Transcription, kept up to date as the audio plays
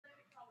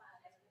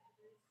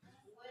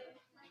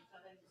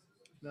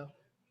No.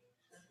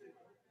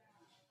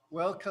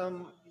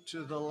 Welcome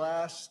to the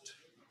last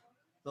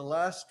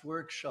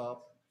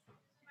workshop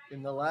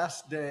in the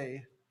last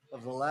day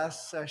of the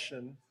last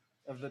session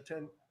of the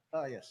 10.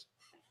 Yes.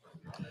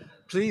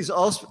 Please,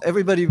 also,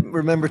 everybody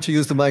remember to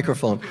use the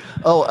microphone.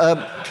 Oh,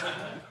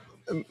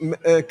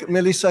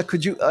 Melissa,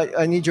 could you?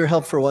 I need your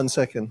help for 1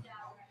 second.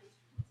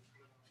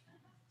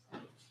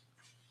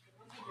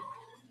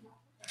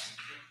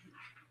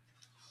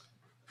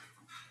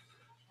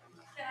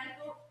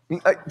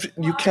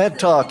 You can't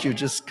talk. You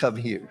just come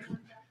here.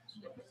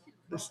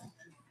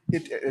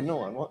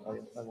 No, I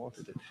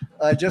wanted it.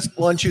 I just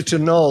want you to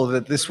know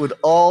that this would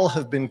all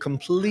have been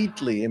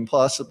completely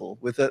impossible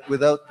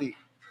without the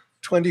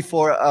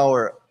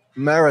 24-hour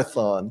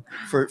marathon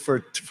for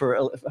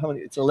how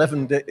many? It's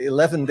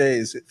 11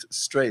 days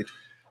straight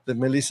that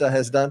Melissa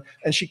has done,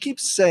 and she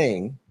keeps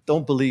saying,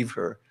 "Don't believe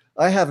her.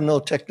 I have no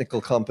technical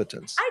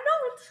competence." I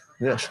don't.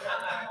 Yes.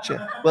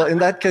 Well, in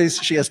that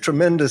case, she has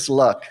tremendous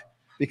luck,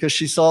 because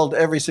she solved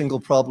every single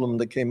problem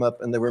that came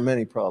up, and there were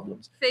many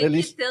problems. Fake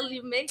it till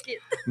you make it.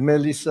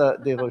 Melissa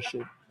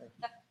Desrochers.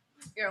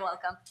 You're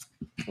welcome.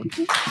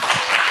 Okay.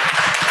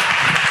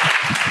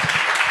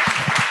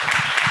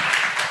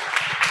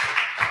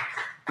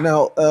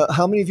 Now,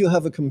 how many of you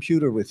have a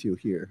computer with you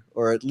here,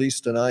 or at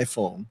least an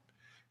iPhone?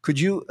 Could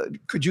you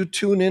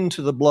tune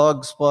into the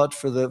blog spot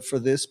for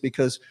this?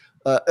 Because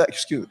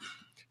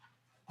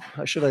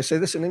should I say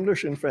this in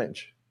English or in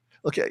French?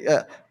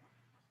 Okay.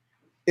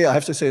 Yeah, I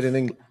have to say it in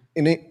English.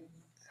 In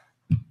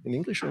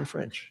English or in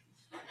French?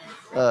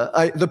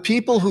 The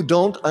people who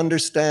don't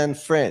understand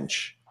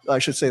French, I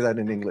should say that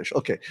in English.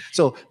 Okay,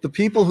 so the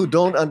people who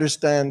don't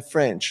understand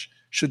French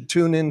should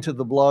tune into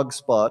the blog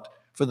spot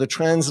for the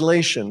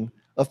translation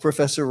of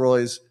Professor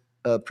Roy's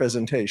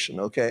presentation,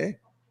 okay?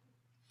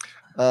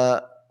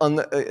 The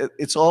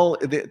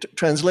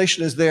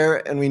translation is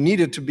there, and we need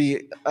it to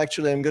be,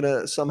 actually I'm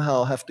gonna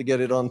somehow have to get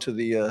it onto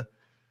the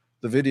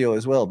video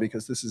as well,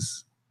 because this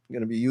is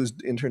gonna be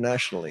used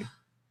internationally.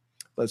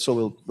 But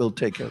so we'll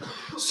take it.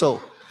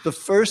 So the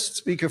first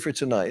speaker for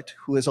tonight,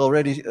 who has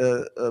already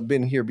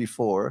been here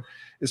before,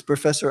 is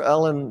Professor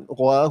Alain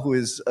Roy, who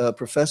is a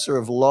professor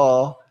of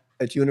law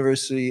at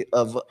University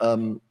of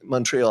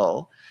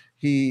Montreal.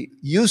 He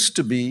used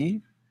to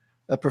be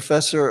a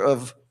professor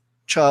of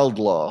child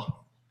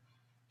law.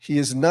 He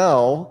is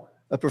now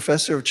a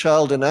professor of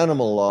child and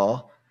animal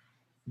law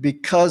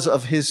because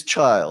of his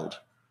child.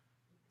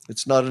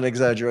 It's not an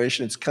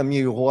exaggeration. It's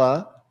Camille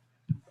Roy,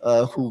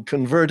 who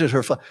converted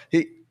her.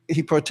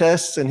 He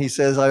protests and he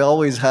says, "I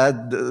always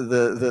had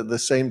the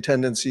same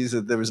tendencies,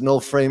 that there was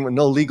no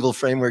legal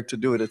framework to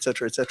do it, et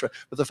cetera, et cetera."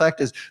 But the fact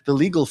is, the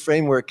legal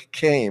framework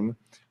came,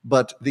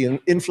 but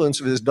the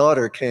influence of his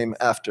daughter came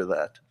after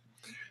that.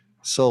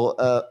 So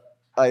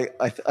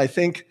I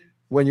think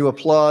when you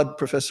applaud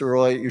Professor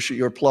Roy,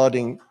 you're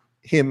applauding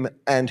him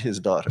and his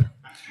daughter.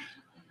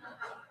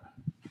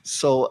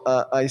 So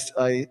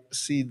I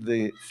cede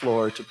the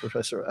floor to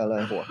Professor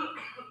Alain Roy.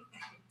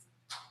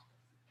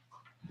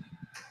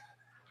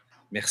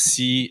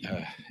 Merci,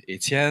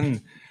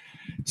 Étienne.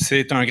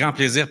 C'est un grand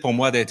plaisir pour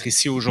moi d'être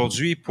ici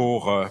aujourd'hui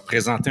pour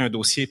présenter un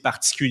dossier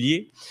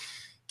particulier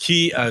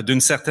qui, d'une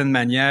certaine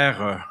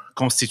manière,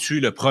 constitue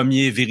le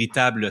premier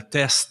véritable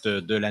test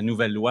de la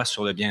nouvelle loi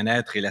sur le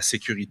bien-être et la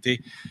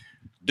sécurité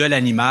de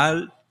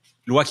l'animal,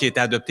 loi qui a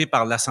été adoptée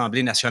par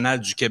l'Assemblée nationale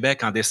du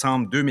Québec en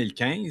décembre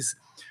 2015,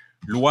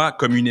 loi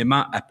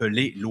communément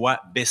appelée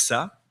loi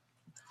BESA.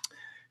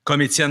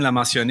 Comme Étienne l'a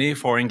mentionné,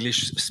 for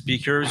English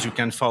speakers, you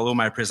can follow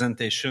my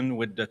presentation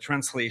with the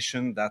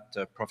translation that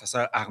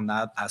Professor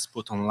Harnad has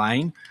put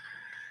online.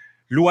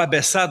 Loi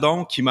BESA,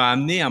 donc, qui m'a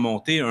amené à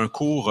monter un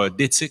cours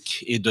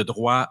d'éthique et de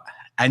droit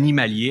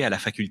animalier à la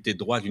Faculté de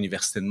droit de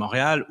l'Université de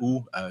Montréal,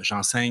 où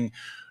j'enseigne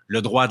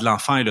le droit de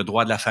l'enfant et le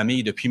droit de la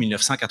famille depuis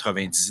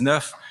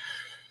 1999.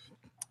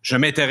 Je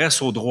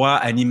m'intéresse au droit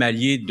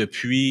animalier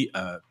depuis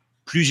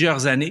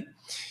plusieurs années.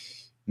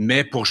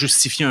 Mais pour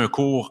justifier un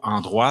cours en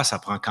droit, ça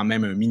prend quand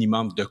même un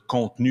minimum de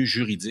contenu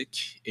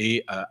juridique.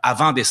 Et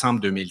avant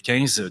décembre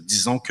 2015,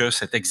 disons que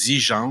cette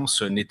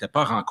exigence n'était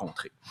pas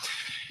rencontrée.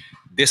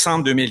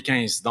 Décembre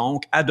 2015,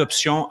 donc,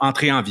 adoption,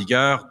 entrée en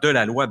vigueur de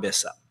la loi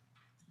BESA.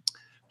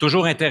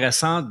 Toujours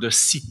intéressant de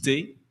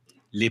citer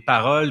les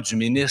paroles du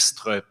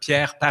ministre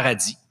Pierre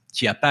Paradis,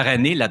 qui a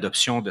parrainé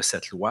l'adoption de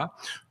cette loi.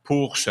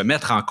 Pour se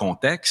mettre en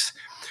contexte,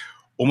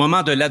 au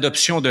moment de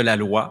l'adoption de la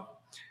loi,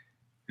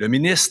 le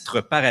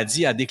ministre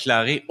Paradis a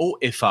déclaré haut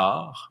et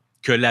fort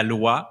que la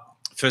loi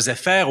faisait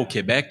faire au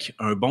Québec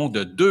un bond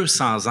de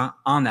 200 ans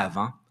en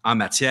avant en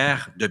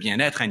matière de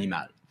bien-être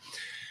animal.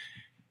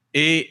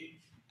 Et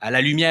à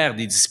la lumière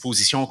des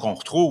dispositions qu'on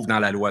retrouve dans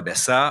la loi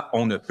BESA,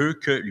 on ne peut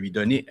que lui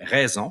donner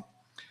raison.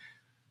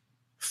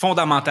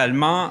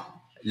 Fondamentalement,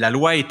 la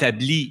loi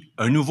établit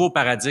un nouveau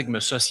paradigme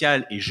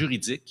social et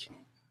juridique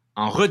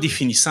en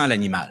redéfinissant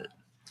l'animal.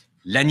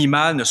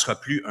 L'animal ne sera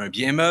plus un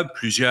bien meuble,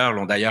 plusieurs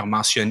l'ont d'ailleurs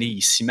mentionné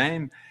ici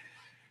même,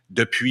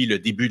 depuis le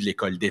début de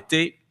l'école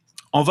d'été.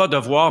 On va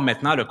devoir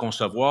maintenant le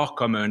concevoir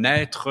comme un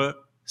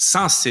être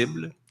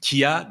sensible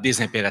qui a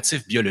des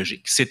impératifs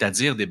biologiques,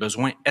 c'est-à-dire des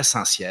besoins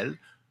essentiels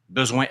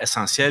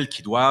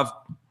qui doivent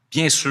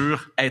bien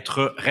sûr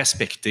être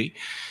respectés.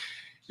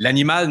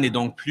 L'animal n'est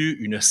donc plus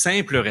une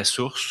simple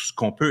ressource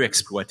qu'on peut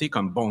exploiter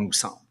comme bon nous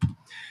semble.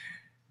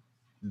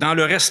 Dans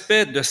le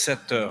respect de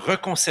cette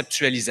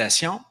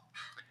reconceptualisation,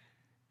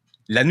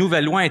 la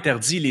nouvelle loi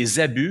interdit les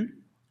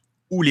abus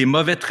ou les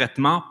mauvais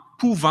traitements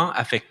pouvant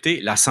affecter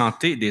la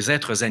santé des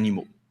êtres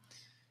animaux.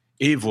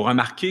 Et vous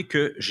remarquez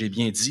que j'ai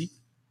bien dit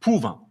 «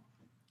 pouvant ».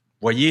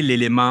 Voyez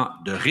l'élément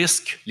de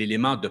risque,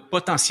 l'élément de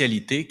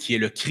potentialité qui est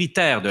le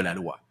critère de la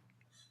loi.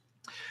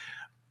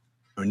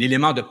 Un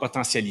élément de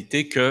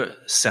potentialité que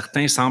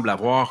certains semblent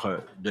avoir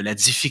de la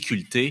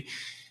difficulté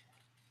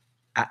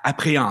à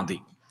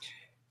appréhender.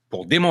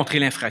 Pour démontrer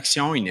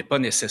l'infraction, il n'est pas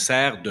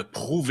nécessaire de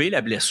prouver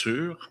la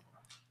blessure,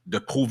 de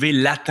prouver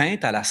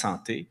l'atteinte à la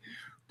santé,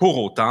 pour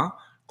autant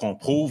qu'on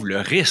prouve le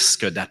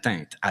risque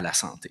d'atteinte à la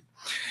santé.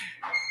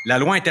 La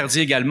loi interdit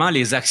également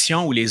les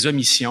actions ou les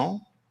omissions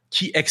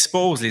qui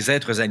exposent les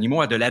êtres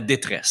animaux à de la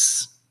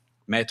détresse.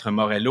 Maître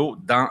Morello,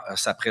 dans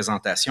sa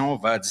présentation,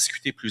 va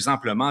discuter plus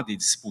amplement des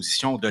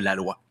dispositions de la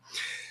loi.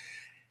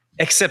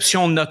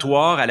 Exception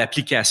notoire à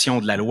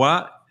l'application de la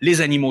loi,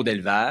 les animaux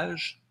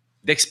d'élevage,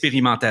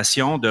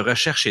 d'expérimentation, de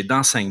recherche et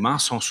d'enseignement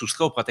sont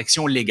soustraits aux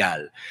protections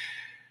légales.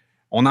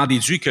 On en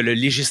déduit que le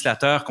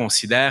législateur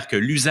considère que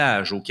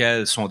l'usage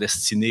auquel sont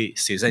destinés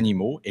ces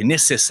animaux est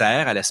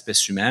nécessaire à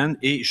l'espèce humaine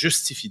et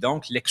justifie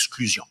donc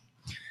l'exclusion.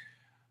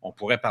 On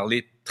pourrait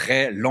parler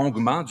très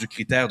longuement du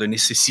critère de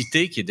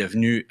nécessité qui est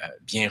devenu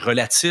bien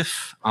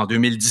relatif en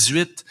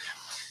 2018.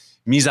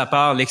 Mis à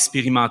part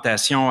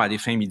l'expérimentation à des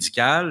fins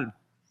médicales,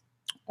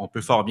 on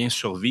peut fort bien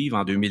survivre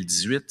en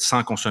 2018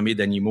 sans consommer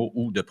d'animaux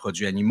ou de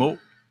produits animaux.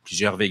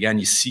 Plusieurs véganes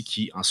ici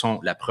qui en sont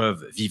la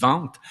preuve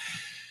vivante.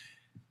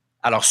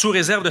 Alors, sous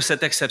réserve de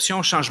cette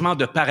exception, changement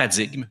de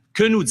paradigme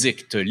que nous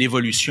dicte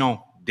l'évolution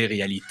des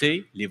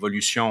réalités,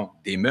 l'évolution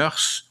des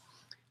mœurs,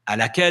 à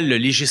laquelle le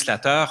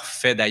législateur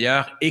fait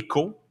d'ailleurs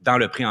écho dans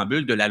le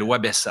préambule de la loi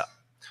Bessa.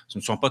 Ce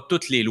ne sont pas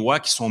toutes les lois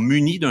qui sont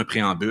munies d'un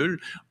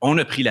préambule. On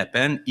a pris la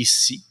peine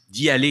ici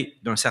d'y aller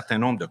d'un certain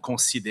nombre de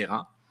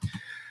considérants.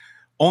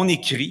 On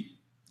écrit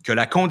que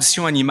la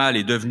condition animale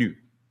est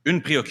devenue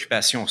une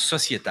préoccupation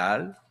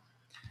sociétale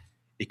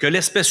et que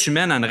l'espèce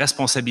humaine a une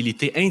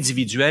responsabilité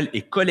individuelle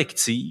et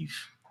collective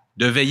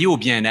de veiller au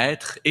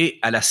bien-être et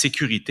à la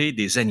sécurité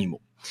des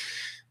animaux.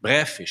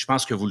 Bref, et je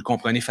pense que vous le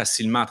comprenez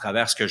facilement à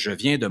travers ce que je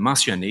viens de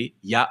mentionner,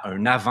 il y a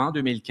un avant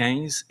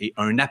 2015 et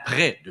un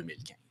après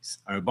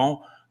 2015. Un bond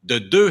de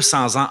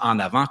 200 ans en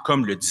avant,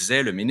 comme le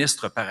disait le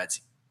ministre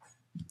Paradis.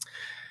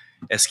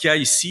 Est-ce qu'il y a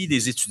ici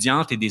des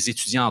étudiantes et des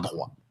étudiants en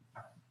droit?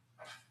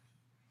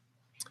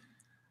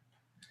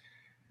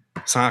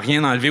 Sans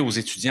rien enlever aux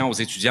étudiants, aux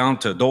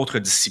étudiantes d'autres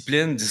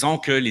disciplines, disons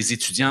que les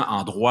étudiants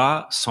en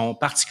droit sont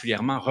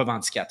particulièrement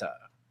revendicateurs.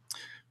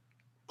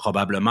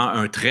 Probablement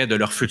un trait de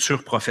leur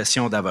future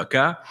profession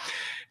d'avocat.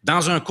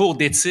 Dans un cours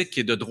d'éthique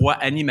et de droit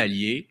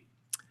animalier,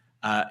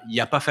 il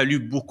n'a pas fallu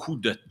beaucoup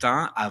de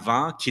temps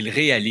avant qu'ils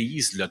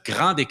réalisent le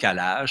grand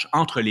décalage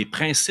entre les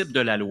principes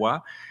de la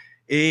loi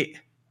et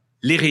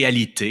les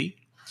réalités,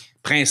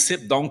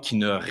 principes donc qui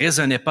ne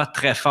résonnaient pas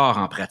très fort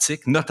en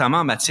pratique, notamment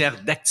en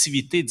matière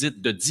d'activités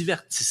dites de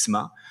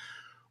divertissement,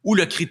 ou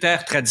le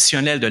critère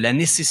traditionnel de la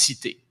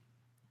nécessité,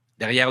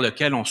 derrière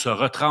lequel on se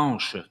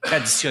retranche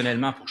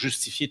traditionnellement pour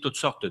justifier toutes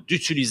sortes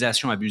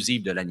d'utilisations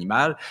abusives de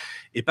l'animal,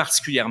 est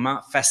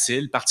particulièrement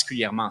facile,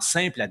 particulièrement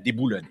simple à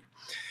déboulonner.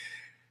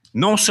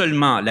 Non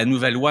seulement la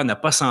nouvelle loi n'a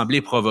pas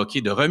semblé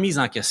provoquer de remise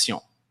en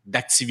question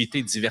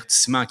d'activités de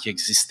divertissement qui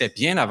existaient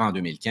bien avant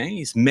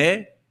 2015,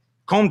 mais,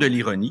 compte de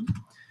l'ironie,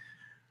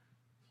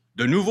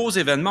 de nouveaux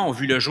événements ont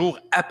vu le jour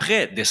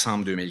après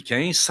décembre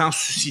 2015 sans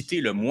susciter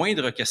le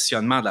moindre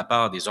questionnement de la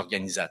part des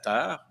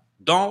organisateurs,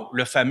 dont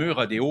le fameux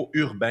rodéo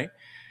urbain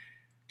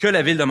que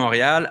la Ville de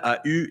Montréal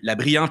a eu la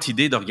brillante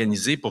idée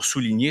d'organiser pour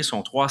souligner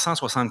son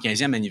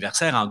 375e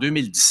anniversaire en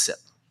 2017.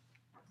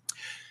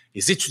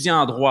 Les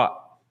étudiants en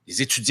droit,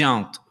 les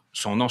étudiantes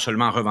sont non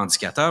seulement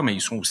revendicateurs, mais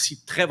ils sont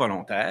aussi très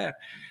volontaires.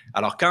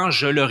 Alors, quand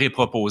je leur ai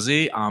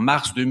proposé en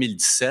mars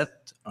 2017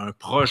 un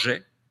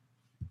projet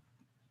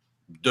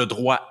de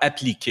droit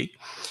appliqué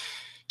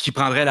qui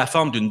prendrait la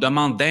forme d'une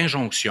demande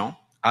d'injonction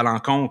à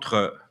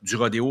l'encontre du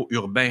rodéo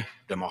urbain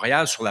de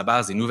Montréal sur la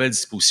base des nouvelles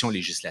dispositions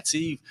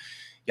législatives,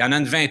 il y en a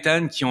une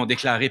vingtaine qui ont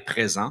déclaré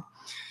présents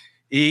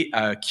et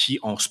qui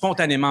ont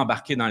spontanément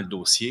embarqué dans le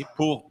dossier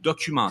pour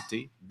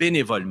documenter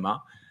bénévolement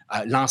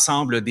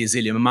l'ensemble des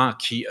éléments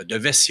qui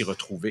devaient s'y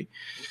retrouver,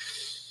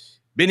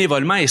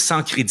 bénévolement et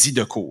sans crédit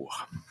de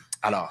cours.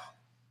 Alors,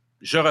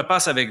 je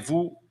repasse avec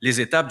vous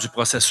les étapes du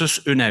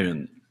processus une à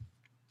une.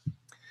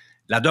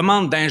 La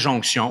demande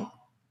d'injonction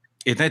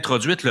est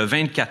introduite le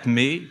 24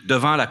 mai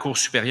devant la Cour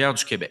supérieure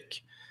du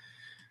Québec.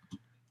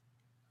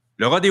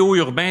 Le rodéo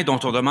urbain dont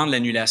on demande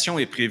l'annulation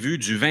est prévu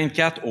du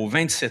 24 au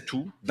 27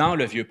 août dans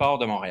le Vieux-Port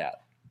de Montréal.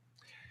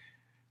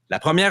 La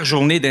première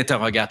journée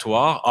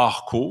d'interrogatoire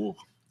hors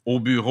cour au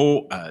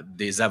bureau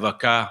des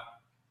avocats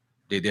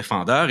des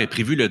défendeurs est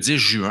prévue le 10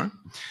 juin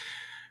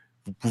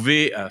Vous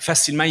pouvez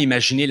facilement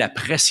imaginer la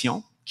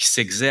pression qui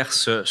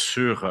s'exerce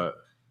sur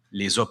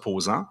les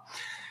opposants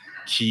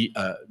qui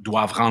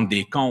doivent rendre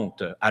des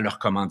comptes à leurs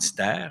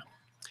commanditaires.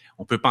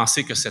 On peut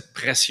penser que cette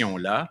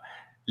pression-là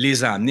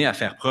les a amenés à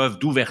faire preuve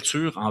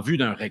d'ouverture en vue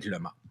d'un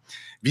règlement.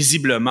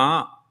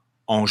 Visiblement,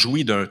 on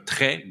jouit d'un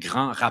très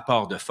grand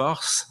rapport de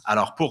force.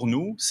 Alors pour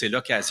nous, c'est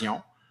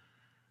l'occasion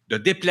de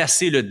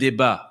déplacer le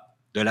débat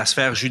de la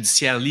sphère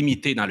judiciaire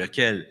limitée dans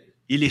laquelle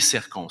il est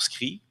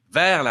circonscrit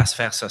vers la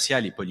sphère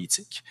sociale et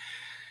politique,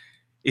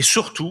 et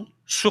surtout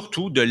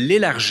de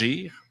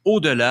l'élargir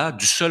au-delà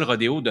du seul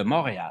rodéo de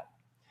Montréal.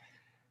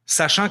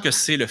 Sachant que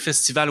c'est le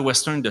Festival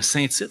Western de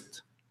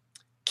Saint-Tite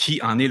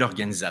qui en est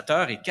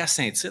l'organisateur et qu'à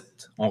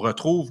Saint-Tite, on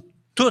retrouve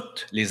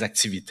toutes les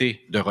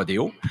activités de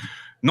rodéo,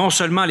 non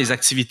seulement les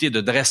activités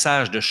de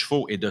dressage de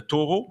chevaux et de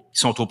taureaux qui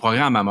sont au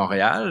programme à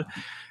Montréal,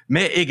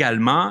 mais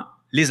également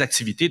les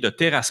activités de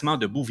terrassement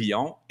de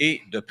bouvillons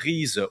et de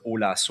prise au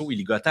lasso et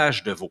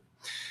ligotage de veaux.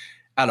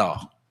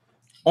 Alors,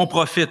 on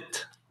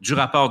profite du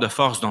rapport de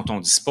force dont on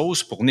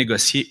dispose pour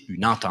négocier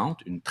une entente,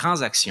 une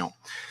transaction,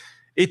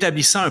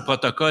 établissant un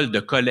protocole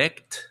de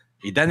collecte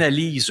et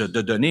d'analyse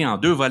de données en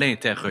 2 volets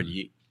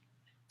interreliés.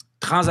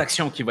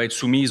 Transaction qui va être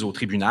soumise au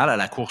tribunal, à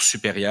la Cour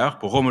supérieure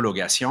pour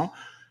homologation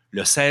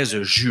le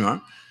 16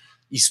 juin,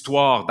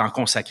 histoire d'en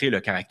consacrer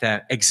le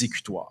caractère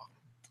exécutoire.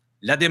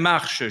 La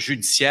démarche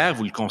judiciaire,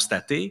 vous le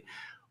constatez,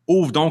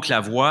 ouvre donc la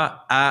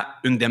voie à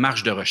une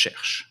démarche de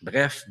recherche.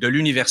 Bref, de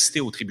l'université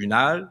au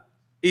tribunal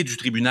et du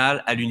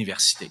tribunal à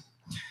l'université.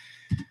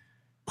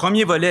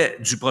 Premier volet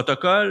du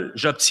protocole,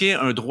 j'obtiens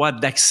un droit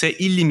d'accès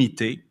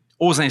illimité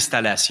aux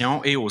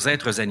installations et aux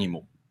êtres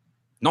animaux.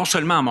 Non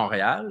seulement à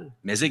Montréal,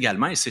 mais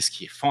également, et c'est ce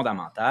qui est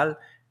fondamental,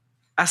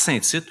 à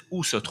Saint-Tite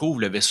où se trouve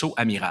le vaisseau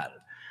amiral.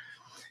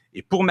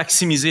 Et pour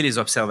maximiser les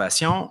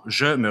observations,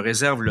 je me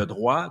réserve le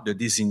droit de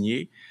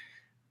désigner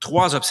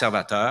 3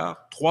 observateurs,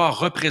 3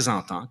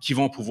 représentants qui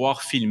vont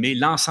pouvoir filmer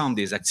l'ensemble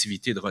des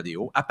activités de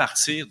rodéo à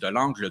partir de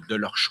l'angle de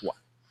leur choix.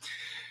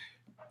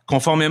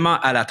 Conformément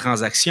à la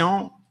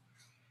transaction,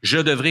 je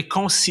devrais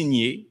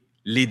consigner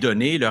les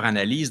données, leur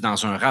analyse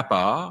dans un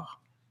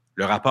rapport,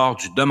 le rapport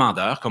du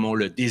demandeur, comme on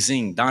le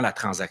désigne dans la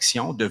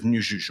transaction,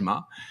 devenu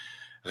jugement,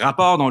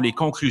 rapport dont les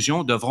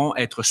conclusions devront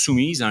être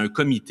soumises à un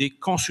comité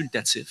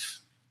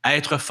consultatif, à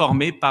être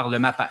formé par le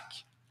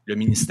MAPAC, le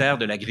ministère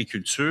de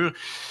l'Agriculture,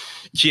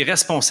 qui est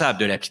responsable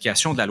de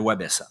l'application de la loi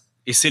BESA.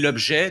 Et c'est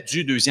l'objet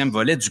du 2e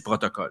volet du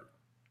protocole.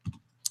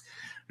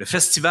 Le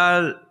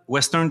Festival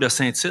Western de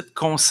Saint-Tite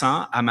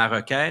consent à ma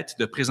requête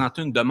de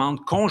présenter une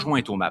demande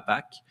conjointe au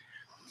MAPAC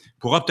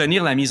pour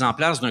obtenir la mise en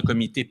place d'un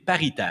comité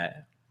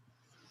paritaire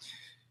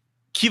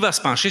qui va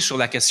se pencher sur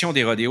la question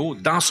des rodéos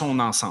dans son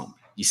ensemble.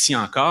 Ici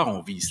encore,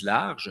 on vise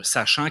large,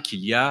 sachant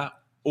qu'il y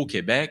a au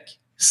Québec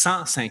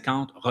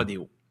 150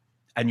 rodéos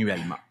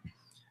annuellement,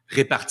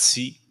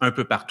 répartis un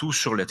peu partout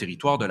sur le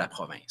territoire de la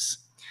province.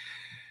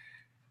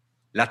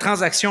 La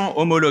transaction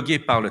homologuée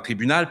par le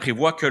tribunal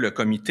prévoit que le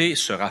comité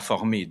sera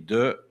formé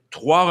de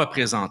 3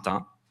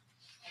 représentants,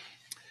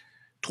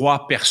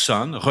 3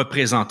 personnes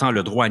représentant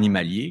le droit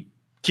animalier,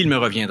 qu'il me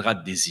reviendra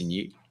de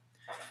désigner,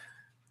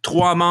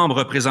 3 membres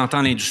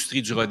représentant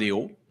l'industrie du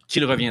rodéo,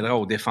 qu'il reviendra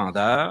au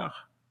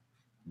défendeur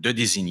de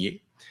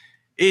désigner,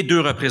 et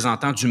 2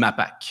 représentants du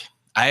MAPAC,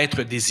 à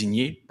être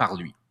désignés par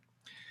lui.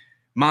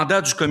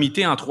 Mandat du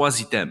comité en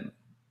 3 items.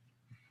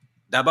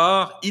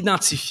 D'abord,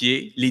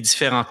 identifier les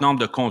différentes normes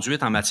de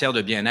conduite en matière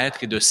de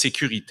bien-être et de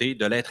sécurité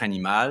de l'être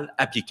animal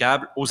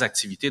applicables aux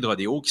activités de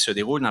rodéo qui se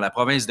déroulent dans la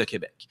province de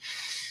Québec.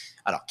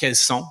 Alors, quelles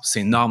sont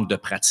ces normes de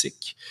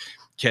pratique?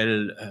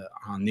 Quelle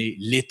en est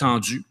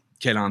l'étendue?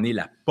 Quelle en est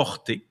la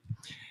portée?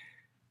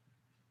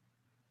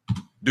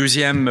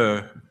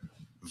 2e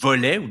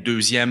volet ou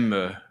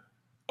 2e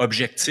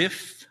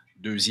objectif,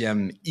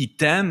 2e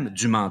item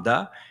du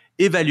mandat,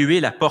 évaluer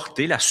la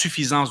portée, la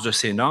suffisance de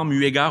ces normes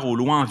eu égard aux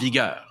lois en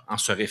vigueur, en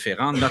se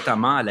référant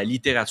notamment à la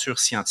littérature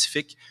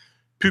scientifique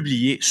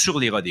publiée sur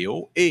les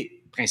rodéos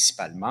et,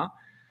 principalement,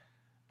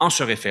 en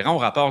se référant au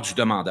rapport du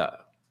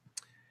demandeur.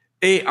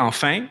 Et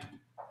enfin,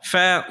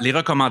 faire les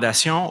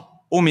recommandations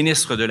au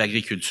ministre de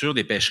l'Agriculture,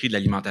 des Pêcheries et de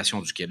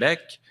l'Alimentation du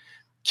Québec,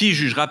 qui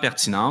jugera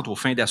pertinente aux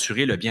fins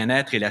d'assurer le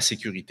bien-être et la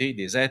sécurité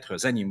des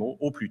êtres animaux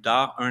au plus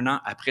tard 1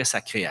 an après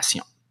sa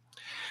création.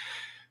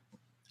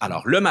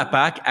 Alors, le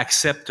MAPAC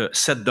accepte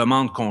cette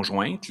demande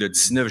conjointe le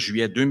 19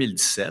 juillet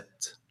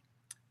 2017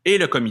 et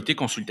le comité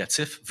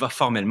consultatif va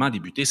formellement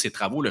débuter ses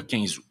travaux le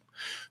 15 août.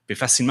 On peut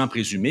facilement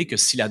présumer que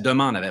si la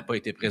demande n'avait pas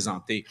été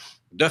présentée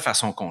de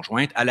façon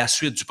conjointe, à la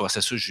suite du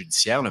processus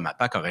judiciaire, le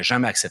MAPAC n'aurait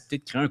jamais accepté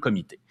de créer un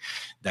comité.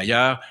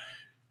 D'ailleurs,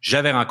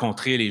 j'avais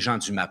rencontré les gens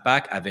du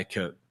MAPAC avec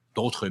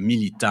d'autres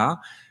militants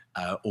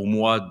au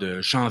mois de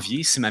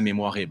janvier, si ma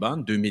mémoire est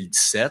bonne,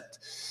 2017.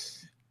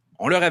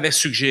 On leur avait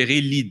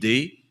suggéré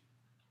l'idée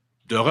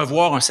de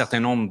revoir un certain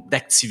nombre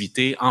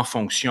d'activités en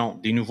fonction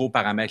des nouveaux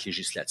paramètres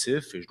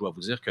législatifs. Et je dois vous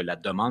dire que la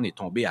demande est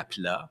tombée à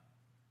plat.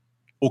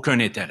 Aucun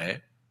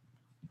intérêt,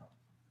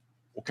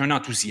 aucun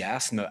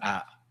enthousiasme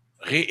à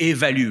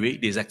réévaluer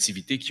des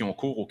activités qui ont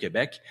cours au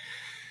Québec.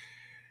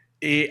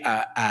 et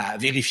à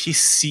vérifier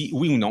si,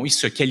 oui ou non, il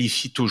se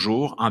qualifie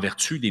toujours en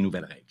vertu des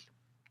nouvelles règles.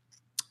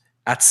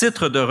 À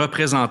titre de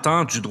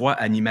représentant du droit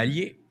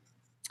animalier,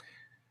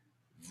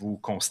 vous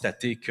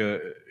constatez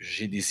que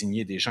j'ai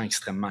désigné des gens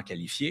extrêmement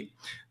qualifiés.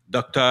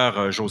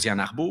 Docteur Josiane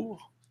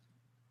Arbour,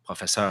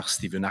 professeur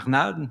Stevan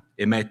Harnad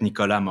et maître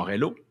Nicolas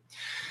Morello.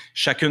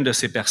 Chacune de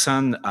ces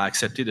personnes a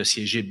accepté de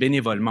siéger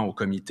bénévolement au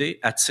comité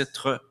à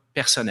titre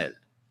personnel,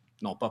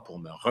 non pas pour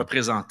me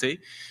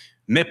représenter,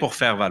 mais pour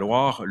faire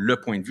valoir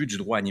le point de vue du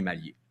droit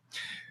animalier.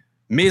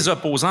 Mes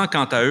opposants,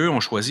 quant à eux, ont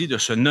choisi de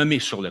se nommer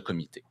sur le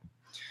comité.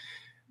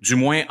 Du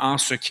moins en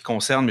ce qui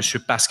concerne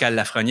M. Pascal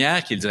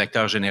Lafrenière, qui est le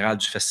directeur général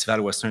du Festival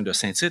Western de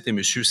Saint-Tite, et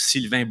M.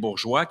 Sylvain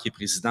Bourgeois, qui est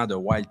président de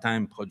Wild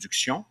Time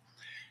Productions,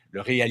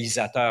 le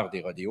réalisateur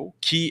des rodéos,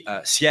 qui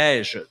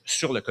siège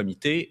sur le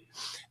comité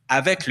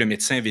avec le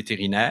médecin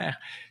vétérinaire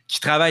qui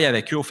travaille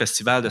avec eux au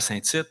Festival de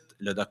Saint-Tite,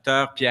 le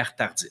docteur Pierre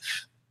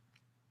Tardif.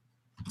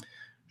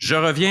 Je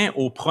reviens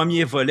au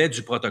premier volet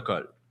du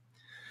protocole.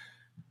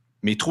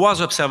 Mes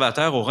 3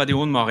 observateurs au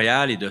rodéo de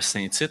Montréal et de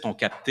Saint-Tite ont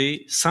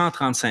capté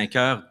 135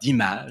 heures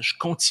d'images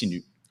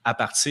continues à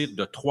partir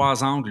de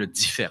 3 angles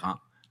différents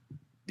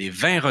des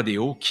 20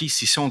 rodéos qui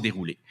s'y sont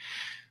déroulés,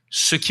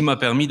 ce qui m'a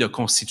permis de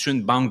constituer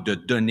une banque de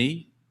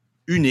données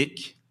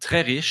unique,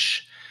 très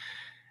riche.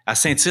 À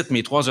Saint-Tite,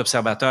 mes 3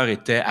 observateurs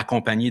étaient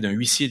accompagnés d'un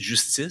huissier de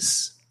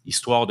justice,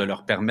 histoire de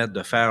leur permettre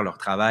de faire leur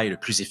travail le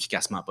plus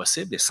efficacement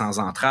possible et sans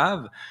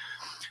entrave.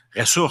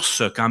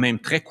 Ressources quand même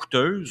très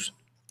coûteuses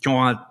qui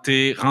ont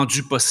été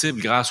rendues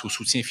possibles grâce au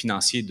soutien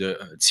financier de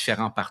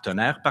différents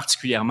partenaires,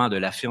 particulièrement de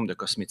la firme de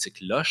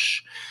cosmétiques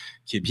Loche,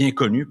 qui est bien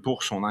connue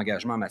pour son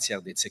engagement en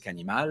matière d'éthique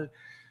animale,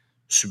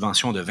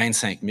 subvention de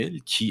 25 000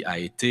 qui a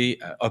été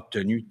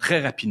obtenue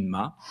très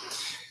rapidement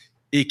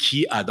et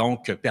qui a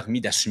donc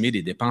permis d'assumer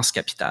des dépenses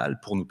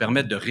capitales pour nous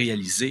permettre de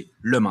réaliser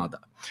le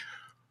mandat.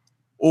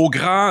 Au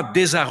grand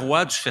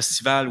désarroi du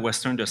Festival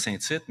Western de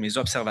Saint-Tite, mes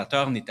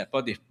observateurs n'étaient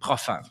pas des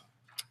profanes.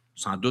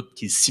 Sans doute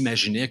qu'ils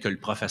s'imaginaient que le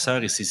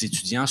professeur et ses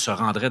étudiants se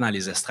rendraient dans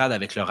les estrades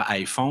avec leur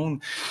iPhone.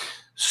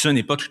 Ce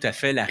n'est pas tout à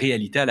fait la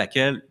réalité à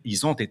laquelle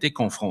ils ont été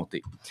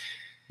confrontés.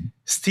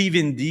 Steve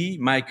Indy,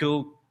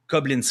 Michael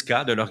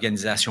Koblinska de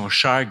l'organisation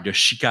Shark de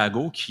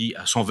Chicago qui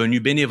sont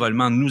venus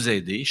bénévolement nous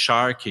aider.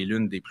 Shark est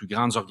l'une des plus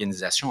grandes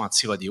organisations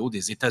anti-rodéo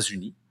des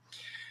États-Unis.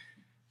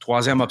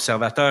 3e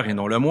observateur et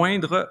non le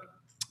moindre,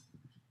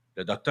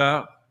 le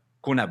docteur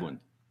Konabun,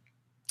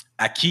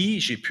 à qui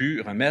j'ai pu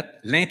remettre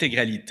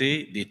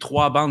l'intégralité des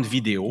 3 bandes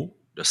vidéo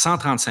de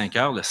 135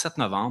 heures le 7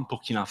 novembre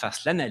pour qu'il en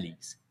fasse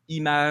l'analyse,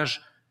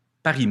 image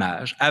par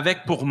image,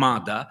 avec pour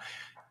mandat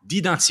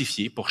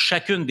d'identifier pour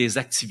chacune des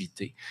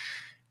activités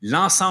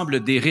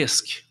l'ensemble des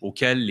risques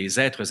auxquels les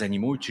êtres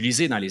animaux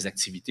utilisés dans les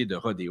activités de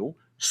rodéo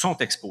sont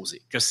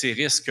exposés, que ces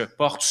risques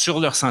portent sur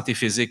leur santé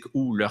physique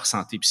ou leur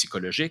santé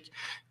psychologique,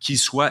 qu'ils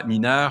soient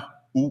mineurs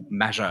ou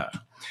majeurs.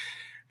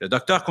 Le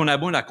docteur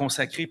Konabun a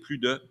consacré plus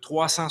de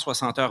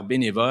 360 heures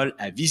bénévoles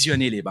à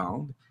visionner les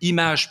bandes,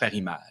 image par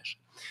image,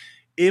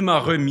 et m'a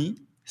remis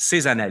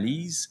ses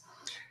analyses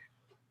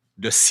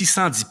de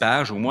 610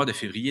 pages au mois de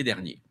février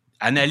dernier.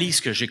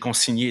 Analyse que j'ai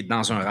consignée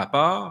dans un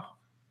rapport,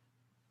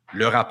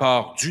 le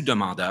rapport du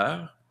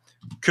demandeur,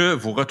 que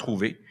vous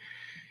retrouvez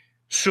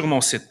sur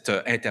mon site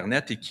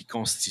Internet et qui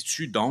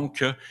constitue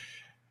donc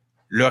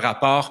le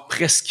rapport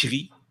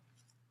prescrit,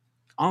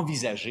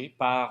 envisagé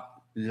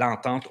par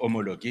l'entente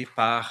homologuée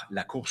par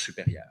la Cour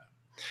supérieure.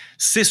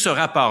 C'est ce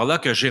rapport-là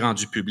que j'ai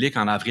rendu public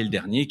en avril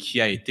dernier, qui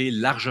a été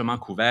largement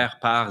couvert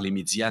par les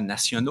médias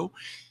nationaux,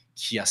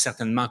 qui a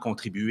certainement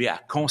contribué à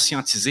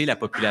conscientiser la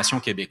population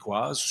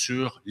québécoise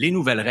sur les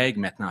nouvelles règles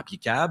maintenant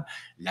applicables,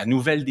 la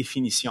nouvelle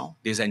définition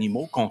des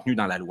animaux contenue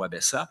dans la loi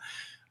BESA.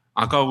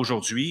 Encore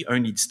aujourd'hui,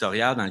 un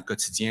éditorial dans le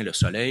quotidien Le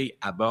Soleil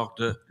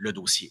aborde le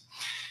dossier.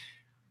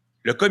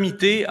 Le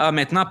comité a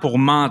maintenant pour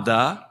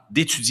mandat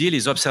d'étudier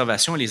les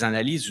observations et les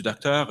analyses du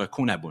docteur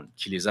Konabun,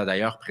 qui les a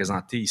d'ailleurs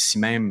présentées ici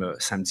même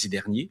samedi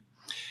dernier.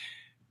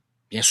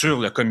 Bien sûr,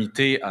 le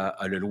comité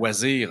a le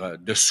loisir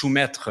de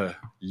soumettre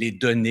les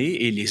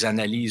données et les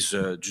analyses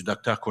du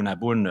docteur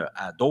Konabun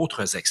à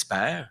d'autres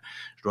experts.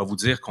 Je dois vous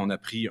dire qu'on a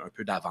pris un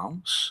peu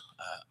d'avance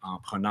en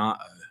prenant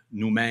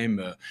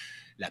nous-mêmes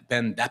la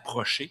peine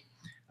d'approcher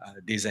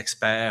des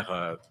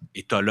experts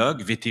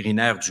éthologues,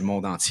 vétérinaires du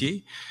monde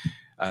entier.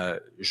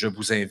 Je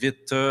vous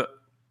invite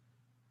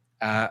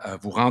à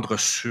vous rendre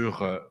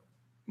sur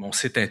mon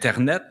site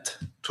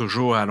Internet,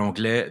 toujours à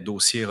l'onglet «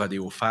 Dossier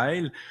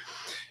Rodéophile ».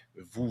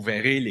 Vous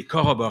verrez les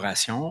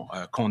corroborations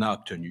qu'on a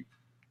obtenues.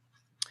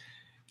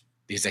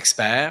 Des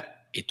experts,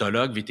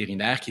 éthologues,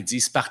 vétérinaires qui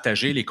disent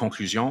partager les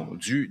conclusions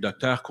du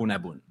docteur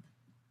Konabun.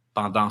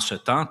 Pendant ce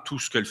temps, tout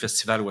ce que le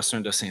Festival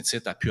Western de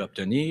Saint-Tite a pu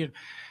obtenir,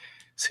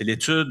 c'est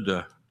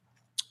l'étude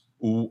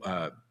ou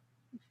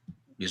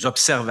les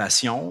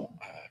observations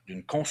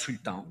d'une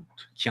consultante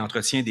qui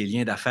entretient des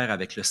liens d'affaires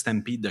avec le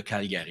Stampede de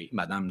Calgary,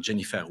 Mme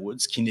Jennifer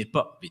Woods, qui n'est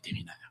pas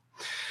vétérinaire.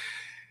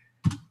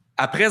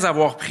 Après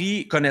avoir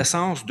pris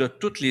connaissance de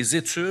toutes les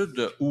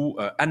études ou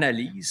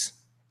analyses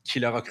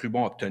qu'il aura cru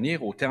bon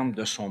obtenir au terme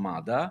de son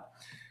mandat,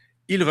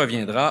 il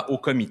reviendra au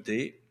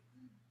comité.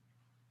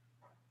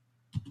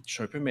 Je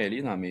suis un peu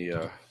mêlé dans mes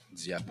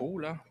diapos,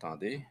 là.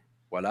 Attendez.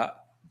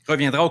 Voilà. Il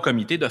reviendra au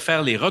comité de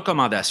faire les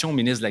recommandations au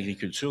ministre de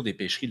l'Agriculture, des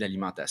Pêcheries et de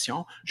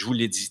l'Alimentation, je vous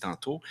l'ai dit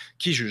tantôt,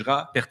 qui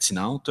jugera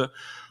pertinente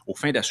aux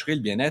fins d'assurer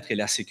le bien-être et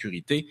la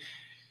sécurité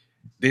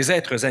des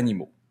êtres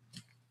animaux.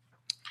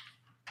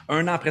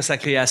 1 an après sa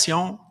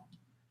création,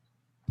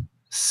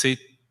 c'est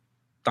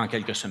dans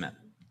quelques semaines.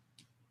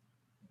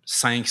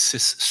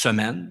 5-6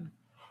 semaines,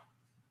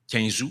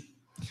 15 août.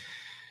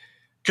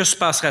 Que se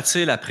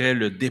passera-t-il après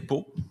le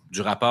dépôt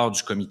du rapport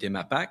du comité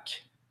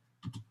MAPAC?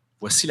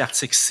 Voici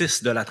l'article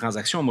 6 de la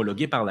transaction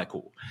homologuée par la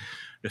Cour.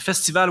 Le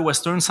Festival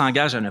Western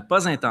s'engage à ne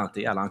pas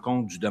intenter à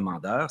l'encontre du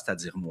demandeur,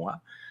 c'est-à-dire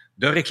moi,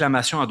 de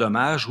réclamation en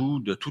dommages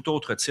ou de tout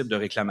autre type de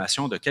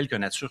réclamation de quelque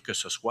nature que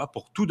ce soit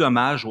pour tout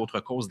dommage ou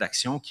autre cause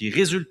d'action qui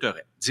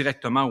résulterait,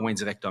 directement ou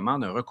indirectement,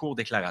 d'un recours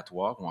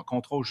déclaratoire ou un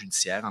contrôle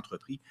judiciaire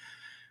entrepris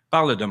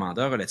par le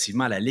demandeur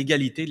relativement à la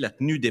légalité de la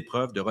tenue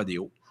d'épreuves de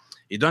rodéo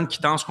et donne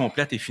quittance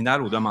complète et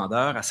finale au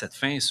demandeur à cette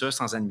fin, et ce,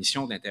 sans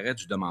admission d'intérêt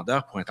du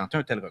demandeur pour intenter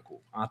un tel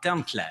recours. En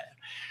termes clairs,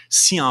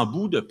 si en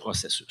bout de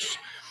processus,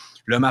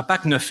 le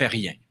MAPAC ne fait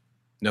rien,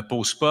 ne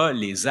pose pas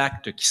les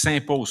actes qui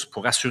s'imposent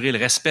pour assurer le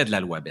respect de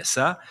la loi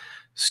BESA,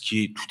 ce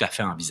qui est tout à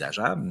fait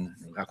envisageable,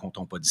 ne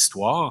racontons pas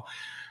d'histoire.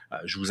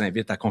 Je vous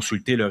invite à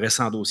consulter le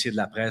récent dossier de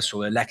la presse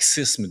sur le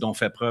laxisme dont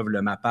fait preuve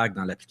le MAPAC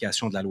dans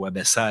l'application de la loi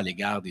BESA à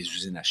l'égard des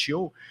usines à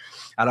chiots.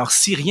 Alors,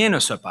 si rien ne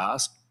se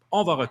passe,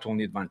 on va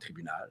retourner devant le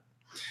tribunal.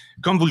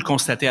 Comme vous le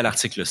constatez à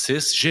l'article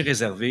 6, j'ai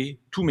réservé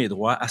tous mes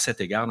droits à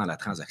cet égard dans la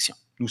transaction.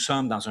 Nous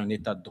sommes dans un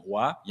état de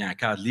droit, il y a un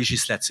cadre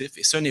législatif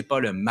et ce n'est pas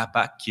le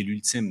MAPAC qui est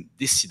l'ultime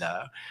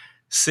décideur,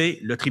 c'est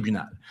le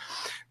tribunal.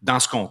 Dans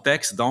ce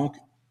contexte, donc,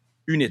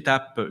 une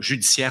étape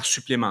judiciaire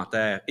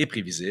supplémentaire est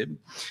prévisible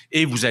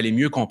et vous allez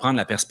mieux comprendre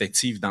la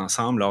perspective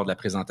d'ensemble lors de la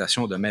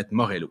présentation de Maître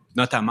Morello,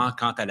 notamment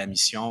quant à la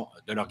mission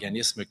de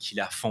l'organisme qu'il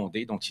a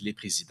fondé, dont il est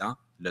président,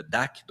 le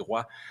DAC,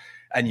 Droit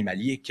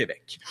animalier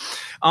Québec.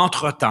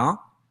 Entre-temps,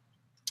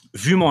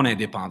 vu mon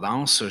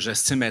indépendance,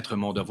 j'estime être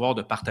mon devoir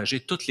de partager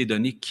toutes les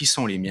données qui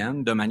sont les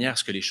miennes, de manière à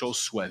ce que les choses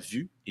soient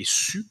vues et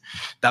sues.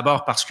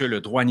 D'abord parce que le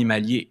droit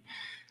animalier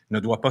ne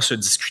doit pas se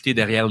discuter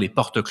derrière les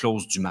portes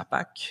closes du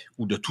MAPAC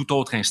ou de toute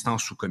autre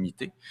instance ou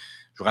comité.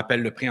 Je vous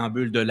rappelle le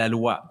préambule de la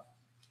loi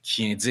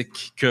qui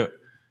indique que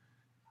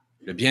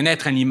le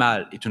bien-être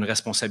animal est une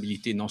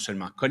responsabilité non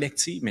seulement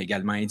collective, mais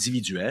également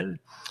individuelle.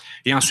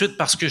 Et ensuite,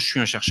 parce que je suis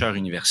un chercheur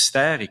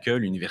universitaire et que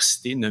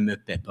l'université ne me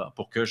paie pas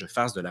pour que je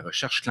fasse de la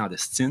recherche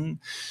clandestine,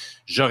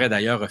 j'aurais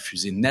d'ailleurs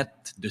refusé net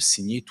de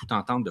signer toute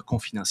entente de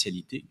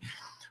confidentialité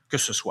que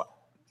ce soit.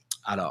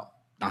 Alors,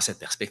 dans cette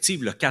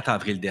perspective, le 4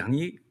 avril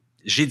dernier,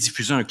 j'ai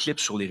diffusé un clip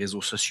sur les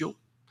réseaux sociaux,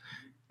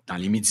 dans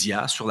les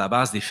médias, sur la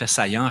base des faits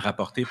saillants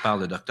rapportés par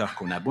le Dr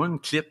Konabun,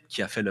 clip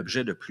qui a fait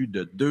l'objet de plus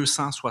de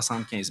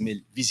 275 000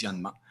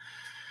 visionnements.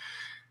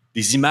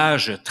 Des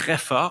images très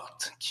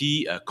fortes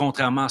qui,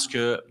 contrairement à ce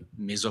que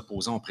mes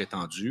opposants ont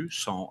prétendu,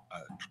 sont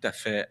tout à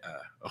fait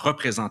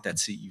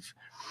représentatives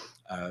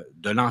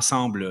de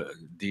l'ensemble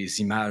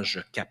des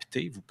images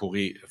captées. Vous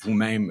pourrez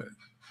vous-même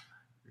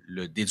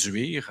le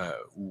déduire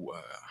ou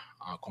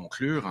en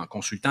conclure en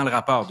consultant le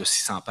rapport de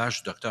 600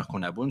 pages du Dr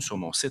Konabun sur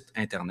mon site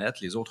Internet,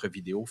 les autres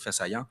vidéos faits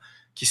saillants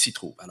qui s'y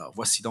trouvent. Alors,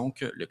 voici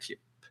donc le clip.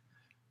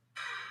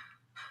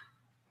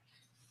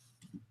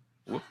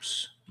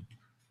 Oups.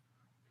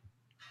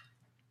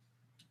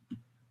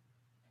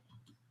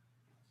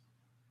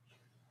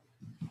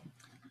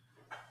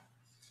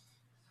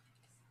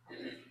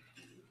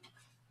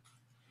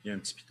 Il y a un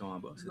petit piton en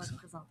bas, c'est ça?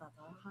 Présentateur.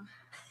 Hein?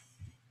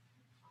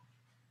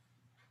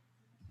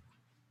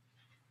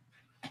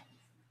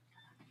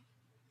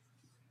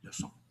 Le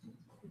son.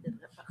 Il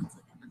devrait partir.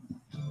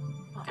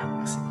 OK,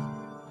 merci.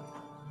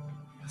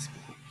 Merci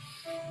beaucoup.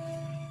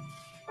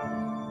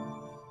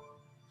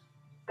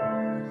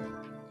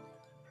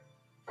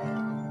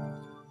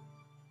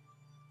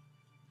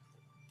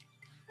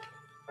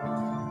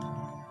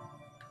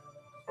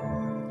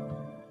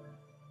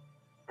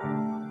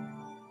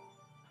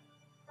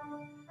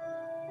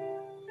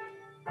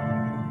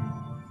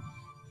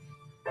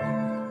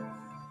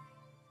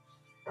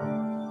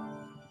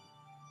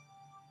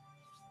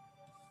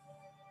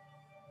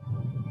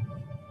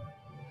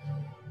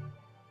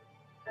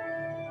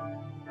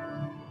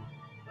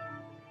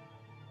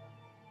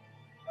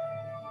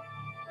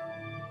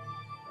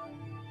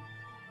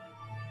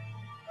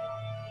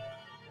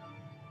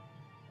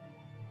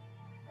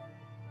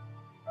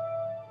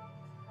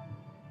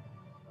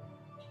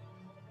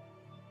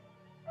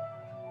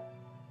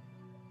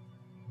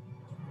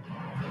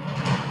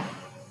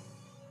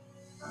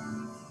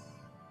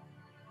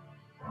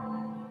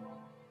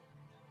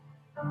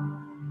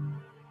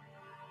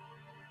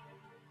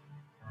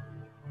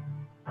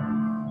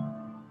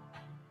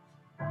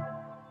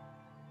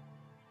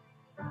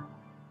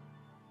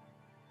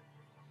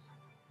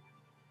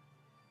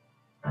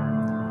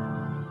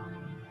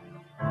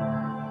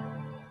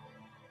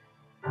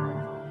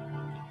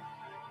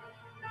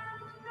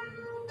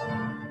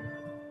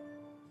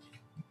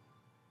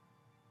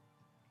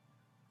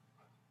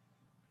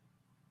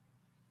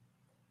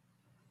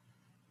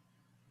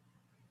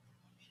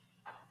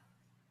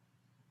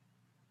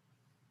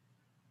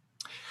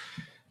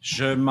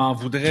 Je m'en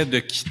voudrais de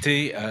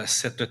quitter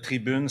cette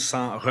tribune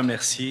sans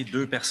remercier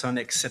deux personnes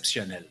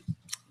exceptionnelles.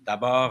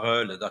 D'abord,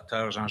 le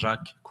docteur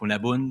Jean-Jacques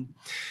Kounaboun.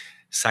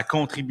 Sa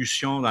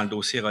contribution dans le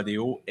dossier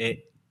Rodéo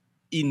est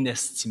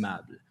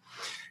inestimable.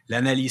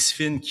 L'analyse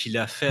fine qu'il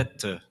a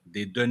faite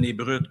des données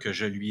brutes que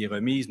je lui ai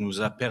remises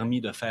nous a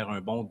permis de faire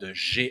un bond de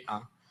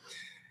géant,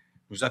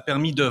 nous a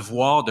permis de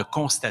voir, de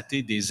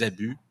constater des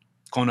abus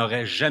qu'on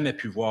n'aurait jamais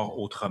pu voir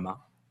autrement.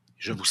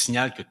 Je vous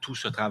signale que tout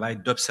ce travail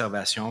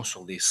d'observation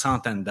sur des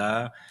centaines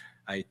d'heures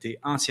a été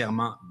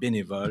entièrement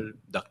bénévole.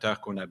 Docteur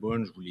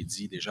Kounaboun, je vous l'ai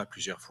dit déjà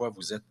plusieurs fois,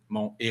 vous êtes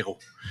mon héros.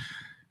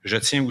 Je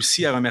tiens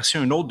aussi à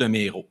remercier un autre de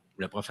mes héros,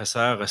 le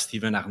professeur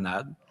Stevan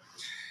Harnad,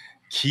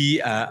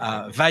 qui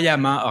a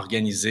vaillamment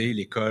organisé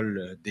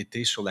l'école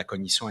d'été sur la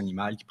cognition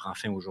animale qui prend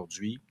fin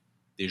aujourd'hui.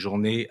 Des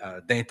journées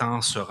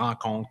d'intenses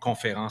rencontres,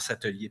 conférences,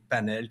 ateliers,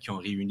 panels qui ont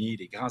réuni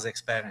les grands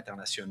experts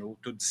internationaux,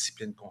 toutes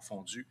disciplines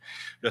confondues.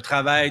 Le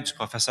travail du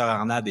professeur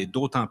Harnad est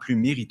d'autant plus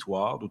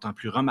méritoire, d'autant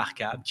plus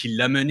remarquable qu'il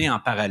l'a mené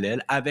en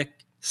parallèle avec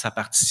sa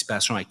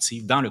participation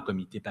active dans le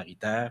comité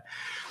paritaire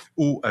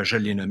où je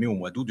l'ai nommé au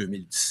mois d'août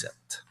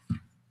 2017.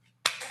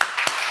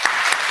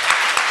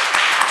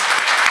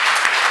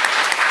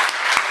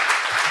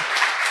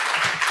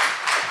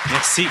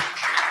 Merci.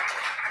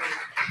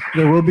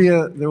 There will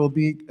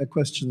be a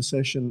question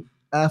session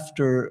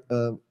after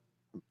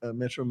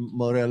Maître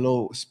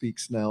Morello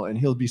speaks now, and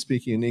he'll be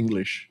speaking in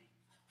English.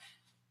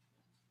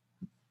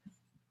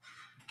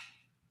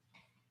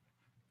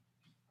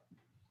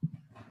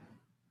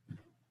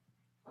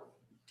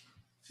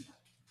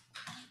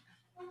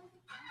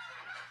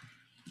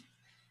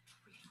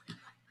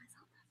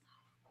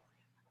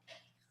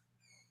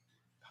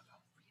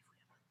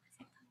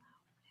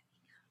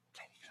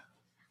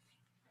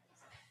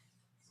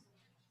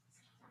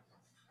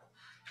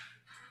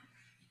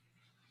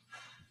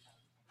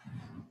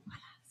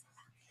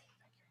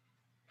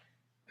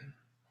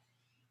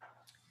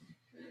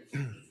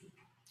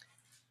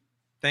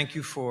 Thank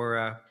you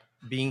for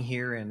being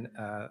here in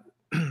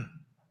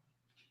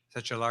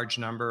such a large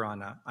number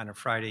on a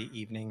Friday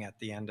evening at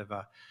the end of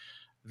a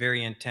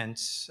very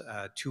intense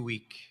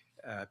 2-week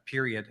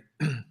period.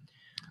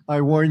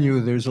 I warn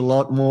you, there's a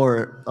lot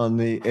more on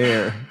the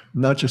air,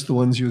 not just the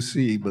ones you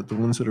see, but the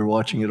ones that are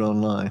watching it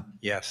online.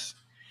 Yes.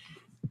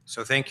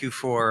 So thank you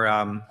for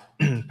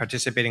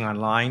participating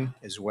online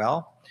as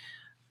well.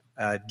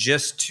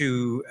 Just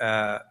to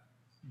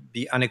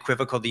be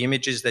unequivocal, the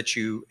images that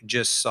you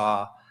just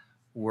saw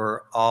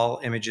were all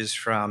images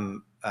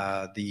from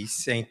the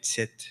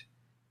Sentience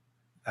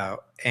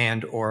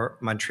and or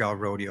Montreal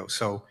Rodeo.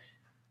 So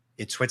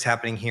it's what's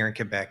happening here in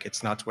Quebec.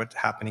 It's not what's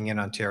happening in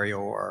Ontario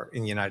or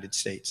in the United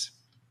States.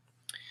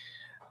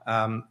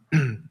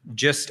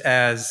 Just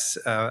as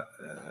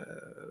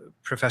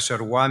Professor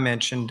Roy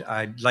mentioned,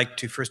 I'd like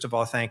to first of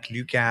all thank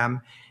UQAM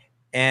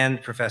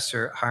and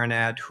Professor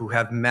Harnad, who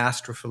have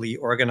masterfully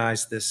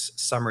organized this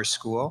summer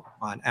school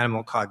on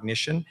animal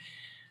cognition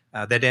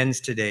that ends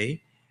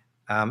today.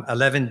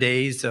 11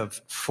 days of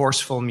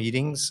forceful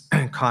meetings,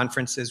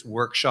 conferences,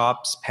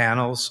 workshops,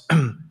 panels,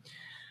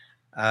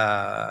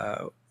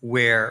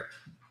 where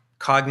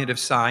cognitive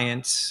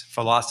science,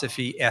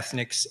 philosophy,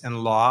 ethics,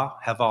 and law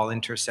have all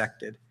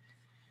intersected.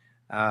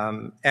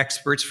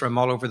 Experts from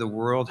all over the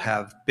world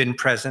have been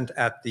present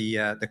at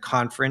the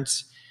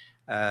conference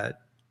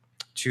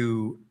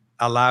to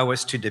allow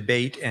us to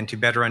debate and to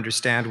better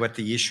understand what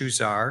the issues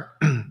are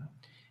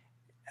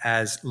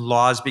as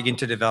laws begin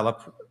to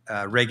develop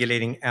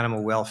regulating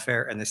animal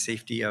welfare and the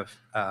safety of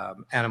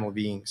animal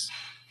beings.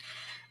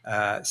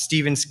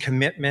 Steven's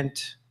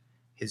commitment,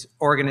 his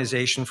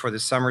organization for the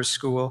summer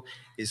school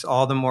is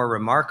all the more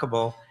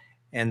remarkable,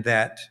 and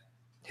that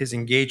his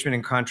engagement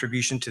and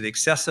contribution to the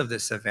success of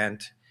this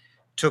event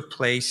took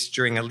place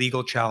during a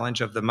legal challenge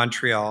of the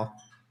Montreal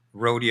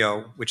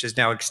Rodeo, which is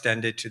now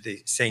extended to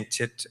the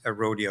Sentience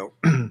Rodeo,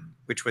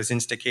 which was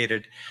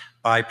instigated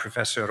by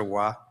Professor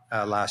Roy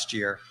last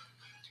year.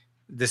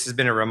 This has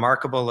been a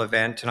remarkable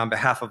event, and on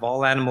behalf of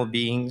all animal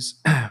beings,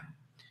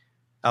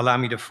 allow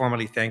me to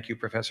formally thank you,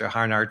 Professor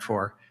Harnad,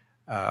 for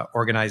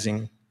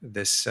organizing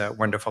this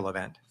wonderful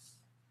event.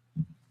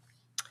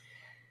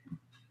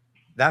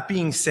 That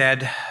being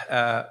said,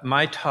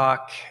 my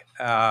talk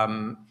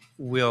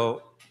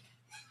will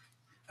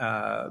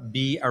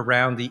be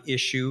around the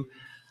issue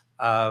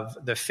of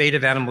the fate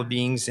of animal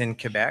beings in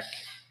Quebec,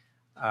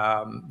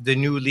 the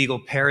new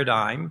legal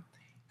paradigm.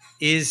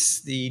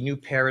 Is the new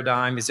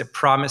paradigm, is it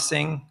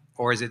promising,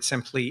 or is it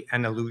simply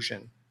an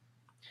illusion?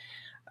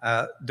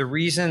 The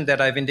reason that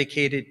I've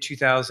indicated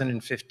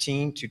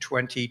 2015 to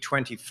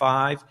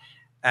 2025,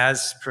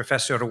 as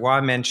Professor Roy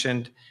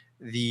mentioned,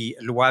 the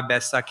Loi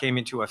BESA came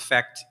into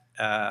effect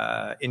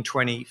in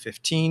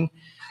 2015.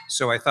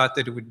 So I thought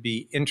that it would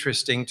be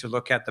interesting to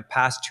look at the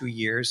past 2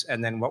 years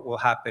and then what will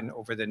happen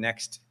over the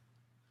next,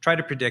 try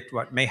to predict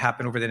what may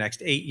happen over the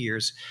next 8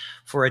 years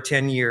for a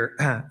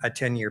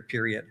 10-year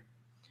period.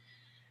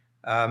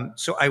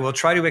 So I will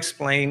try to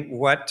explain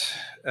what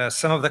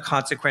some of the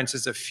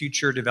consequences of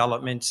future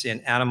developments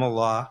in animal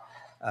law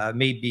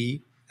may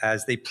be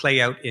as they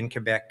play out in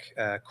Quebec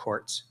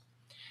courts.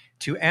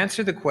 To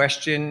answer the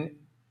question,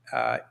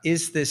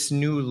 is this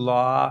new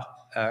law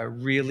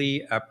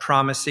really a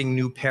promising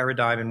new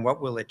paradigm and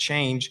what will it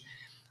change?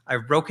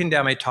 I've broken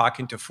down my talk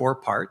into 4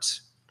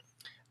 parts.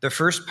 The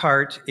first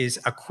part is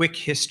a quick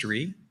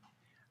history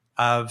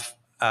of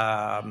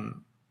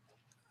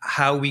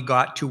how we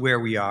got to where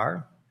we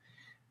are.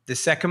 The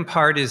second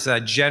part is a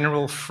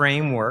general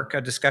framework,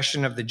 a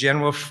discussion of the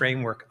general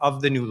framework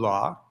of the new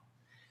law.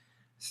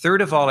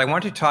 Third of all, I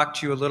want to talk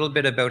to you a little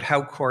bit about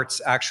how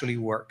courts actually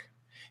work,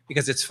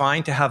 because it's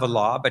fine to have a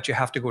law, but you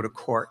have to go to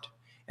court.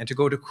 And to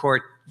go to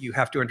court, you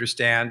have to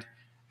understand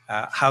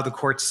how the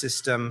court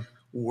system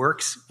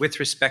works with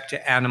respect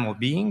to animal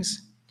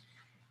beings.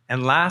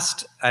 And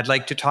last, I'd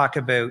like to talk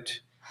about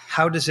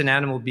how does an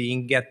animal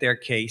being get their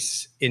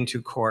case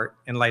into court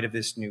in light of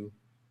this new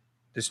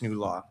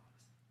law.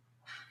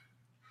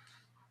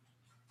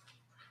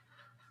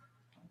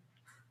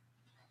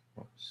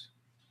 Oops.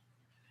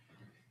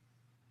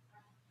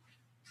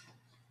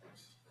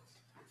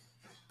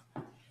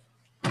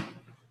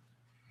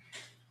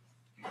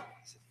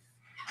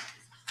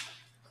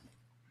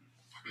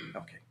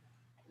 Okay,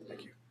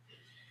 thank you.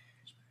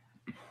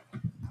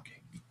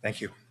 Okay, thank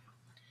you.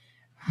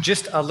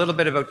 Just a little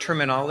bit about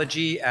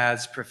terminology.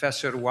 As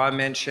Professor Roy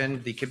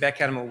mentioned, the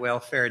Quebec Animal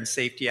Welfare and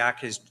Safety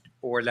Act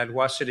or la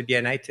loi sur le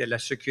bien-être et la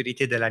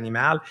sécurité de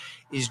l'animal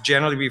is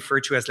generally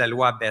referred to as la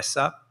loi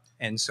BESA.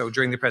 And so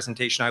during the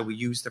presentation, I will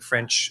use the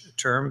French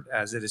term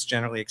as it is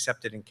generally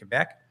accepted in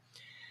Quebec.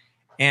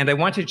 And I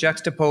want to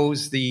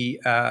juxtapose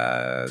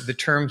the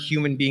term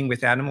human being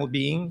with animal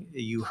being.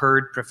 You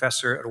heard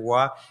Professor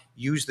Roy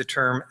use the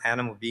term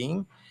animal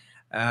being.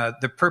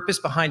 The purpose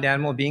behind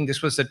animal being,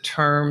 this was a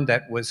term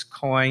that was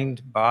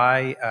coined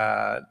by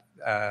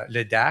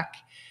Le DAC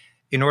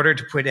in order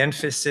to put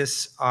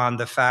emphasis on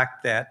the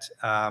fact that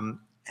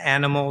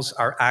animals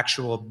are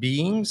actual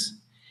beings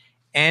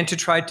and to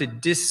try to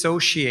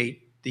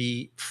dissociate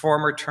the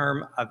former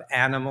term of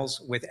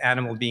animals with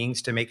animal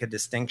beings to make a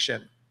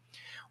distinction.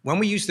 When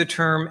we use the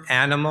term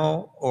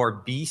animal or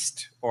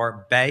beast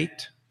or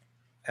bête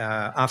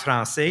en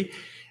français,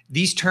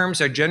 these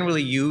terms are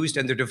generally used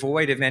and they're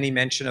devoid of any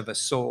mention of a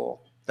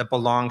soul that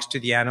belongs to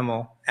the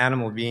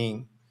animal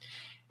being.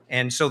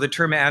 And so the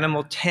term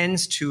animal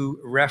tends to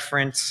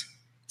reference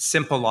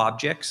simple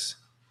objects.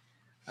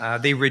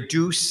 They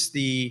reduce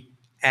the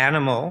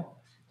animal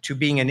to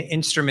being an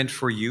instrument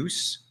for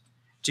use,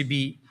 to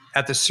be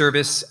at the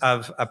service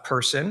of a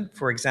person,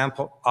 for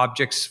example,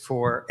 objects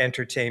for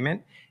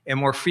entertainment, and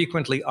more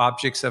frequently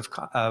objects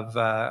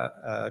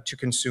to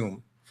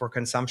consume, for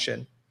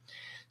consumption.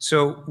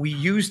 So we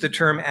use the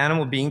term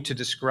animal being to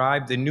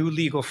describe the new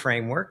legal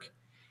framework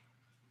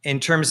in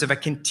terms of a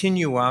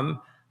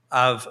continuum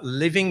of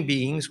living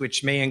beings,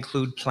 which may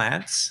include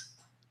plants,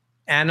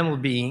 animal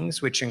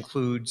beings, which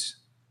includes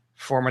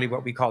formerly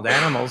what we called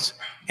animals,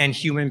 and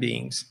human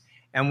beings.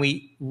 And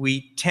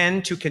we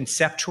tend to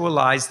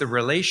conceptualize the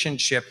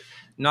relationship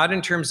not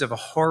in terms of a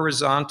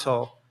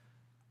horizontal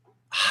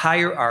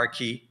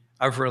hierarchy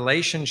of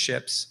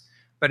relationships,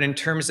 but in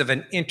terms of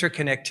an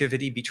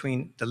interconnectivity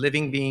between the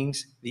living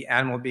beings, the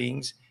animal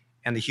beings,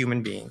 and the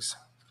human beings.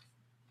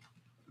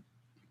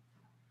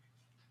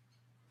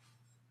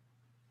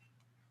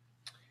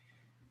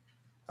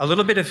 A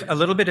little bit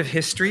of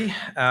history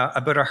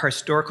about our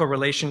historical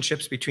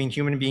relationships between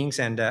human beings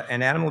and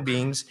animal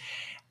beings.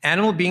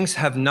 Animal beings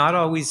have not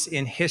always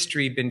in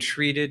history been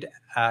treated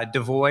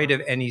devoid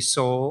of any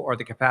soul or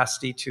the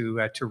capacity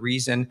to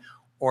reason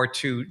or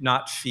to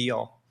not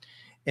feel.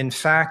 In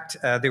fact,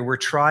 there were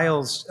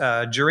trials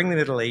during the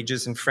Middle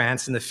Ages in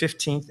France in the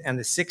 15th and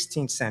the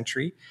 16th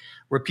century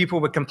where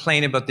people would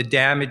complain about the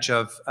damage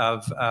of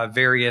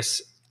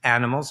various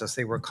animals, as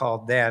they were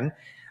called then,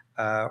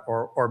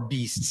 or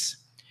beasts.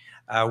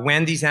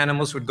 When these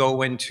animals would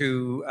go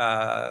into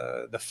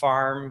the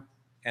farm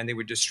and they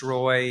would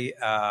destroy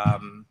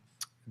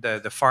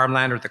the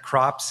farmland or the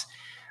crops,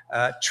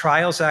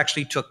 trials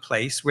actually took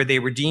place where they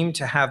were deemed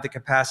to have the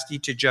capacity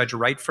to judge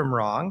right from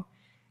wrong,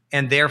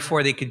 and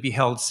therefore they could be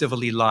held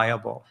civilly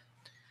liable.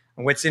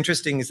 And what's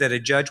interesting is that a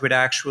judge would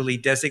actually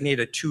designate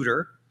a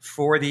tutor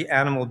for the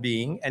animal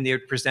being, and they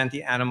would present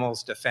the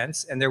animal's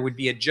defense, and there would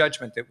be a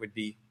judgment that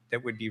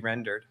would be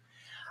rendered.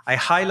 I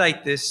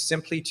highlight this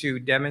simply to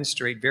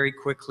demonstrate very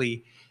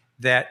quickly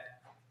that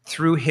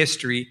through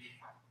history,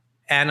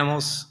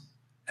 animals,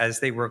 as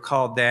they were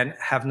called then,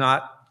 have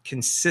not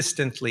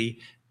consistently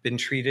been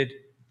treated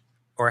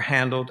or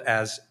handled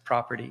as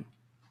property.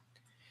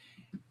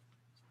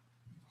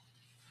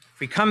 If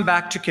we come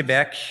back to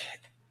Quebec,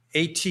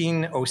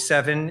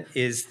 1807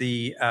 is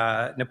the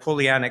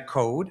Napoleonic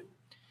Code.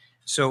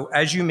 So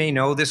as you may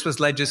know, this was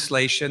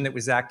legislation that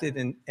was enacted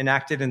in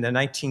the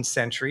 19th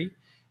century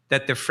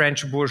that the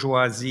French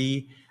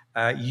bourgeoisie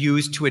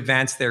used to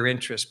advance their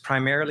interests,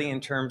 primarily in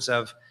terms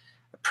of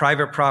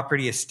private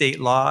property, estate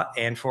law,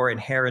 and for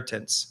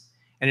inheritance.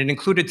 And it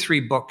included 3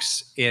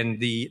 books in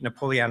the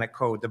Napoleonic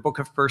Code: the Book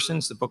of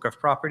Persons, the Book of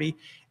Property,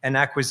 and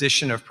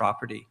Acquisition of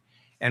Property.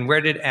 And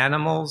where did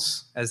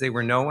animals, as they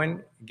were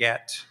known,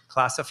 get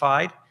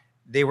classified?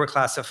 They were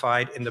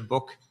classified in the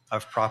Book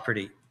of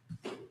Property.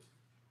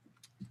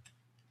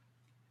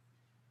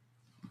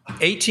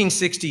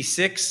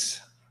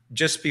 1866,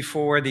 just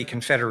before the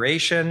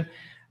Confederation,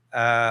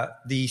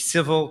 the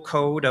Civil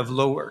Code of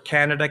Lower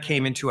Canada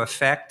came into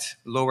effect.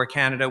 Lower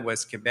Canada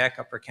was Quebec,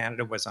 Upper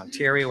Canada was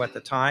Ontario at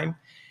the time.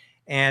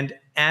 And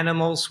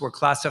animals were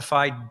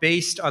classified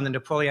based on the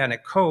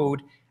Napoleonic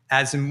Code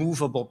as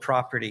movable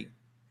property.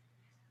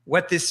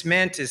 What this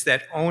meant is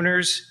that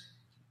owners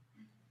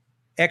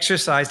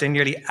exercised a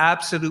nearly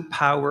absolute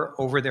power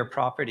over their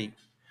property.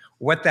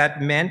 What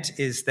that meant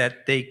is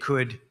that they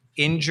could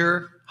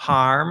injure,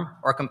 harm,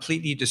 or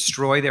completely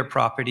destroy their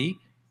property,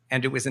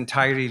 and it was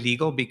entirely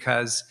legal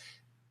because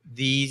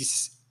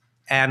these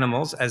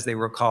animals, as they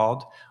were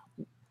called,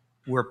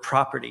 were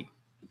property.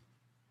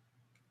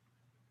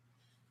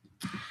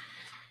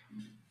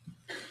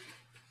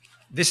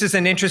 This is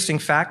an interesting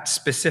fact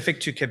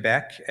specific to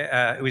Quebec.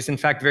 It was in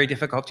fact very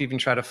difficult to even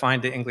try to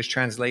find the English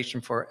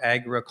translation for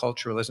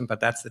agriculturalism, but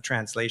that's the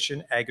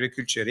translation,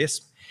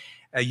 agriculturisme.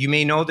 You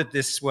may know that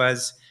this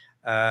was,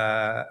 in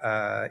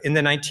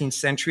the 19th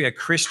century, a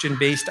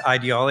Christian-based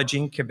ideology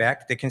in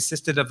Quebec that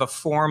consisted of a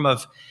form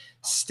of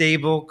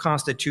stable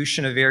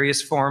constitution of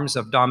various forms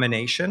of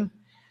domination.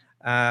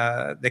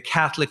 The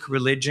Catholic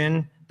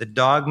religion, the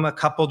dogma,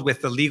 coupled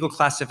with the legal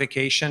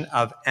classification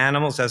of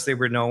animals as they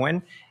were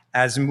known,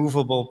 as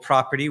movable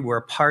property,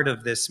 were part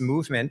of this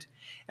movement.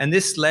 And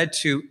this led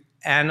to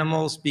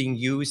animals being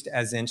used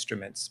as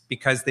instruments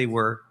because they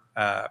were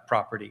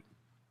property.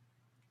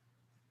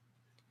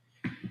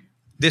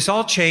 This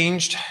all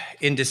changed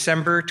in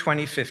December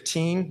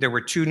 2015. There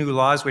were two new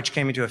laws which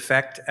came into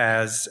effect,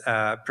 as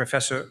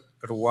Professor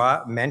Roy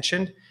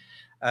mentioned.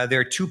 There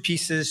are two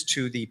pieces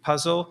to the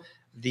puzzle,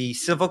 the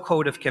Civil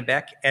Code of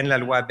Quebec and La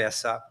Loi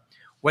Bessa.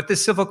 What the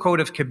Civil Code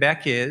of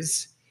Quebec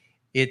is,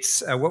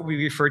 it's what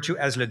we refer to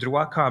as le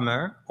droit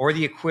commun, or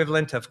the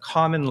equivalent of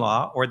common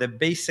law, or the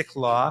basic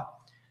law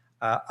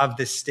of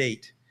the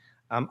state.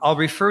 I'll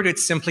refer to it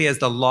simply as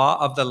the law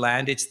of the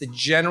land. It's the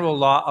general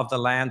law of the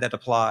land that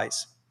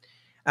applies.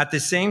 At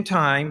the same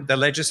time, the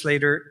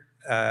legislator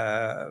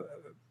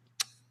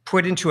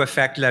put into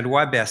effect La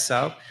Loi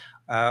Bessa,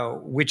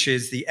 which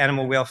is the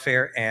Animal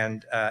Welfare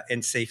and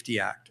Safety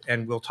Act.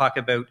 And we'll talk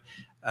about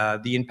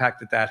the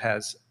impact that that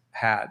has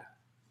had.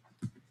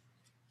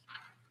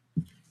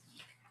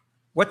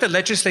 What the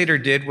legislator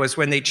did was,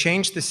 when they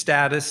changed the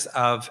status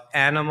of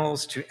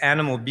animals to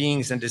animal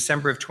beings in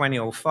December of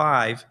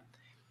 2005,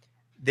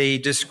 they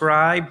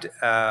described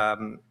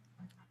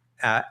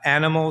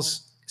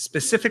animals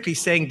specifically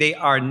saying they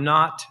are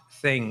not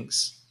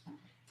things.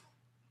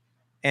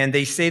 And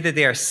they say that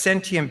they are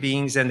sentient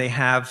beings and they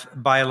have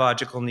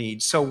biological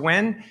needs. So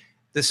when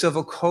the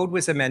Civil Code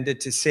was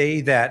amended to say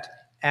that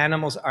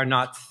animals are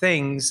not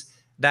things,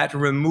 that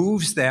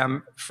removes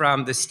them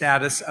from the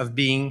status of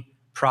being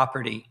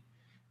property.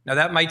 Now,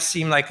 that might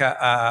seem like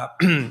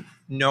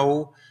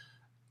no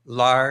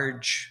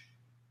large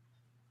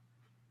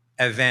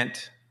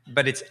event,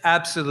 but it's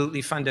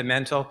absolutely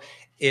fundamental.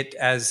 It,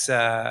 as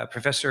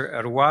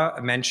Professor Roy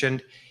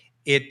mentioned,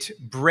 it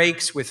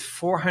breaks with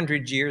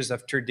 400 years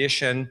of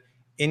tradition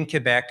in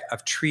Quebec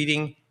of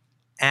treating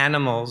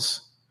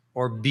animals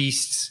or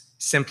beasts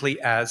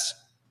simply as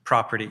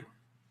property.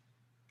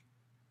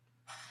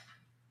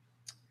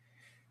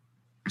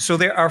 So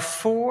there are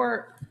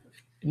four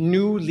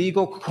new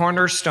legal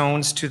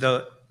cornerstones to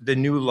the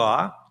new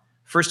law.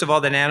 First of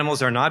all, that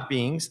animals are not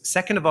beings.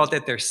 Second of all,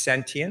 that they're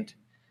sentient.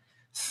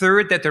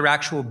 Third, that they're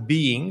actual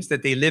beings,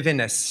 that they live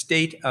in a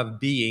state of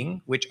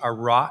being, which a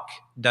rock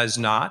does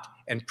not,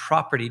 and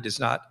property is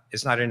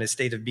not in a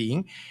state of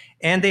being.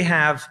 And they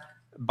have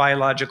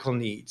biological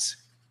needs.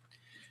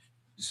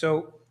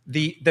 So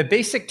the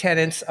basic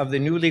tenets of the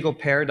new legal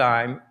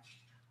paradigm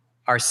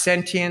are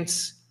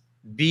sentience,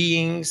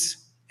 beings,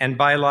 and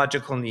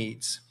biological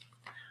needs.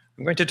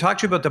 I'm going to talk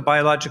to you about the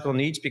biological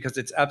needs because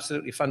it's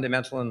absolutely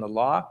fundamental in the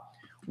law.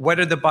 What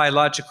are the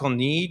biological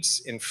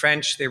needs? In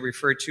French, they're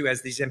referred to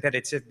as des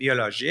impératifs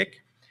biologiques.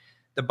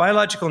 The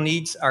biological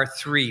needs are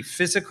three: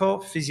 physical,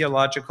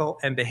 physiological,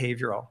 and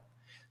behavioral.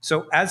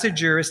 So as a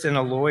jurist and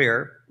a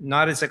lawyer,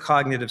 not as a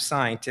cognitive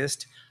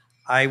scientist,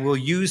 I will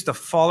use the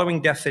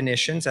following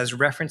definitions as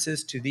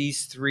references to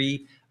these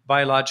three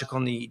biological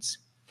needs.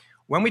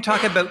 When we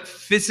talk about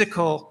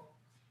physical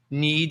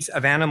needs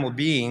of animal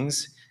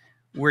beings,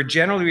 we're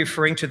generally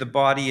referring to the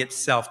body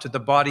itself, to the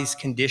body's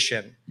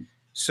condition.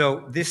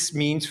 So this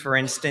means, for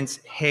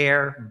instance,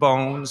 hair,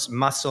 bones,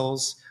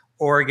 muscles,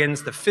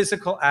 organs, the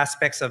physical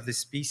aspects of the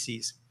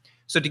species.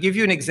 So to give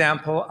you an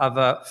example of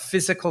a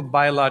physical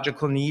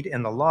biological need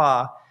in the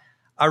law,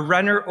 a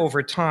runner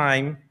over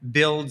time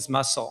builds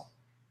muscle.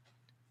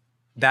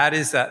 That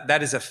is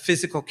a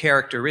physical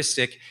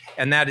characteristic,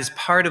 and that is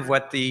part of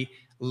what the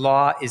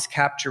law is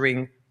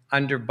capturing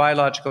under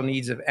biological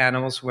needs of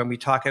animals when we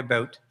talk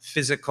about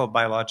physical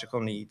biological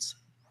needs.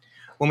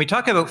 When we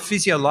talk about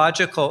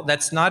physiological,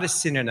 that's not a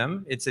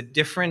synonym. It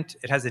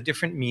has a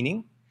different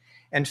meaning.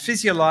 And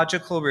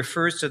physiological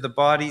refers to the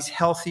body's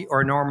healthy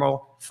or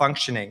normal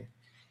functioning.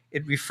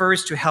 It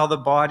refers to how the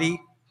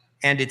body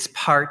and its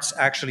parts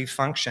actually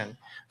function.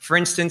 For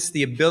instance,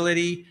 the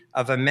ability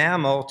of a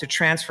mammal to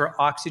transfer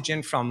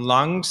oxygen from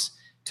lungs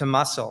to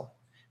muscle.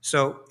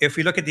 So if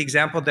we look at the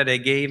example that I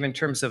gave in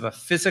terms of a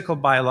physical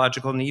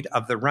biological need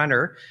of the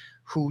runner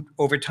who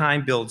over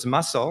time builds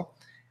muscle,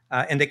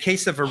 in the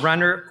case of a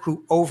runner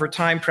who over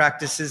time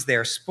practices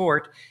their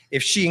sport,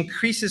 if she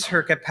increases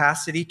her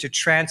capacity to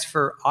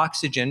transfer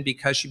oxygen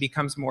because she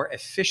becomes more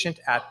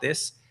efficient at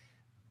this,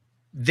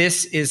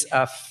 this is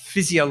a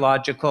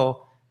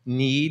physiological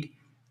need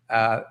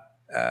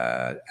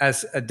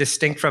as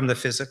distinct from the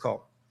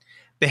physical.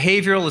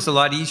 Behavioral is a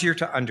lot easier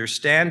to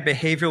understand.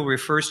 Behavioral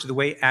refers to the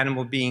way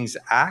animal beings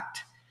act,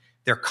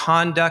 their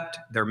conduct,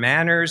 their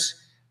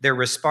manners, their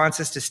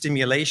responses to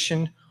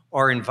stimulation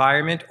or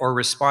environment, or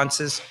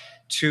responses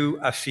to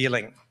a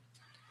feeling.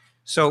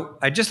 So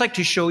I'd just like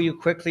to show you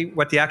quickly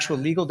what the actual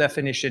legal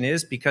definition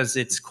is, because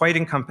it's quite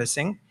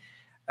encompassing.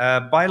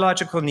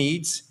 Biological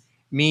needs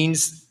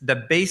means the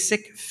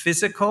basic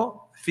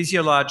physical,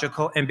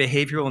 physiological, and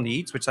behavioral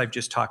needs, which I've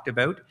just talked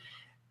about.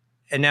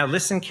 And now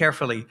listen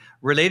carefully,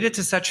 related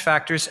to such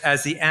factors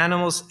as the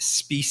animal's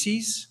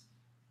species,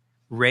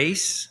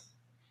 race,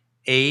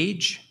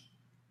 age,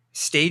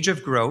 stage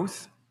of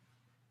growth,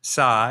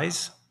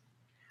 size,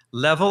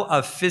 level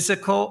of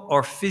physical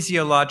or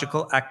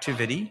physiological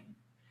activity,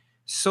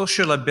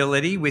 social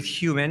ability with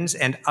humans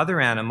and other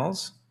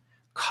animals,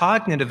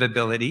 cognitive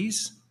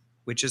abilities,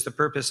 which is the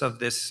purpose of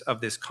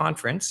this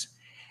conference,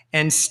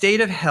 and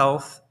state of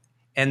health,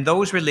 and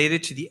those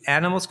related to the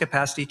animal's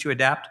capacity to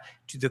adapt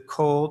to the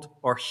cold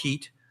or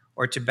heat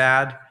or to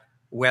bad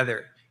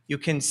weather. You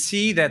can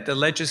see that the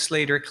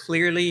legislator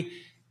clearly,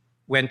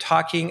 when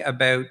talking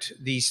about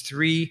these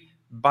three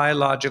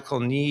biological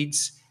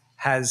needs,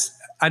 has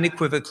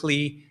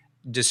unequivocally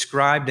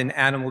described an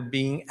animal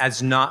being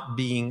as not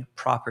being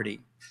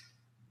property.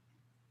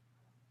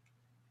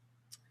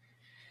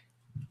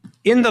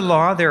 In the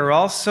law, there are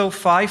also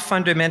 5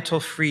 fundamental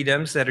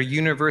freedoms that are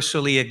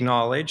universally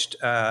acknowledged,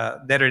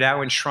 that are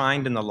now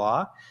enshrined in the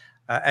law.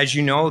 As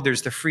you know,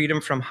 there's the freedom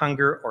from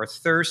hunger or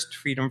thirst,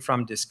 freedom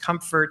from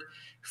discomfort,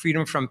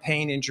 freedom from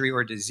pain, injury,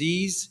 or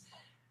disease,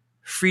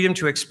 freedom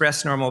to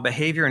express normal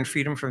behavior, and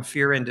freedom from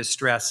fear and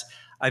distress.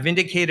 I've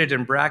indicated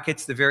in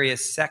brackets the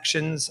various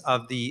sections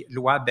of the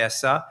Loi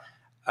Bessa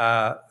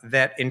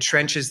that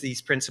entrenches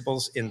these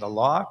principles in the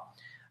law.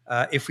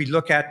 If we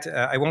look at,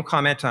 I won't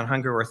comment on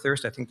hunger or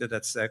thirst, I think that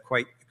that's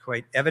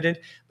quite evident,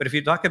 but if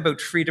you talk about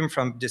freedom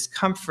from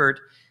discomfort,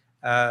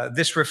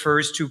 this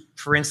refers to,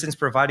 for instance,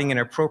 providing an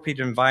appropriate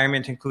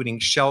environment, including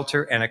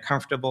shelter and a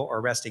comfortable or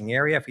resting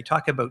area. If we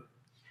talk about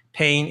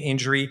pain,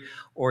 injury,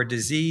 or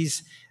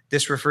disease,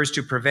 this refers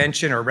to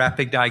prevention or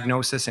rapid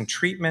diagnosis and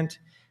treatment.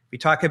 We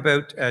talk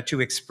about to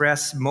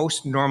express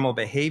most normal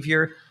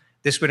behavior.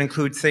 This would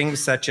include things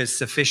such as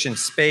sufficient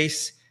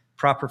space,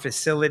 proper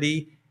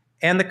facility,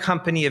 and the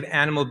company of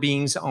animal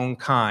beings' own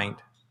kind.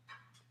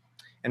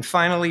 And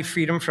finally,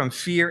 freedom from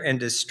fear and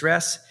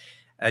distress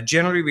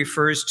generally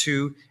refers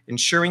to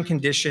ensuring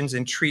conditions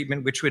and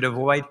treatment which would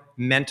avoid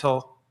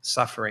mental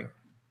suffering.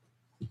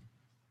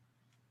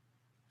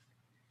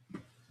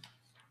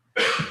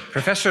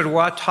 Professor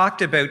Roy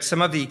talked about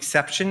some of the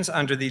exceptions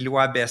under the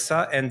Loi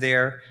Bessa, and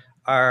there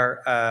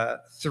are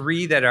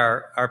 3 that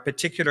are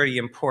particularly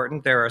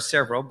important. There are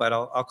several, but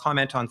I'll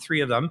comment on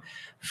 3 of them.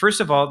 First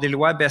of all, the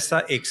Loi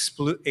Bessa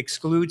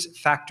excludes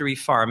factory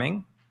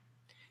farming,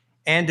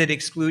 and it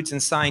excludes in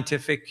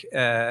scientific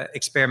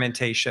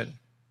experimentation.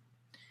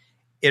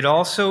 It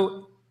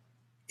also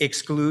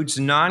excludes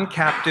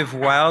non-captive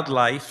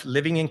wildlife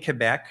living in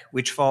Quebec,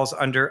 which falls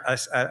under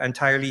an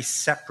entirely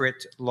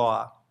separate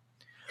law.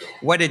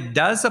 What it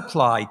does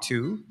apply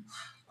to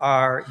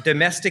are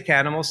domestic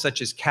animals such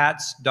as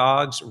cats,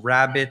 dogs,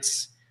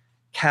 rabbits,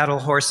 cattle,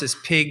 horses,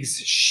 pigs,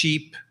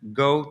 sheep,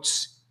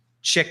 goats,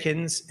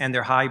 chickens, and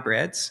their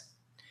hybrids.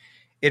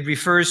 It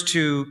refers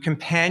to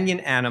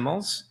companion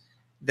animals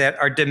that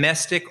are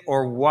domestic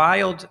or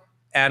wild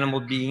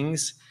animal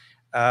beings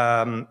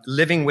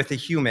living with a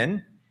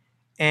human,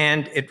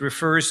 and it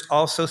refers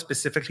also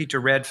specifically to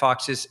red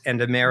foxes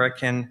and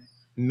American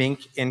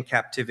mink in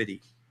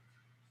captivity.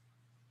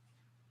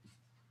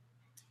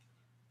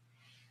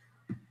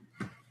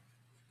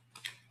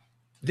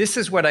 This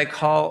is what I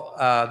call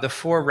the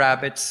 4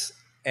 rabbits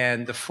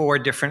and the 4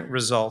 different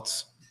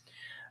results.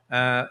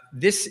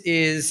 This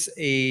is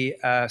a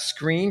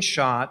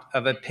screenshot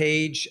of a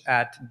page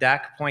at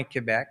DAC Point,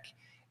 Quebec,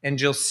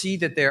 and you'll see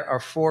that there are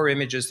 4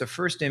 images. The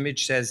first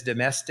image says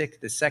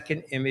domestic, the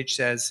second image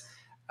says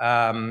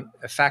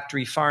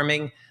factory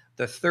farming,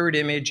 the third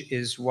image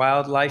is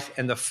wildlife,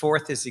 and the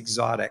fourth is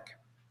exotic.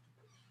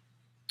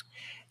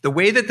 The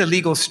way that the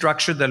legal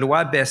structure, the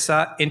Loi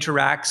Bessa,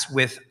 interacts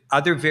with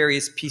other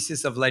various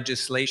pieces of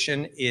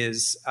legislation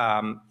is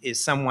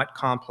somewhat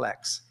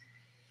complex.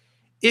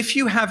 If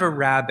you have a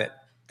rabbit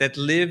that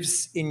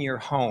lives in your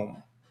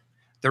home,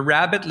 the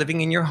rabbit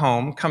living in your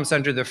home comes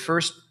under the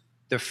first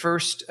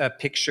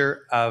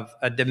picture of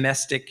a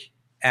domestic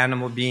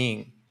animal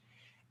being.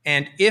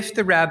 And if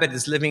the rabbit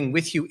is living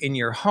with you in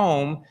your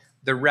home,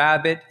 the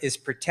rabbit is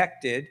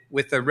protected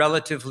with a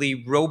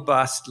relatively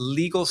robust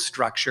legal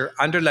structure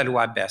under la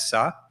loi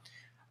Bessa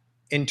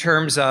in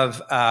terms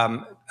of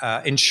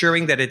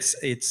ensuring that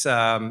its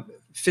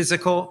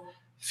physical,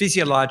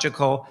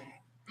 physiological,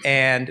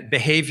 and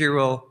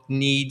behavioral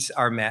needs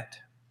are met.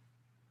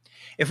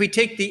 If we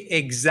take the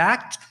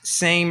exact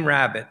same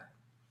rabbit,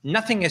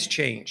 nothing has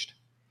changed,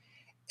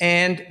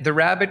 and the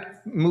rabbit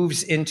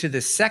moves into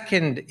the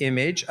second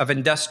image of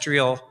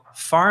industrial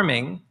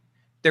farming,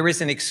 there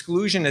is an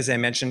exclusion, as I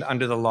mentioned,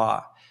 under the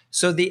law.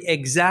 So the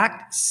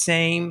exact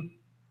same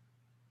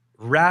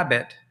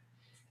rabbit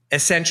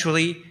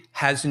essentially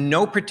has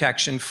no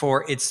protection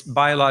for its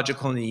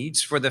biological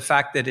needs, for the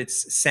fact that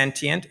it's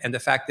sentient and the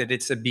fact that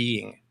it's a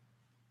being.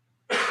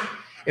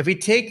 If we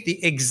take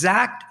the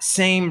exact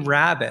same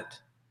rabbit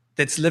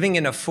that's living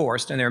in a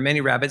forest, and there are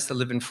many rabbits that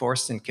live in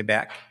forests in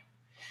Quebec,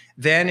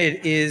 then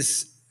it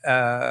is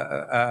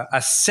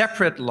a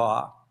separate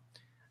law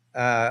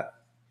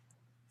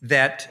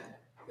that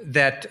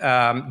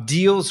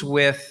deals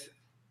with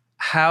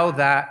how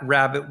that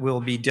rabbit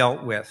will be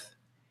dealt with.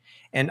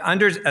 And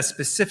under a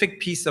specific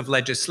piece of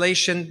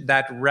legislation,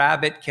 that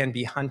rabbit can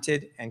be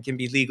hunted and can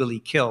be legally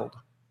killed.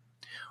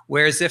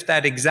 Whereas if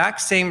that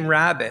exact same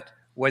rabbit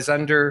was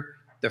under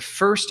the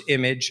first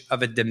image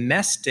of a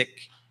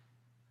domestic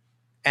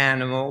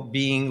animal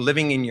being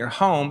living in your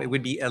home, it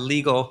would be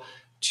illegal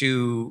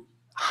to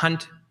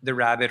hunt the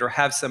rabbit or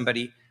have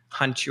somebody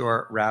hunt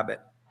your rabbit.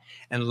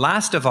 And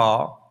last of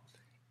all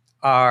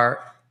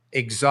are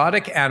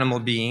exotic animal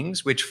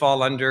beings, which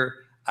fall under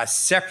a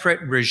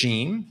separate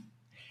regime.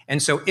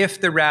 And so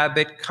if the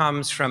rabbit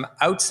comes from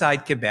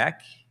outside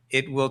Quebec,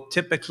 it will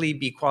typically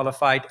be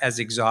qualified as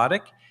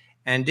exotic,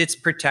 and its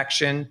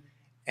protection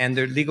and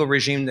the legal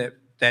regime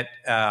that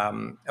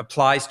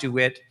applies to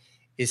it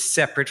is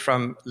separate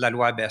from la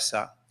loi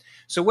Bessa.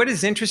 So what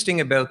is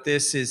interesting about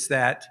this is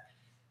that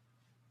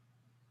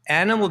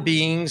animal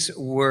beings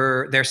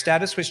their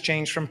status was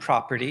changed from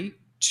property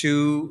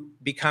to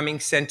becoming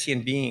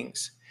sentient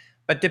beings.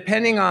 But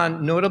depending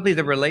on notably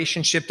the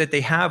relationship that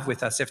they have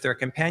with us, if they're a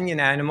companion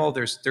animal,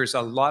 there's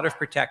a lot of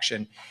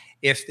protection.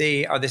 If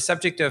they are the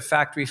subject of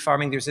factory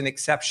farming, there's an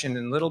exception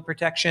and little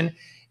protection.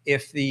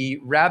 If the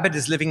rabbit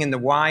is living in the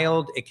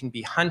wild, it can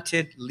be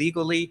hunted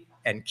legally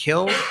and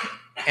killed.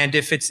 And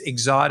if it's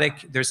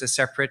exotic, there's a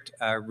separate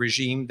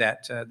regime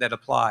that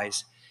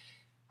applies.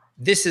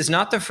 This is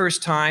not the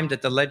first time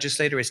that the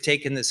legislator has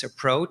taken this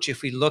approach.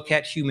 If we look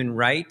at human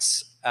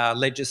rights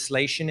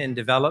legislation and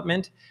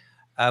development,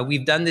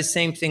 we've done the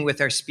same thing with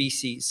our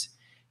species.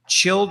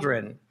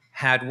 Children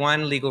had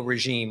one legal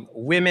regime.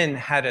 Women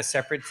had a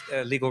separate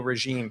legal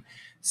regime.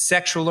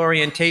 Sexual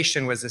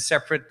orientation was a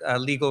separate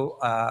legal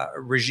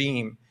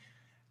regime.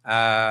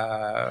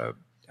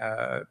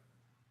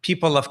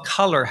 People of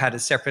color had a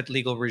separate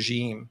legal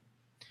regime.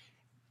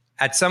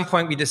 At some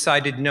point, we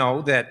decided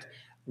no, that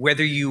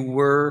whether you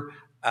were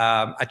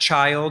a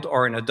child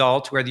or an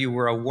adult, whether you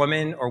were a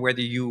woman or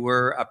whether you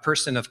were a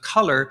person of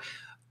color,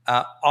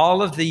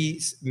 all of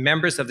these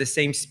members of the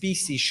same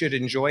species should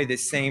enjoy the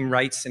same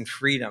rights and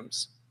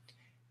freedoms.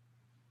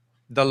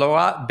 The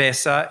loi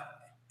Bessa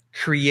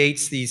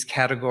creates these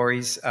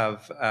categories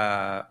of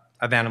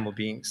animal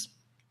beings.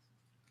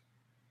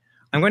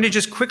 I'm going to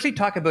just quickly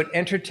talk about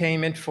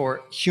entertainment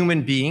for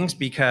human beings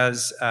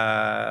because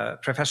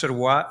Professor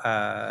Roy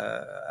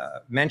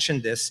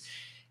mentioned this.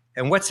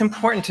 And what's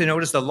important to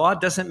note is the law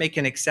doesn't make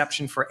an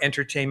exception for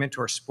entertainment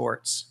or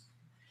sports.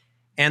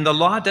 And the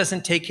law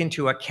doesn't take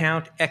into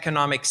account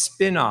economic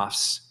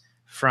spin-offs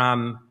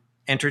from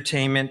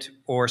entertainment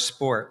or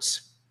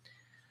sports.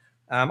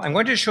 I'm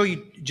going to show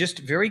you just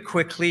very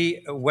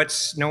quickly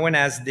what's known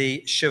as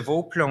the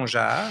chevaux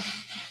plongeurs,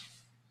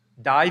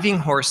 diving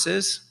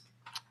horses.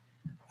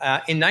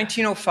 In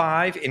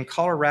 1905 in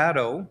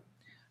Colorado,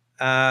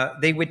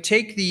 they would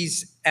take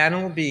these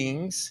animal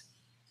beings,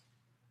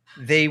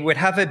 they would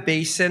have a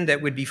basin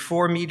that would be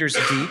 4 meters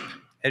deep,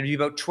 it would be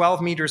about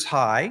 12 meters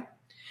high.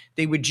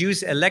 They would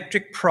use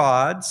electric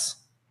prods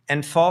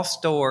and false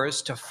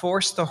doors to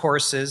force the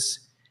horses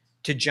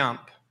to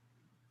jump.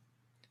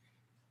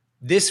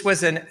 This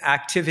was an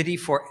activity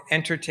for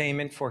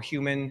entertainment for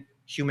human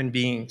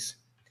beings.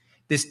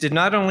 This did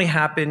not only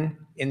happen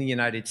in the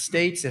United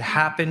States,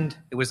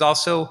 it was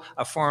also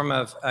a form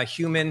of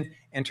human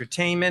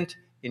entertainment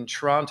in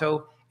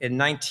Toronto in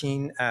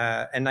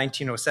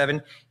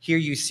 1907. Here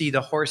you see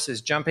the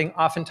horses jumping.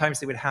 Oftentimes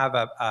they would have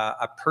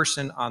a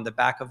person on the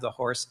back of the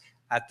horse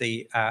at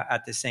the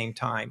same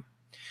time.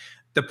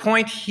 The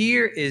point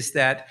here is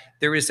that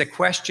there is a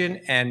question,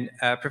 and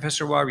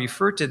Professor Roy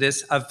referred to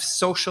this, of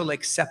social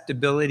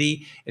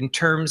acceptability in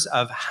terms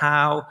of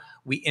how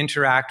we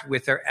interact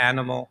with our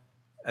animal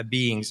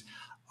beings.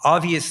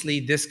 Obviously,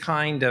 this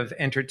kind of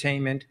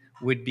entertainment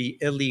would be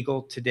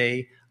illegal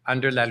today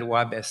under la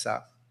loi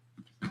Bessa.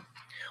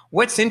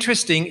 What's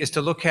interesting is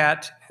to look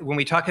at, when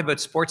we talk about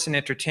sports and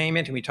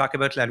entertainment and we talk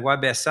about la loi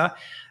Bessa,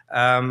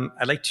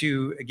 I'd like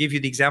to give you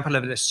the example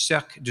of the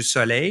Cirque du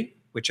Soleil.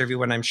 which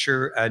everyone I'm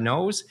sure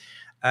knows.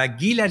 Guy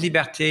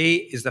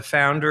Laliberté is the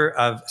founder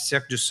of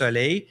Cirque du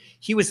Soleil.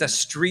 He was a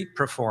street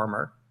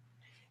performer.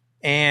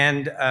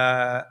 And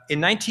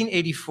in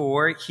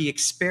 1984, he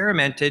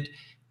experimented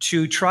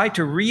to try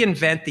to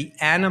reinvent the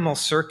animal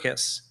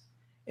circus.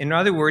 In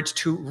other words,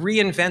 to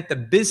reinvent the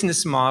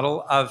business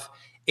model of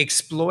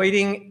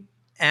exploiting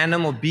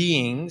animal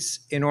beings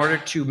in order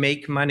to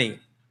make money.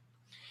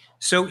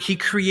 So he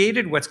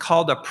created what's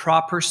called a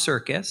proper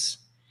circus.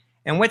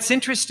 And what's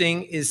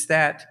interesting is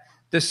that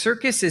the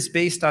circus is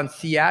based on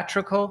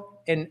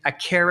theatrical and a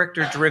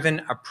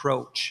character-driven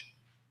approach.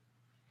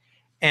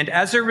 And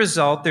as a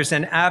result, there's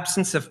an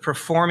absence of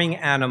performing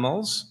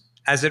animals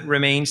as it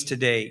remains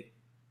today.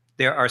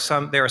 There are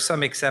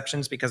some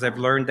exceptions, because I've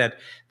learned that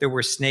there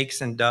were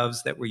snakes and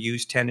doves that were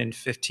used 10 and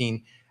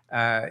 15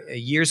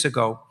 years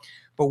ago.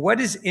 But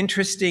what is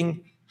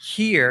interesting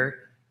here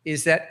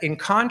is that in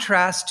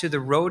contrast to the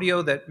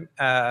rodeo that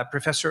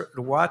Professor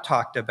Roy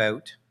talked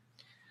about,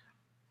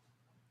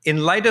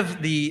 in light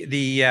of the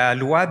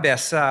Loi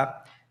Bessa,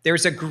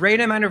 there's a great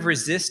amount of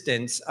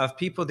resistance of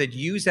people that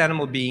use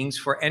animal beings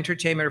for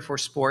entertainment or for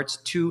sports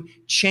to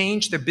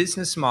change their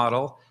business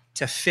model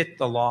to fit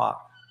the law.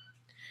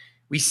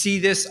 We see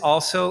this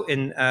also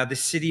in the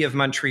city of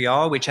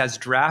Montreal, which has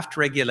draft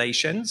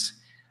regulations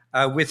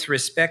with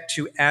respect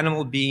to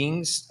animal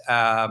beings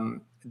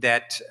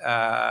that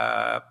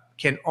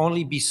can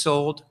only be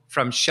sold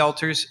from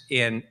shelters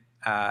in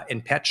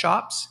pet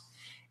shops.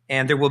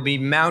 And there will be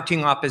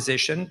mounting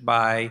opposition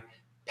by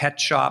pet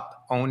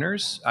shop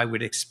owners, I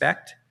would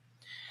expect.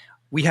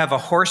 We have a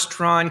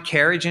horse-drawn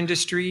carriage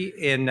industry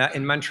in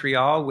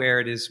Montreal, where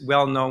it is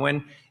well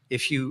known,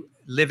 if you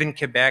live in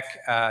Quebec,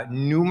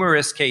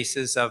 numerous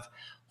cases of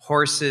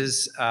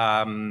horses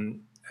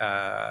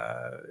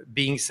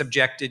being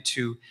subjected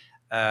to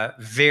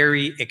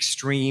very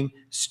extreme,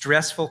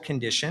 stressful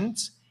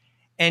conditions.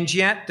 And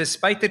yet,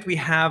 despite that we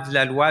have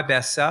La Loi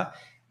Bessa,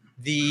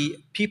 the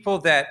people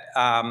that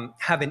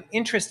have an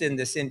interest in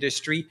this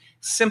industry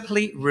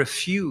simply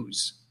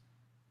refuse.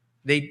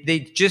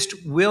 They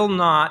just will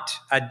not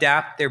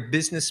adapt their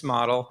business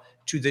model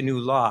to the new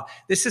law.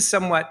 This is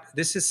somewhat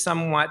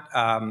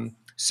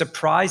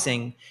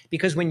surprising,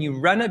 because when you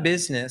run a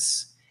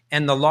business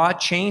and the law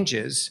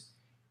changes,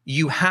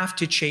 you have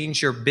to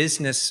change your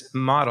business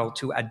model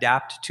to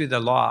adapt to the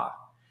law.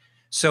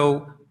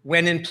 So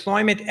when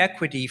employment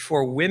equity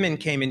for women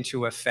came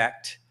into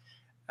effect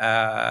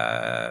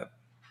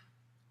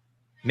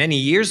many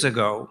years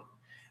ago,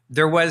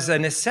 there was a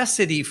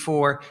necessity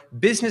for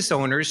business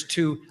owners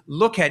to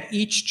look at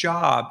each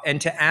job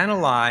and to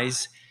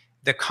analyze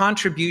the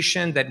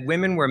contribution that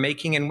women were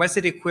making, and was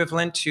it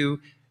equivalent to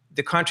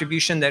the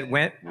contribution that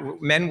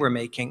men were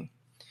making.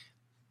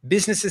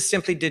 Businesses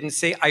simply didn't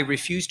say, I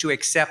refuse to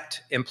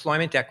accept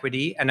employment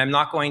equity, and I'm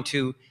not going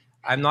to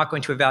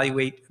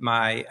evaluate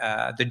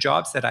the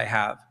jobs that I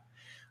have.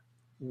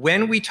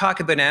 When we talk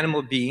about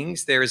animal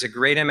beings, there is a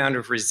great amount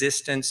of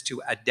resistance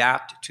to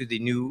adapt to the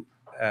new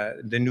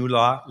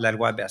law, La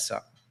Loi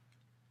Bessa.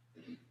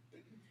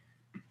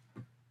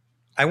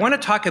 I want to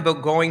talk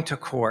about going to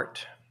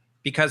court,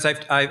 because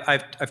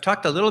I've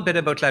talked a little bit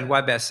about La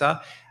Loi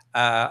Bessa,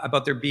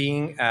 about there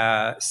being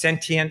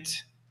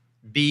sentient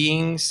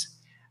beings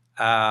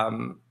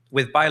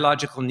with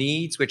biological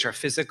needs, which are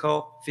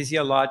physical,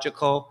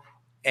 physiological,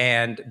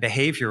 and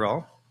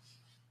behavioral.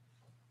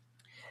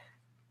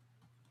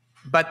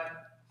 But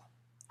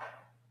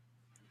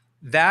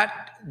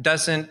that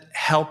doesn't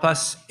help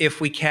us if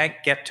we can't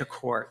get to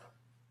court.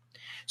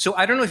 So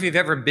I don't know if you've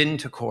ever been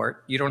to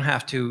court. You don't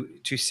have to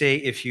say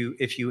if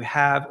you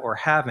have or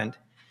haven't.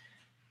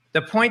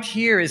 The point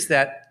here is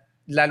that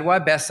La Loi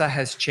Bessa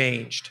has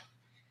changed.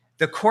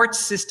 The court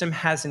system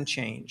hasn't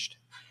changed.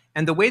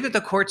 And the way that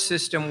the court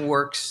system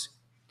works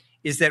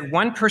is that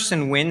one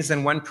person wins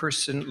and one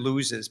person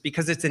loses,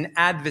 because it's an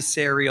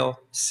adversarial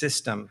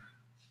system.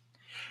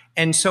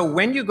 And so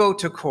when you go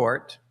to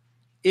court,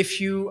 if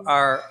you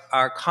are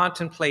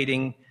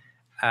contemplating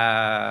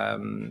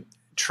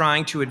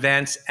trying to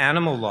advance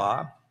animal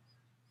law,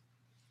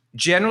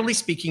 generally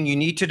speaking, you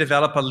need to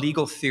develop a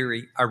legal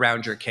theory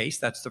around your case.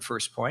 That's the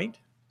first point.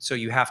 So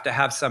you have to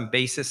have some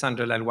basis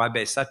under La Loi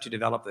Bessa to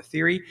develop the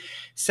theory.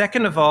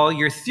 Second of all,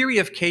 your theory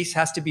of case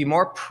has to be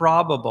more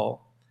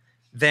probable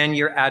than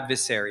your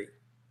adversary.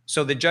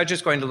 So the judge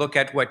is going to look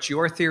at what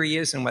your theory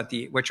is and what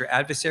your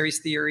adversary's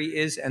theory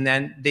is, and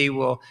then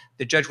the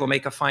judge will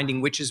make a finding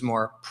which is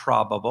more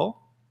probable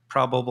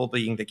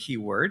being the key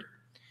word.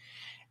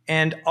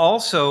 And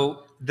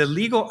also, the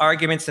legal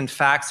arguments and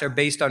facts are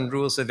based on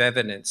rules of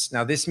evidence.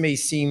 Now, this may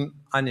seem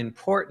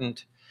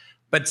unimportant,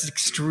 but it's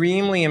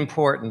extremely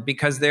important,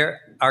 because there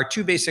are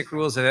two basic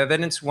rules of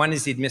evidence. One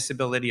is the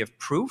admissibility of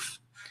proof,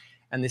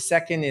 and the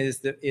second is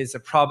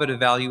the probative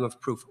value of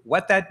proof.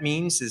 What that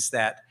means is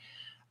that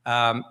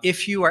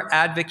if you are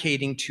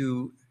advocating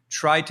to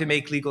try to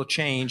make legal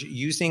change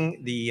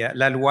using the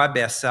La Loi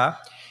Bessa,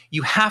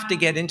 you have to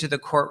get into the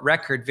court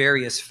record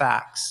various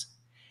facts.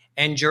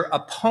 And your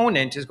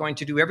opponent is going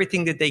to do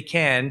everything that they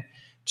can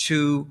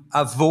to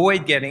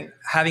avoid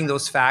having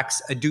those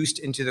facts adduced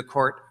into the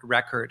court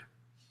record.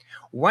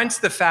 Once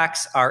the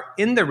facts are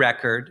in the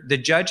record, the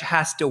judge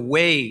has to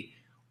weigh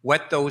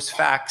what those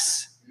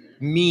facts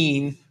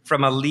mean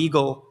from a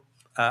legal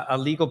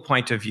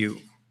point of view.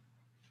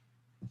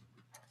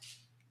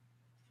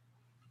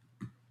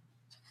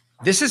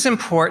 This is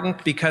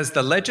important because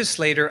the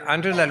legislator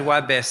under La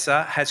Loi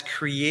Bessa has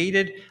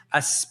created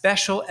a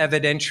special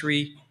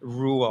evidentiary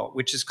rule,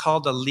 which is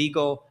called a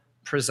legal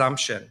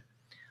presumption.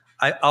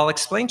 I'll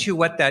explain to you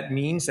what that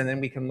means, and then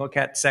we can look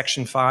at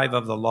Section 5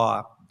 of the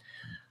law.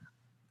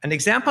 An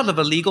example of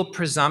a legal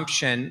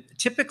presumption,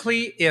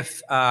 typically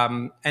if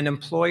an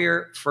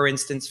employer, for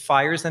instance,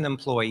 fires an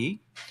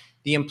employee,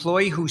 the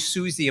employee who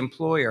sues the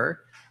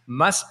employer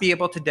must be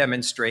able to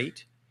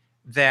demonstrate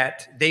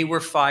that they were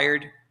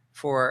fired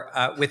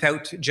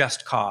without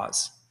just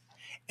cause.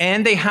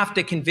 And they have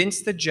to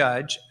convince the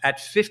judge at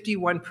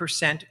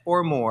 51%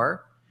 or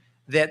more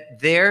that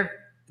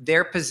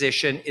their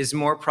position is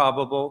more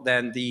probable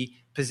than the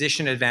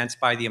position advanced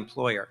by the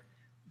employer.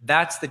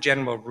 That's the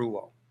general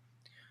rule.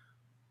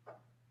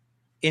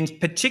 In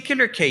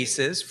particular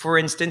cases, for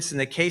instance, in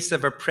the case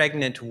of a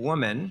pregnant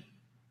woman,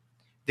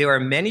 there are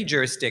many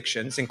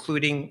jurisdictions,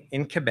 including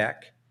in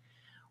Quebec,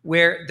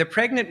 where the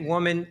pregnant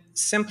woman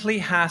simply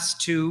has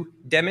to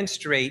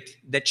demonstrate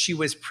that she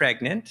was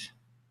pregnant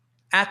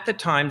at the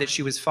time that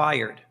she was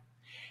fired.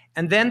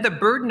 And then the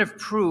burden of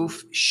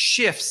proof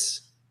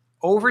shifts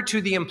over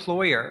to the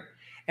employer,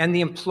 and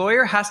the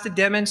employer has to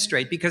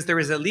demonstrate, because there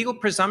is a legal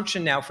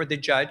presumption now for the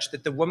judge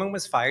that the woman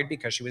was fired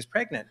because she was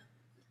pregnant.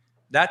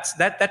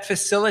 That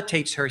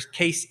facilitates her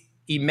case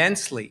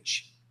immensely.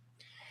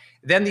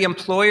 Then the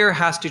employer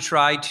has to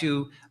try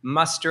to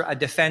muster a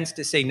defense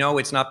to say, no,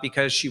 it's not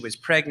because she was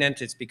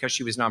pregnant, it's because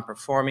she was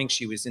non-performing,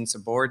 she was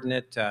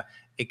insubordinate,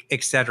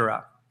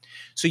 etc.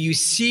 So you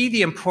see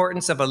the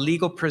importance of a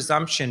legal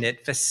presumption.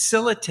 It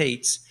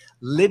facilitates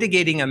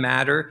litigating a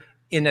matter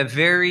in a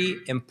very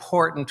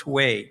important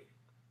way.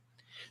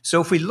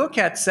 So if we look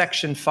at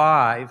Section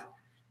 5,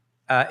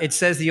 it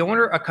says the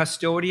owner or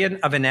custodian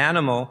of an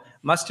animal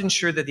must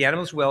ensure that the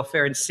animal's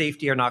welfare and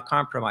safety are not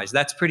compromised.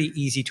 That's pretty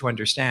easy to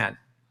understand.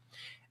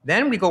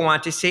 Then we go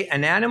on to say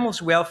an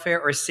animal's welfare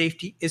or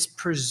safety is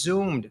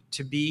presumed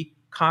to be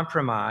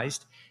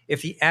compromised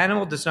if the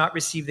animal does not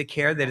receive the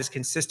care that is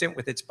consistent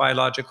with its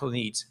biological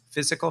needs,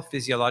 physical,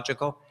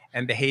 physiological,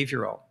 and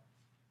behavioral.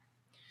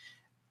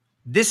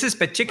 This is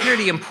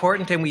particularly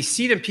important, and we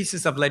see it in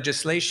pieces of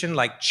legislation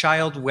like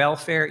child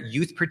welfare,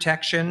 youth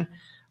protection,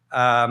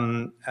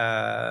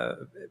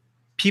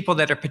 people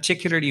that are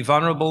particularly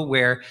vulnerable,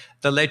 where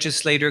the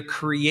legislator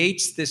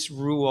creates this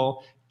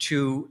rule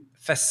to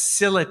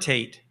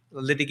facilitate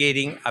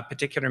litigating a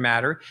particular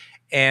matter,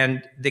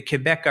 and the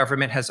Quebec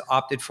government has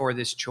opted for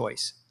this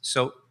choice.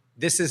 So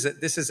this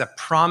is a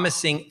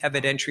promising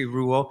evidentiary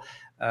rule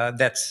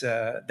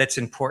that's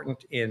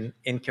important in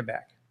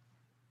Quebec.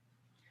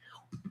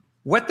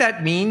 What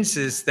that means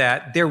is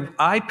that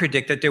I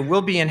predict that there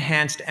will be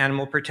enhanced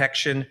animal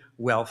protection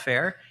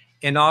welfare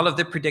in all of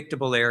the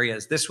predictable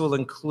areas. This will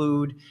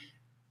include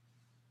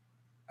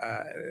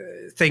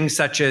things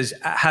such as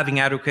having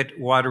adequate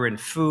water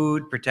and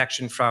food,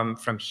 protection from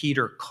heat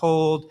or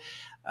cold,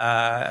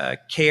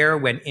 care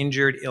when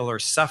injured, ill, or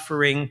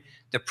suffering,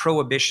 the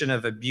prohibition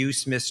of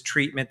abuse,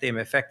 mistreatment, they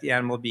may affect the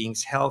animal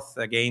being's health.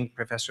 Again,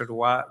 Professor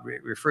Droit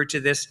referred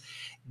to this.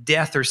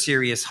 Death or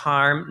serious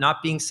harm,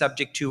 not being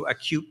subject to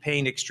acute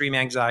pain, extreme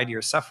anxiety,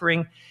 or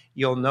suffering.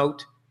 You'll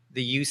note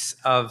the use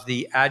of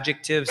the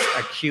adjectives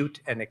acute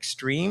and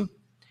extreme.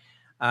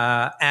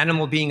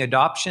 Animal being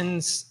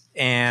adoptions,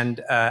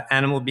 and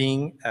animal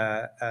being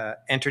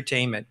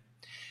entertainment.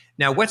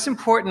 Now, what's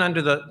important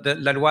under the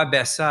La Loi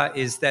Bessa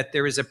is that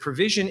there is a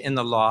provision in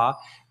the law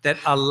that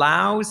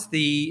allows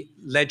the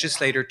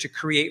legislator to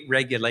create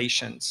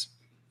regulations.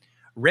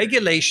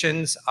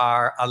 Regulations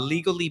are a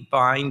legally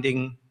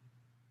binding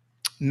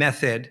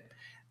method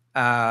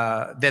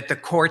that the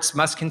courts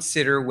must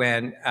consider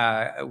when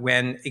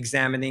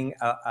examining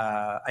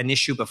an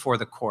issue before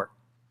the court.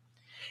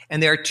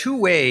 And there are two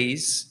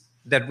ways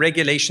that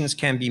regulations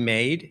can be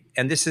made,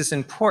 and this is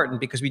important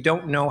because we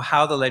don't know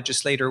how the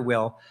legislator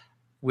will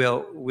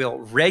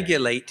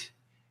regulate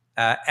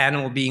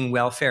animal being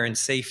welfare and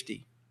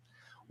safety.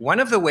 One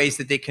of the ways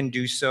that they can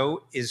do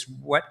so is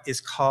what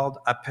is called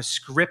a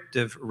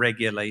prescriptive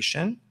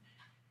regulation,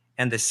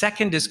 and the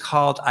second is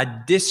called a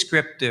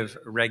descriptive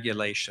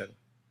regulation.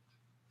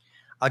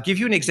 I'll give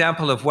you an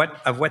example of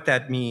what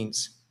that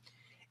means.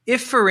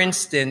 If, for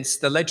instance,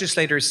 the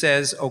legislator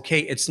says, okay,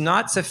 it's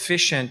not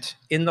sufficient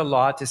in the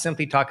law to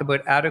simply talk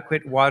about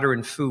adequate water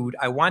and food,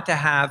 I want to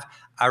have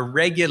a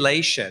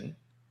regulation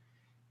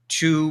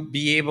to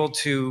be able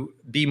to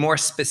be more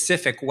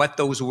specific what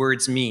those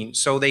words mean.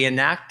 So they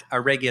enact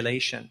a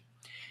regulation.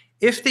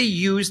 If they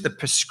use the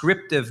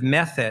prescriptive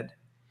method,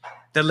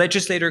 the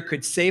legislator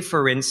could say,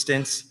 for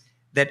instance,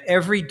 that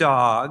every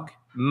dog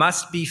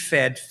must be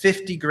fed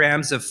 50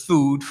 grams of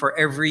food for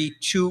every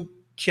 2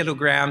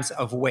 kilograms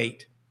of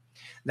weight.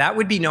 That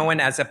would be known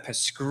as a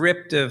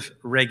prescriptive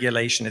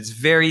regulation. It's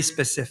very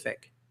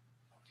specific.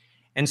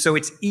 And so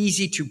it's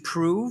easy to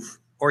prove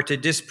or to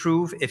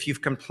disprove if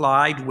you've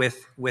complied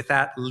with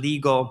that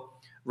legal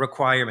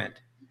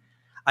requirement.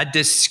 A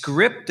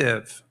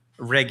descriptive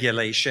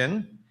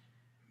regulation,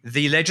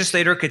 the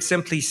legislator could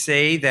simply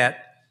say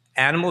that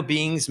animal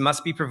beings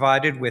must be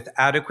provided with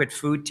adequate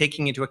food,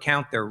 taking into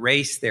account their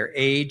race, their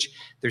age,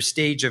 their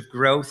stage of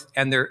growth,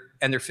 and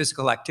their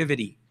physical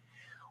activity.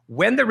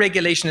 When the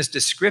regulation is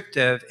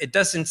descriptive, it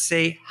doesn't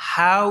say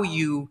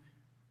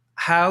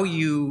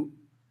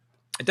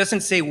it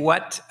doesn't say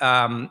what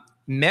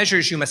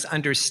measures you must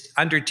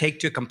undertake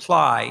to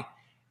comply.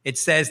 It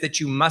says that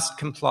you must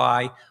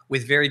comply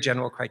with very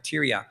general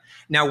criteria.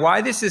 Now,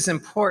 why this is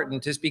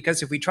important is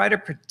because if we try to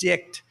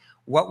predict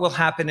what will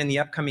happen in the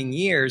upcoming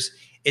years,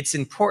 it's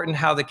important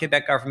how the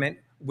Quebec government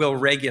will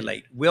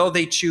regulate. Will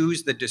they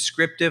choose the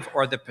descriptive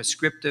or the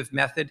prescriptive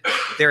method?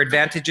 There are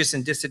advantages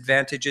and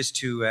disadvantages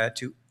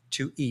to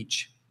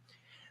each.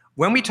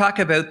 When we talk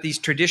about these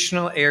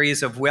traditional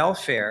areas of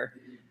welfare,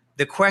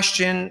 the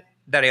question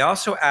that I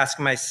also ask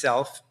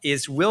myself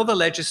is, will the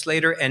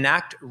legislator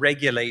enact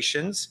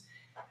regulations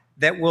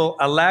that will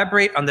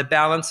elaborate on the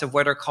balance of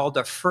what are called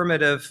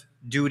affirmative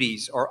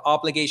duties or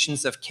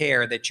obligations of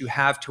care that you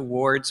have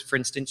towards, for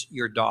instance,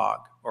 your dog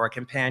or a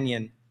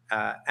companion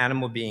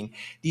animal being?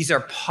 These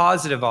are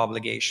positive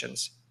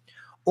obligations.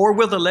 Or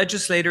will the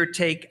legislator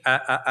take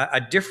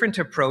a different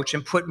approach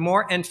and put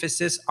more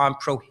emphasis on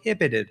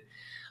prohibited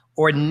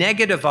or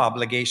negative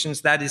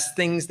obligations, that is,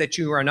 things that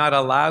you are not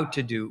allowed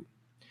to do?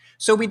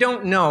 So we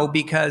don't know,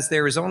 because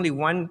there is only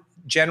one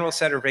general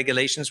set of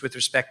regulations with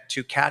respect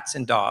to cats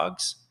and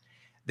dogs.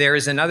 There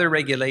is another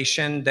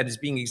regulation that is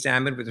being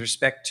examined with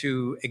respect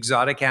to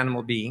exotic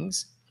animal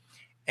beings.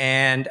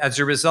 And as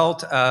a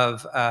result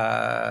of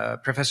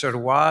Professor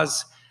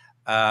Roy's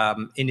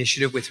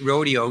initiative with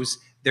rodeos,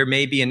 there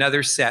may be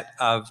another set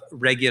of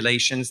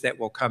regulations that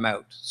will come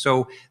out.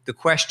 So the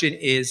question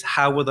is,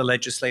 how will the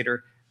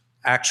legislator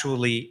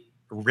actually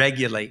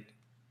regulate?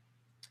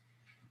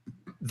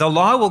 The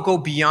law will go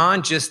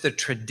beyond just the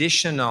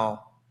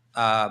traditional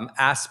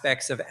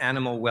aspects of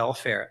animal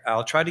welfare.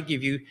 I'll try to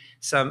give you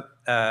some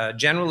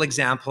general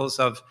examples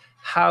of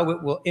how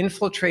it will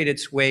infiltrate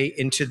its way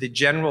into the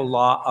general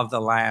law of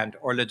the land,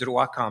 or le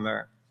droit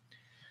commun.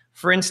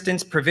 For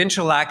instance,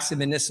 provincial acts and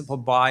municipal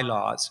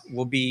bylaws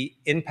will be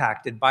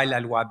impacted by la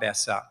loi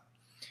Bessa.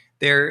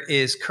 There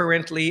is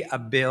currently a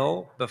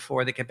bill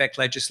before the Quebec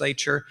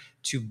legislature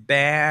to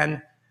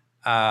ban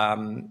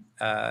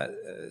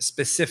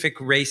specific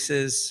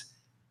races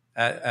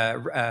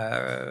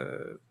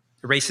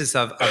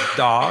of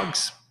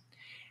dogs.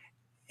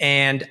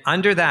 And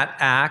under that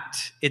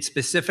act, it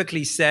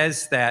specifically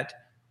says that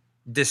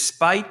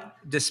despite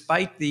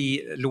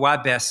the loi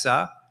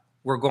Bessa,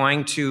 we're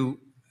going to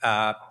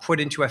put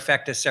into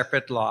effect a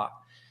separate law.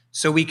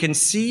 So we can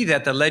see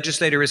that the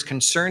legislator is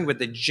concerned with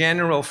the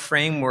general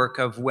framework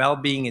of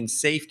well-being and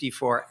safety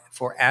for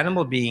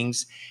animal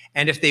beings.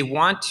 And if they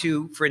want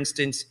to, for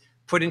instance,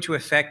 put into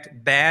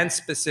effect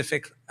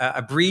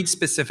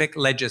breed-specific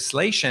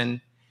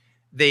legislation,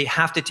 they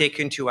have to take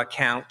into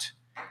account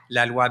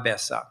la loi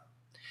Bessa.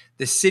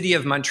 The city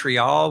of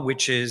Montreal,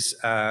 which is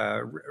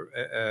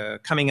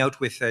coming out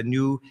with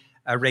new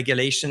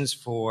regulations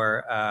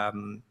for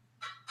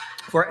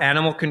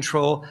animal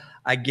control,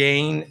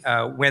 again,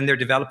 when they're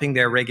developing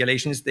their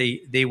regulations,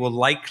 they will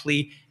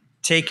likely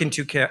take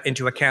into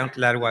account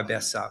la loi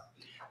Bessa.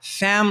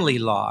 Family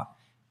law,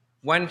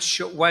 one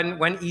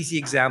easy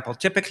example.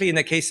 Typically, in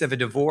the case of a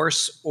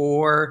divorce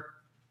or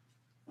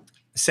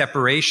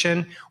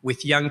separation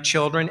with young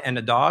children and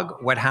a dog,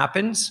 what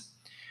happens?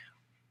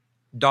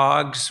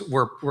 Dogs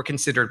were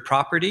considered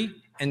property,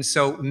 and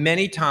so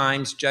many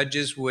times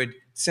judges would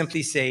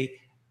simply say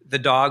the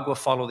dog will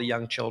follow the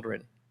young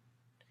children,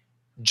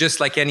 just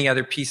like any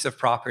other piece of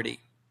property.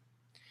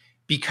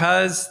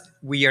 Because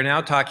we are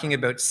now talking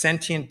about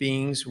sentient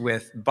beings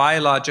with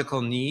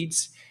biological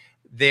needs,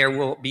 there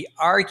will be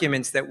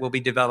arguments that will be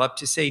developed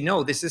to say,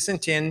 no, this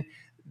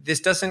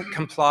doesn't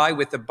comply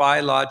with the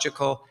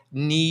biological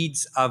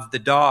needs of the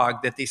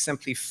dog, that they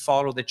simply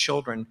follow the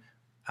children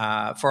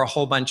for a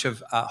whole bunch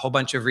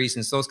of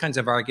reasons. Those kinds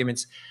of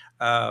arguments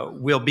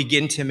will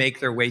begin to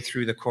make their way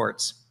through the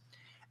courts.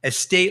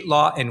 Estate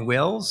law and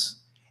wills.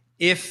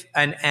 If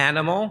an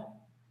animal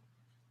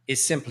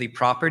is simply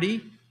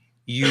property,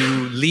 you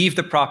leave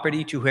the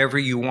property to whoever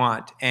you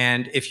want.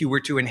 And if you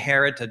were to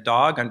inherit a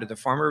dog under the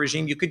former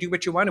regime, you could do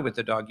what you wanted with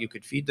the dog. You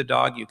could feed the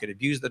dog, you could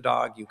abuse the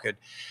dog, you could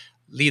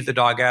leave the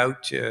dog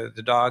out to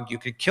the dog, you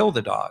could kill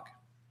the dog.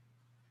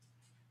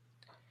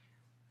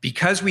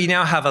 Because we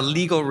now have a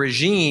legal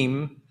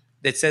regime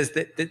that says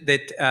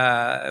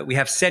that we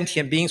have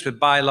sentient beings with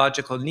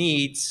biological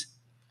needs,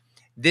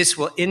 this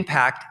will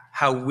impact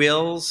how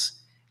wills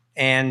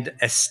and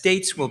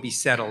estates will be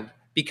settled,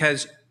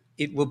 because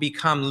it will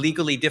become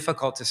legally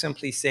difficult to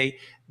simply say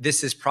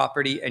this is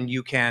property and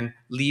you can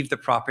leave the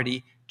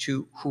property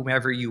to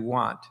whomever you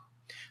want.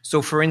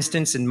 So for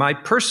instance, in my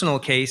personal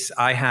case,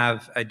 I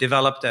have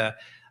developed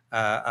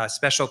a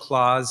special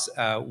clause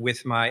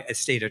with my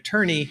estate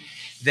attorney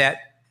that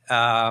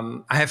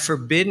I have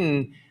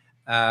forbidden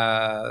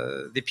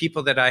the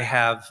people that I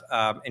have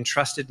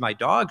entrusted my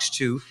dogs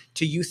to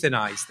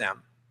euthanize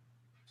them.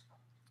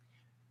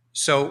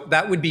 So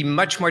that would be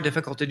much more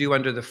difficult to do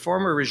under the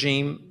former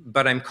regime,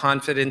 but I'm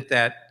confident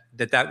that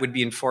that would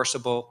be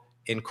enforceable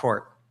in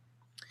court.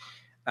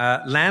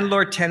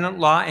 Landlord-tenant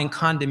law and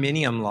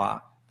condominium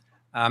law.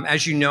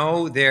 As you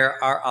know,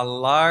 there are a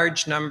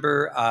large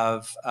number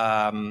of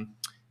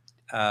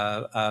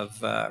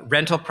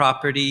rental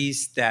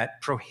properties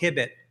that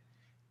prohibit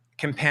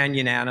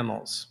companion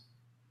animals.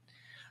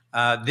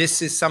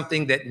 This is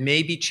something that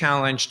may be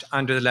challenged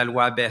under la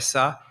loi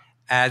Bessa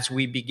as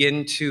we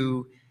begin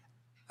to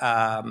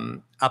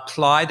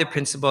apply the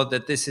principle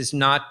that this is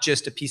not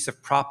just a piece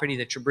of property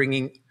that you're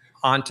bringing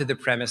onto the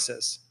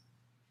premises,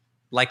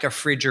 like a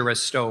fridge or a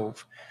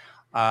stove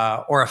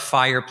or a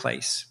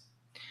fireplace.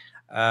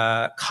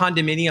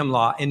 Condominium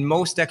law. In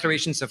most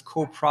declarations of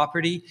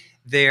co-property,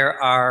 there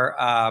are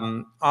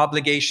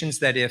obligations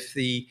that if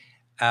the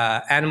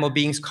animal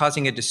being's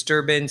causing a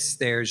disturbance,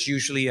 there's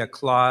usually a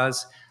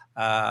clause,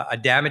 a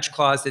damage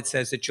clause that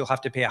says that you'll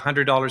have to pay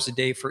 $100 a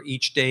day for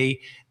each day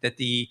that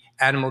the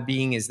animal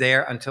being is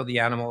there until the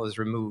animal is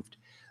removed.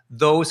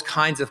 Those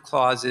kinds of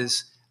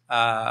clauses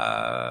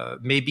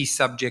may be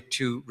subject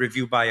to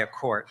review by a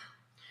court.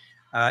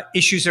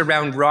 Issues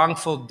around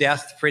wrongful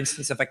death, for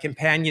instance, of a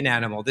companion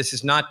animal. This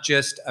is not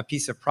just a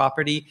piece of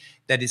property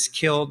that is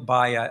killed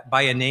by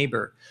a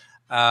neighbor.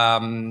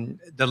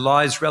 The law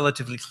is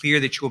relatively clear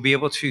that you will be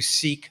able to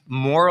seek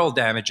moral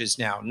damages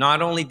now.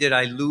 Not only did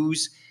I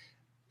lose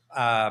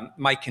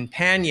my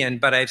companion,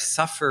 but I've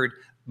suffered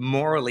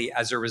morally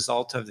as a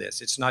result of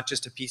this. It's not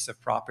just a piece of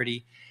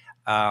property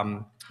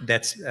that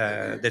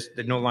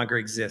no longer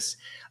exists.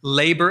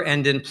 Labor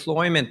and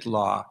employment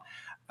law.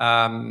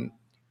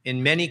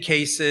 In many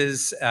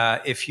cases,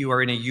 if you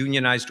are in a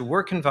unionized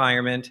work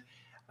environment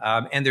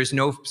and there's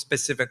no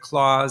specific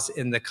clause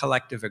in the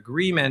collective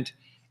agreement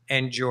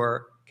and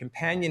your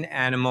companion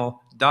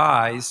animal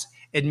dies,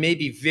 it may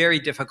be very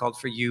difficult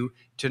for you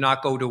to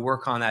not go to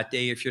work on that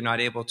day if you're not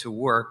able to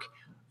work.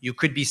 You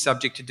could be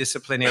subject to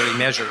disciplinary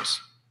measures.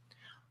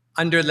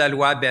 Under la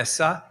loi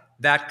Bessa,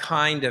 that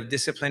kind of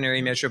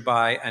disciplinary measure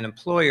by an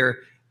employer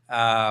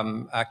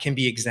can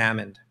be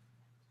examined.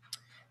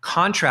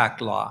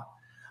 Contract law.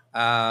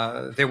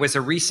 There was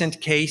a recent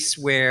case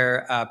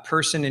where a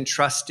person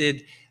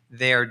entrusted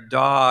their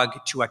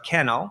dog to a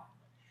kennel.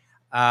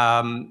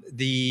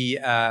 The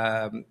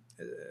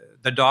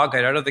dog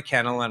got out of the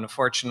kennel and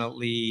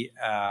unfortunately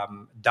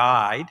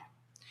died.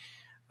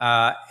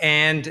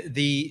 And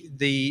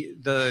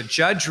the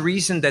judge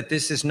reasoned that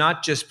this is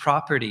not just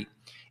property.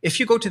 If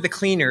you go to the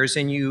cleaners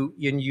and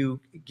you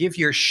give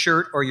your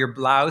shirt or your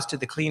blouse to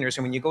the cleaners,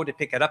 and when you go to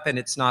pick it up and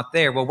it's not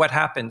there, well, what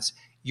happens?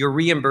 You're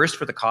reimbursed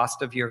for the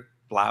cost of your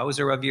blouse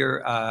or of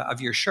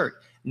your shirt,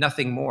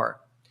 nothing more.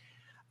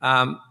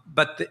 And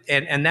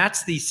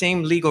that's the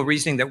same legal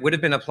reasoning that would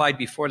have been applied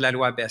before la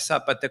loi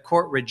Bessa, but the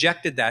court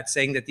rejected that,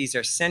 saying that these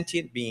are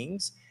sentient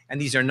beings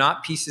and these are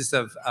not pieces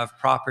of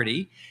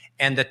property,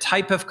 and the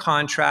type of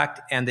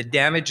contract and the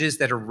damages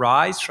that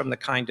arise from the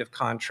kind of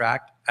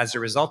contract as a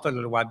result of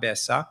la loi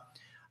Bessa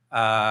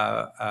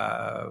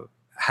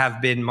have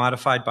been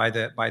modified by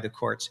the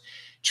courts.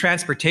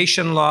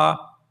 Transportation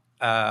law.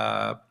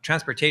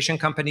 Transportation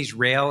companies,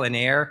 rail and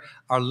air,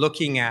 are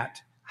looking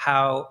at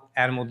how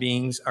animal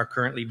beings are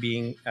currently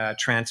being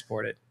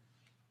transported.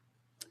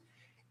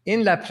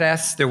 In La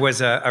Presse, there was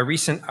a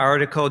recent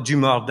article, Du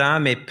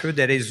mordant mais peu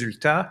de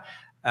résultats,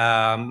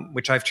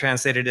 which I've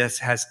translated as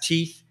has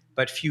teeth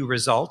but few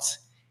results.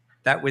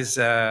 That was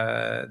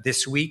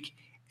this week.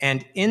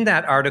 And in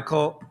that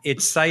article,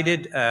 it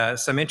cited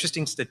some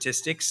interesting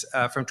statistics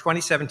from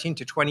 2017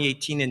 to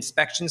 2018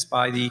 inspections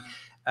by the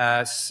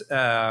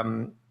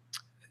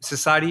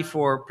Society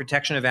for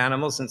Protection of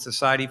Animals and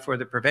Society for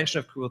the Prevention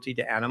of Cruelty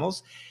to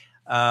Animals.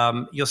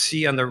 You'll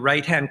see on the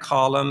right-hand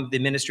column the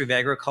Ministry of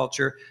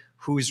Agriculture,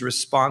 who's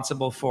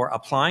responsible for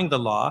applying the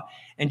law.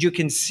 And you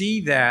can see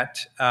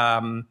that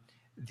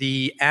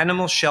the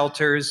animal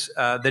shelters,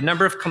 the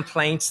number of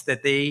complaints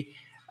that they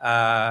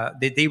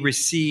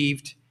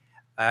received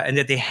and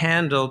that they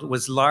handled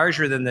was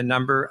larger than the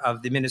number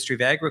of the Ministry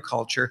of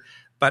Agriculture.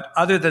 But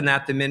other than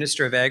that, the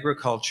Minister of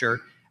Agriculture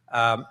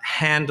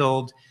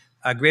handled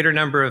a greater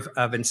number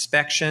of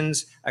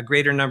inspections, a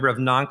greater number of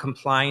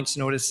non-compliance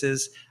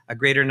notices, a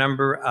greater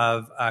number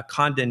of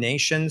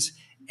condemnations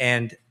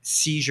and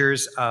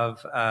seizures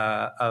of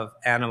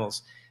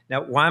animals.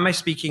 Now, why am I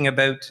speaking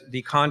about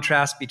the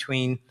contrast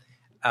between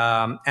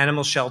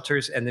animal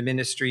shelters and the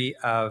Ministry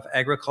of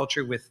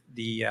Agriculture with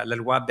the La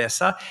Loi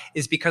Bessa?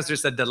 Is because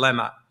there's a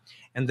dilemma.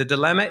 And the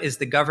dilemma is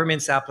the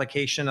government's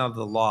application of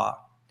the law.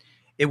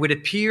 It would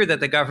appear that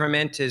the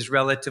government is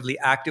relatively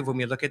active when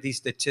we look at these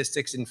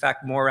statistics, in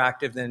fact, more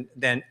active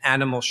than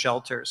animal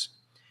shelters.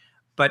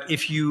 But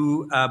if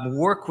you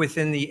work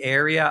within the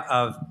area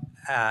of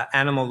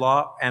animal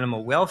law,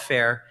 animal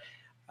welfare,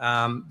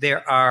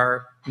 there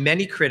are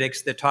many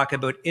critics that talk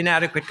about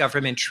inadequate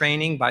government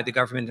training by the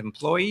government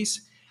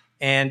employees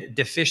and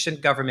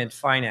deficient government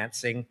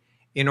financing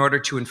in order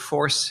to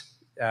enforce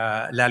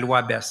La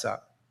Loi Bessa.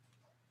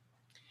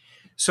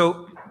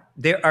 So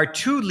there are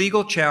two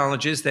legal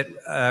challenges that,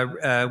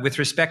 with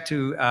respect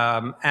to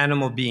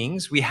animal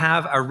beings. We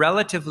have a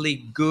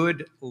relatively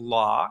good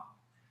law.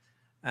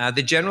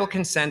 The general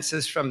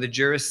consensus from the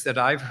jurists that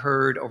I've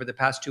heard over the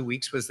past 2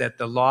 weeks was that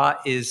the law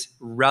is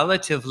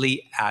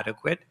relatively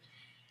adequate.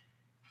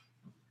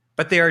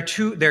 But there are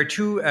two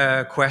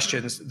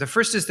questions. The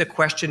first is the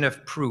question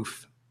of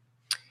proof.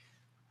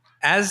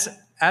 As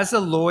a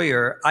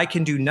lawyer, I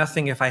can do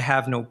nothing if I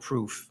have no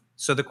proof.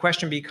 So the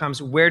question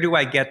becomes, where do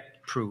I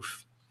get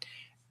proof?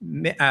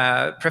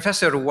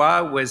 Professor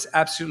Roy was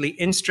absolutely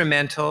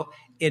instrumental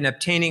in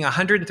obtaining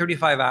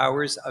 135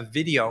 hours of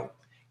video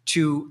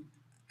to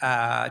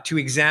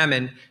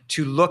examine,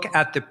 to look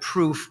at the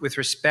proof with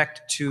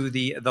respect to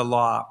the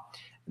law.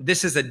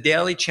 This is a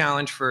daily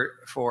challenge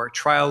for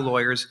trial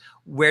lawyers.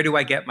 Where do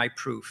I get my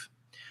proof?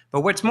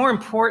 But what's more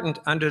important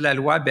under La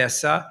Loi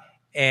Bessa,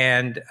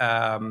 and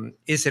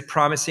is it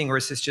promising or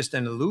is this just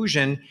an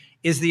illusion,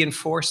 is the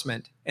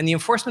enforcement. And the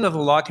enforcement of the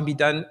law can be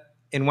done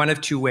in one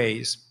of two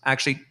ways,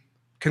 actually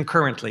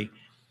concurrently.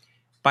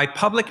 By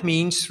public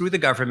means through the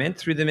government,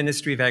 through the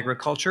Ministry of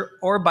Agriculture,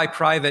 or by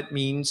private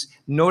means,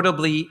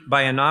 notably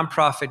by a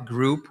nonprofit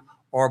group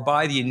or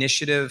by the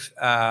initiative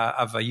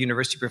of a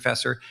university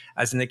professor,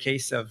 as in the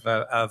case of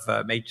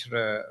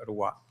Maître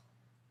Roy.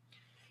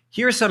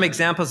 Here are some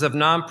examples of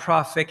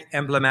nonprofit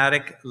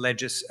emblematic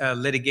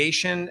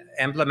litigation.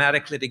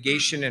 Emblematic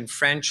litigation in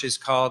French is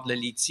called le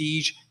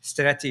litige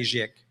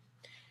stratégique.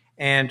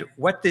 And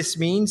what this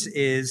means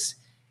is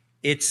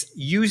it's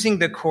using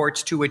the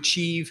courts to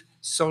achieve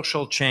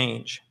social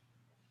change.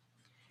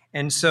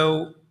 And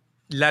so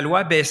La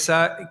Loi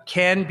Bessa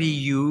can be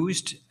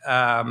used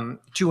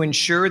to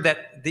ensure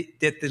that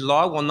the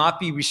law will not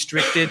be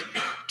restricted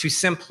to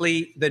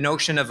simply the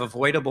notion of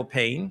avoidable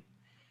pain.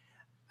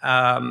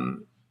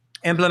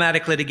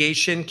 Emblematic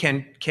litigation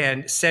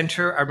can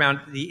center around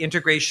the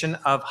integration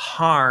of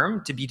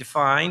harm to be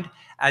defined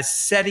as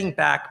setting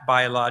back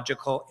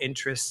biological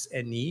interests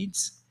and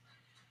needs.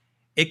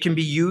 It can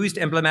be used,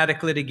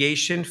 emblematic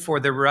litigation, for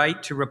the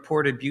right to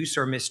report abuse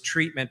or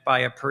mistreatment by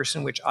a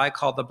person, which I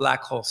call the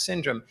black hole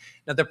syndrome.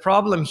 Now, the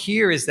problem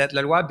here is that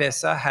La Loi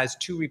Bessa has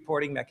two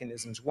reporting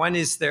mechanisms. One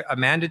is a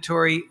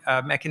mandatory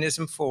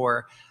mechanism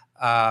for,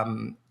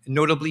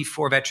 notably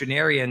for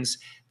veterinarians,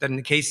 that in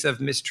the case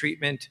of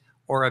mistreatment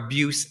or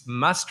abuse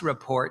must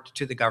report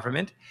to the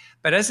government.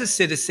 But as a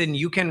citizen,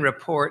 you can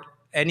report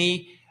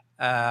any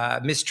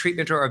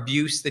mistreatment or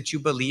abuse that you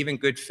believe in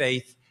good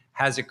faith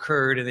has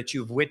occurred and that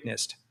you've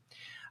witnessed.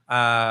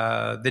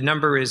 The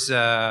number is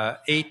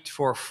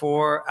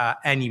 844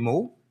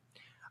 animaux.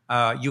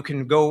 You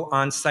can go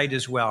on site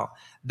as well.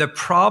 The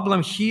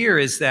problem here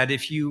is that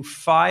if you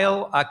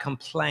file a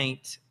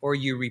complaint or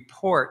you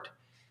report,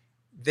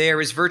 there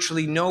is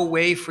virtually no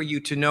way for you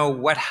to know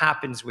what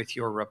happens with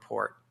your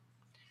report.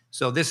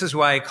 So this is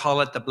why I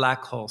call it the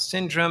black hole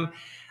syndrome.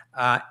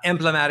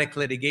 Emblematic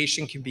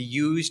litigation can be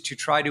used to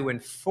try to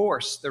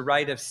enforce the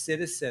right of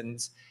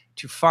citizens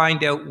to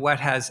find out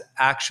what has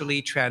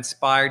actually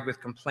transpired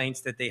with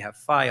complaints that they have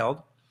filed.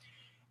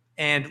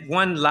 And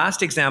one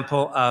last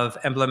example of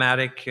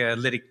emblematic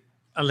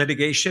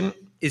litigation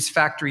is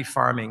factory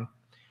farming.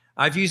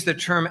 I've used the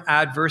term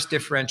adverse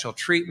differential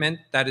treatment.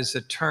 That is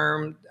a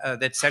term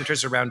that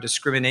centers around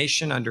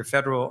discrimination under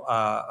federal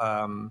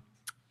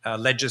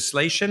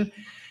legislation.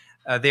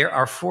 There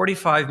are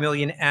 45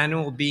 million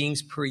animal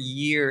beings per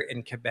year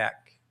in Quebec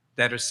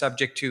that are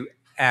subject to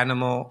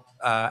animal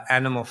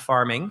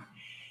farming.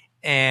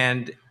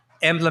 And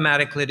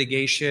emblematic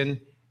litigation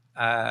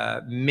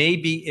may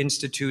be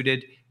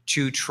instituted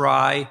to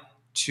try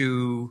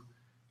to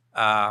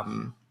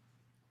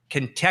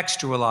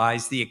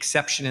contextualize the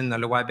exception in the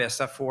Loi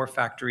Bessa for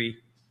factory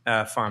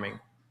farming.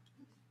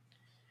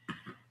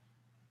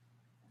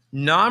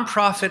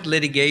 Nonprofit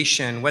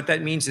litigation, what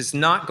that means is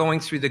not going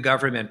through the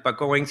government, but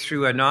going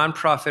through a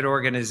nonprofit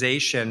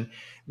organization,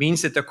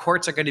 means that the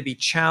courts are going to be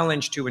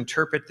challenged to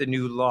interpret the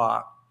new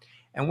law.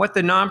 And what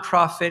the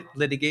nonprofit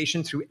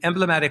litigation through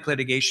emblematic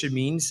litigation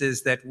means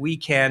is that we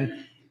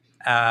can,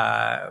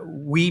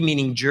 we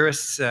meaning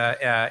jurists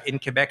in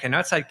Quebec and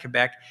outside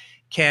Quebec,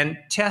 can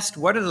test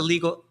what are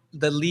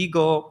the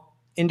legal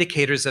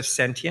indicators of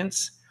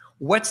sentience.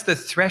 What's the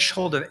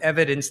threshold of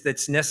evidence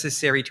that's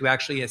necessary to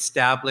actually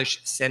establish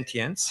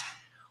sentience?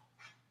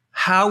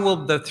 How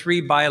will the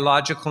three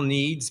biological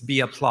needs be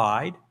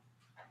applied?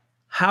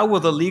 How will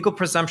the legal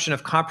presumption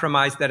of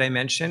compromise that I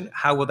mentioned,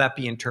 how will that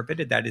be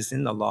interpreted? That is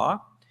in the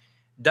law.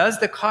 Does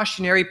the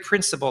cautionary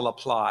principle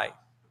apply?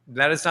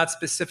 That is not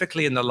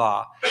specifically in the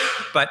law,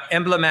 but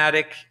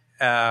emblematic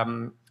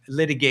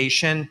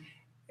litigation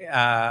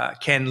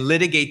can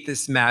litigate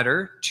this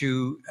matter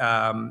to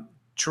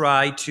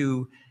try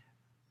to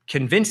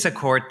convince a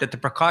court that the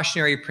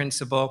precautionary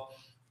principle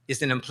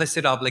is an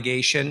implicit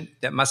obligation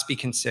that must be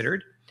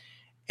considered.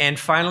 And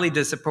finally,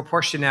 does the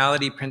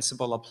proportionality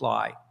principle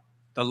apply?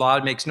 The law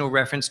makes no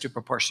reference to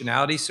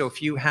proportionality. So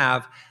if you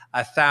have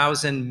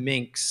 1,000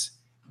 minks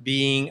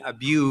being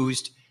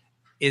abused,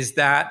 is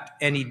that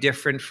any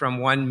different from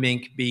one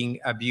mink being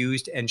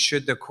abused? And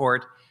should the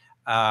court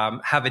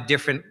have a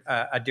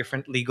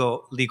different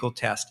legal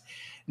test?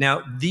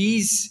 Now,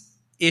 these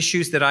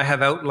issues that I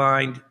have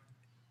outlined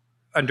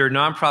under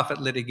nonprofit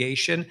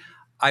litigation,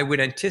 I would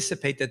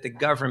anticipate that the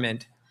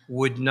government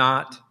would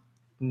not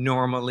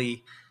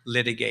normally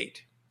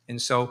litigate.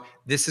 And so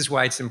this is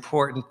why it's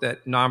important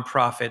that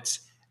nonprofits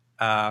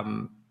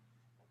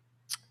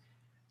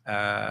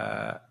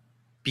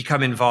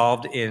become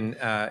involved in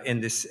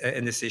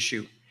this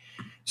issue.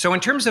 So in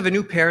terms of a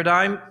new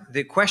paradigm,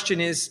 the question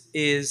is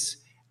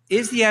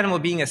the animal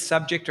being a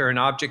subject or an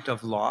object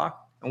of law?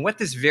 And what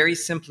this very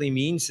simply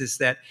means is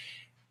that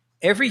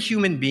every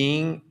human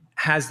being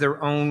has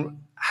their own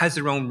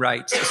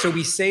rights. So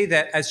we say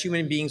that as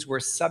human beings,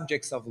 we're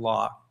subjects of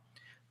law,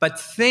 but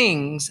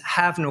things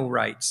have no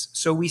rights.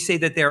 So we say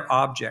that they're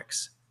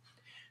objects.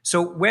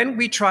 So when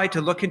we try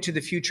to look into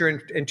the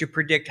future and to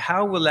predict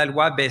how will la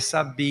loi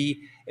Bessa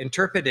be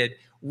interpreted,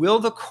 will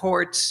the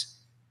courts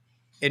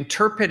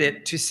interpret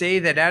it to say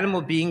that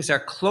animal beings are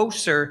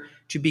closer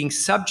to being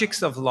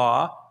subjects of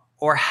law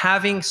or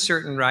having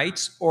certain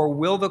rights, or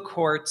will the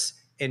courts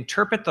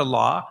interpret the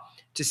law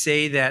to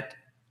say that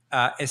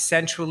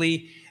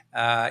essentially,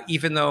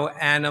 even though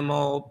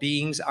animal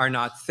beings are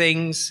not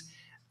things,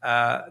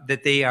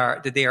 that they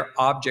are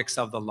objects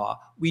of the law?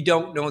 We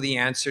don't know the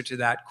answer to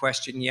that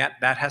question yet.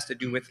 That has to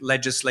do with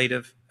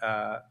legislative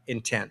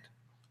intent.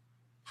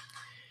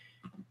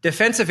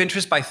 Defense of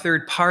interest by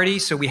third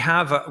parties. So we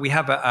have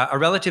a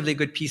relatively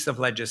good piece of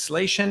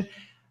legislation,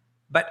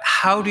 but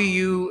how do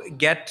you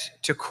get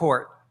to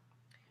court?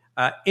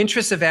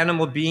 Interests of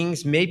animal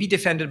beings may be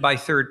defended by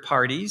third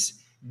parties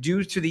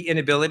due to the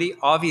inability,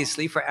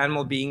 obviously, for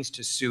animal beings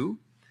to sue.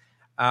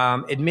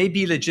 It may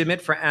be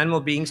legitimate for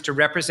animal beings to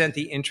represent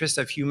the interests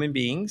of human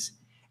beings.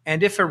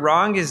 And if a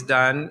wrong is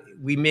done,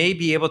 we may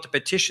be able to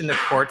petition the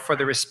court for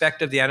the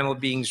respect of the animal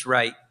being's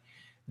right.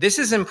 This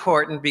is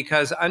important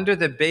because under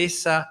the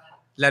Bessa,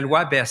 la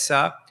loi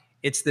Bessa,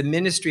 it's the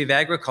Ministry of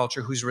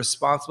Agriculture who's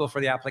responsible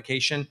for the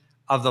application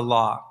of the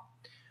law.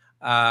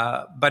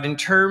 But in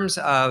terms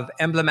of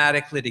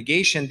emblematic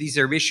litigation, these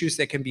are issues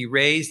that can be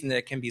raised and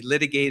that can be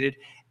litigated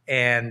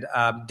and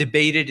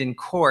debated in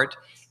court.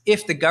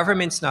 If the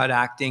government's not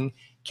acting,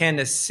 can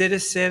a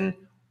citizen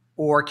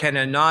or can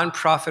a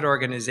nonprofit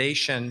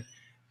organization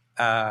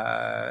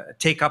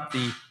take up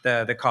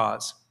the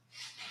cause?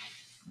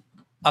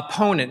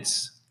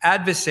 Opponents,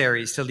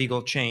 adversaries to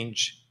legal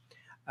change.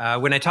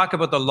 When I talk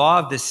about the law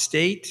of the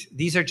state,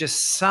 these are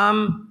just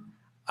some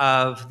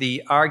of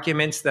the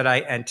arguments that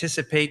I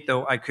anticipate,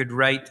 though I could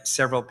write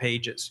several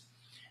pages.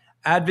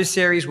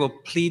 Adversaries will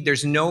plead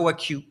there's no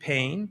acute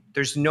pain,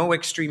 there's no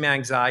extreme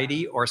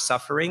anxiety or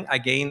suffering.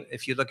 Again,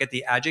 if you look at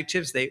the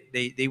adjectives,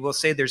 they will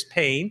say there's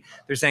pain,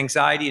 there's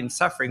anxiety and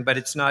suffering, but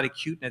it's not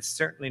acute and it's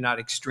certainly not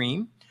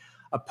extreme.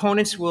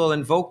 Opponents will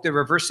invoke the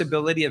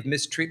reversibility of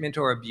mistreatment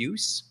or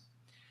abuse.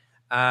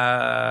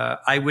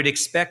 I would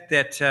expect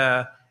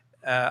that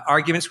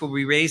arguments will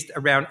be raised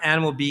around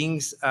animal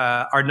beings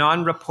are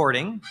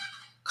non-reporting.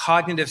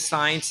 Cognitive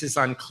science is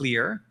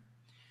unclear.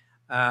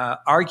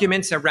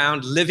 Arguments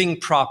around living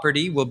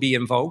property will be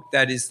invoked.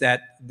 That is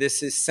that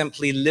this is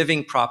simply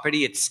living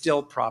property. It's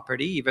still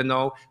property, even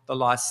though the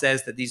law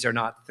says that these are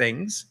not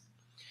things.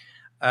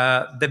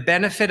 The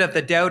benefit of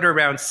the doubt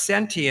around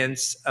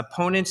sentience,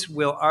 opponents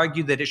will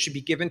argue that it should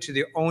be given to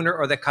the owner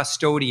or the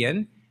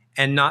custodian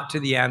and not to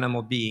the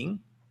animal being.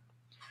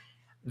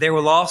 There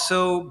will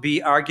also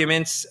be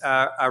arguments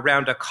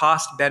around a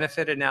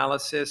cost-benefit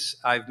analysis.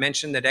 I've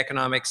mentioned that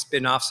economic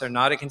spin-offs are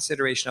not a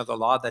consideration of the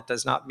law. That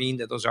does not mean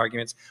that those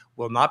arguments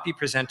will not be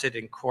presented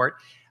in court,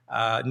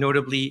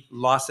 notably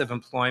loss of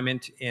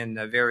employment in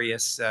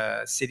various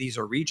cities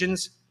or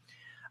regions.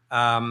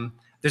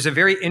 There's a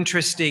very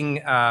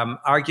interesting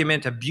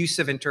argument,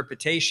 abusive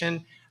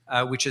interpretation,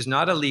 which is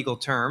not a legal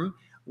term,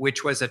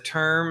 which was a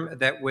term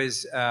that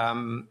was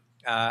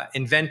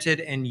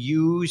invented and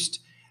used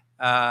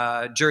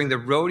during the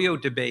rodeo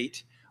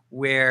debate,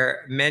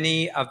 where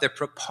many of the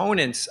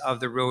proponents of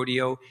the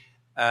rodeo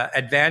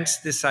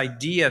advanced this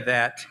idea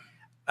that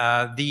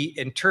the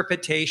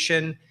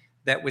interpretation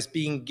that was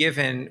being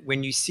given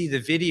when you see the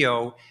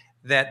video,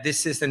 that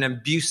this is an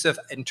abusive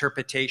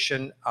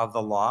interpretation of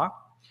the law.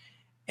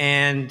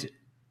 And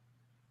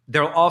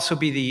there'll also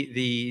be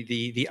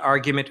the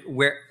argument,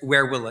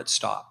 where will it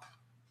stop?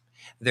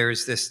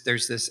 There's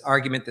this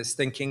argument, this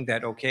thinking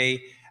that,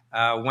 okay,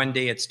 one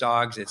day it's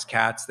dogs, it's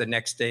cats. The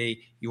next day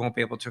you won't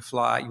be able to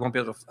fly. You won't be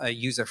able to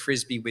use a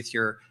Frisbee with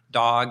your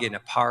dog in a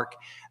park.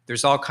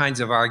 There's all kinds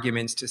of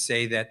arguments to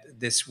say that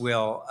this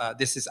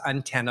is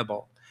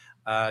untenable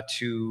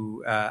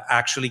to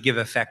actually give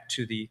effect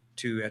to the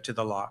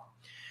law.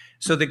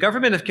 So the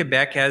government of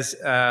Quebec, as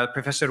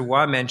Professor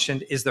Roy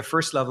mentioned, is the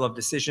first level of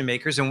decision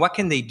makers. And what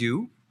can they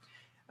do?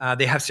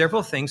 They have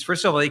several things.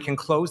 First of all, they can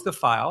close the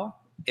file.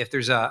 if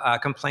there's a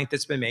complaint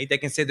that's been made. They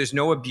can say there's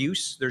no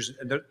abuse,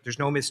 there's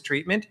no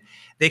mistreatment.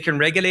 They can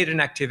regulate an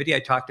activity. I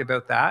talked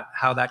about that,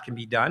 how that can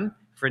be done.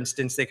 For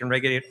instance, they can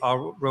regulate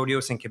all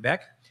rodeos in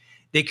Quebec.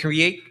 They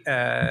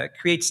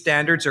create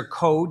standards or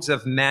codes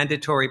of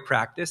mandatory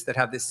practice that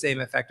have the same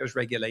effect as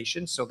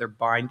regulations, so they're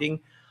binding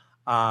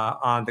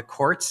on the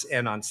courts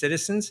and on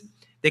citizens.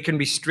 They can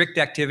restrict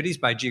activities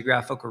by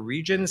geographical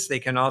regions. They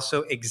can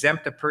also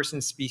exempt a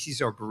person,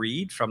 species, or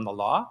breed from the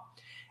law.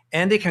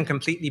 And they can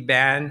completely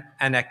ban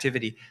an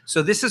activity.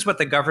 So this is what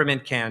the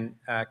government can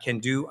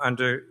do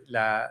under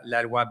la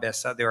loi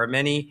Bessa. There are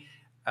many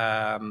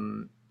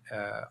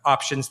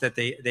options that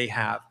they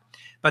have.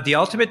 But the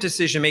ultimate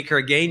decision maker,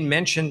 again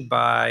mentioned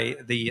by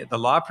the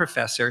law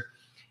professor,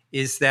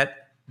 is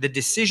that the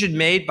decision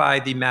made by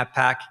the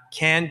MAPAC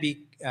can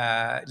be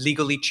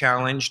legally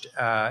challenged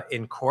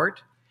in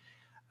court.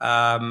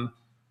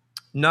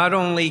 Not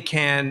only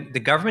can the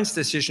government's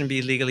decision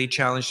be legally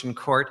challenged in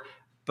court,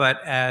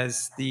 but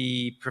as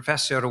the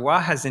Professor Roy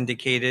has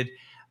indicated,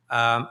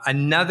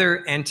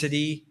 another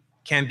entity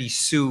can be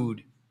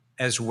sued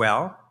as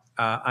well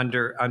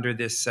under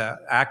this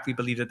act. We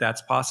believe that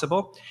that's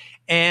possible.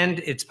 And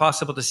it's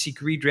possible to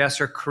seek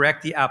redress or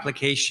correct the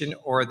application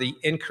or the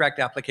incorrect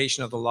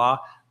application of the law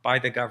by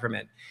the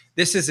government.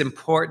 This is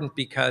important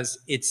because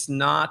it's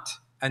not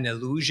an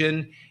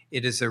illusion.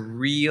 It is a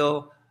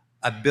real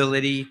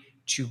ability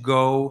to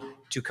go,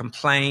 to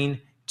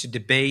complain, to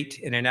debate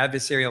in an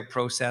adversarial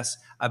process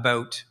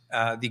about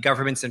the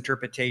government's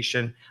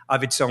interpretation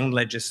of its own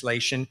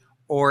legislation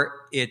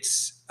or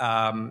its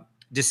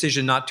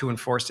decision not to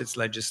enforce its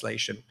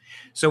legislation.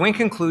 So in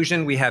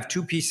conclusion, we have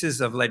two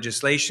pieces of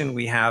legislation.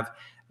 We have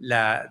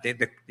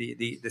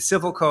the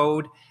Civil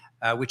Code,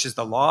 which is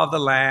the law of the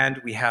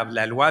land. We have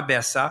La Loi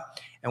Bessa.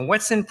 And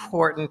what's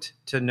important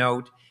to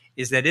note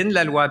is that in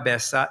La Loi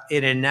Bessa,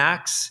 it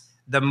enacts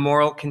the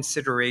moral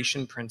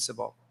consideration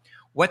principle.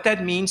 What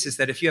that means is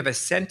that if you have a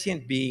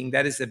sentient being,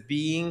 that is a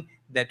being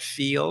that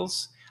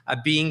feels, a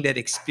being that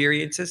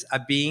experiences, a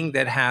being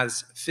that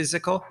has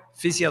physical,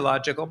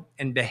 physiological,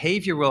 and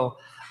behavioral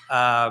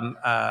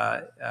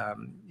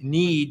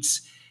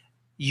needs,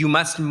 you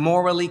must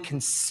morally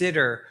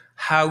consider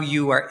how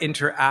you are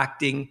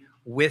interacting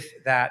with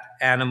that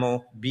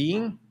animal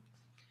being.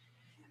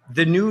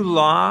 The new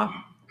law,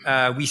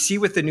 we see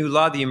with the new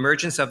law the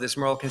emergence of this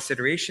moral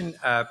consideration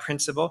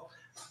principle,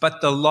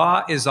 but the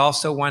law is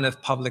also one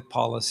of public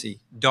policy,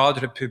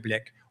 d'ordre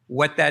public.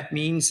 What that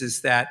means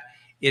is that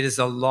it is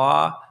a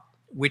law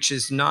which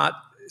is not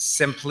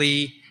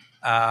simply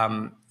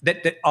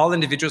that all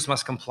individuals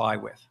must comply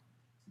with.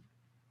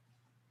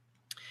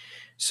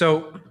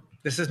 So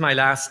this is my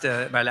last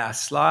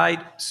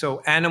slide.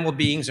 So animal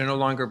beings are no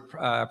longer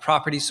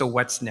property. So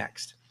what's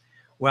next?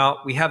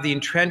 Well, we have the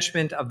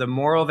entrenchment of the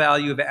moral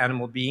value of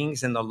animal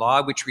beings in the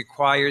law, which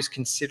requires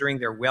considering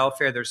their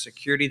welfare, their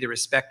security, the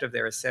respect of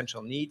their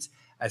essential needs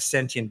as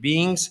sentient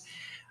beings.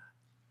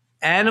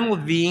 Animal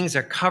beings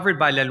are covered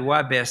by La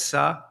Loi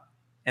Bessa,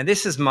 and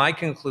this is my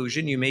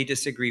conclusion. You may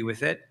disagree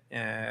with it.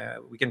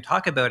 We can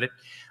talk about it.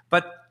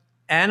 But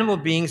animal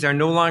beings are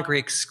no longer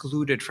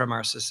excluded from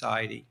our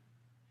society.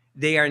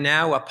 They are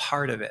now a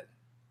part of it.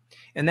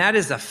 And that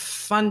is a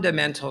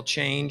fundamental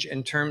change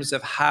in terms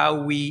of how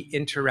we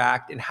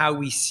interact and how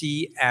we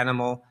see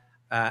animal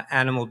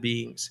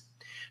beings.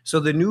 So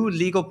the new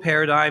legal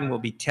paradigm will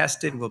be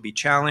tested, will be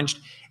challenged.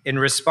 In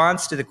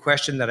response to the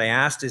question that I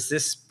asked, is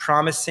this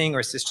promising or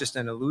is this just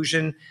an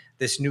illusion,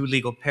 this new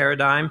legal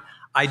paradigm?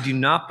 I do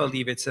not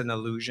believe it's an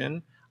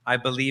illusion. I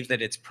believe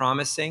that it's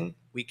promising.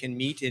 We can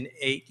meet in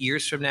 8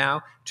 years from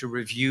now to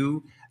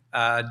review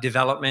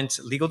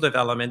legal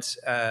developments,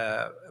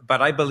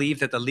 but I believe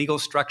that the legal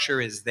structure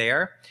is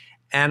there.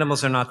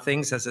 Animals are not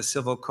things, as the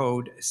Civil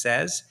Code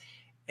says,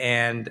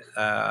 and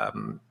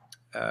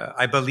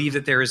I believe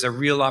that there is a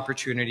real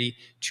opportunity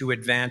to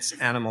advance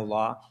animal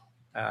law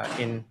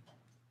in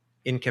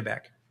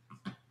Quebec.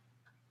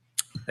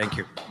 Thank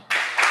you.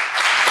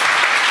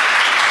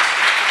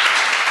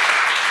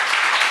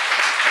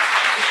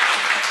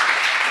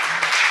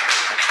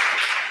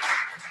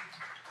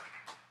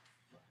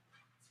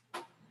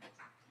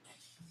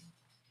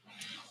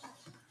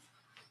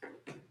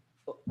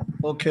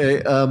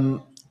 Okay,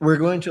 we're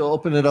going to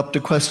open it up to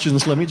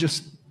questions. Let me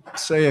just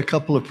say a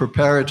couple of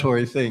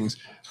preparatory things.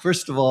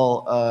 First of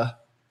all,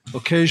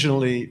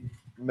 occasionally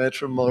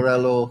Maître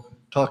Morello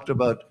talked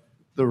about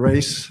the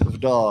race of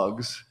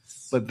dogs,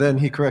 but then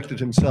he corrected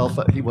himself.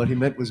 What he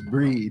meant was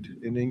breed.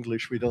 In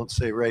English, we don't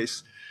say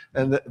race.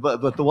 And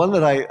but the one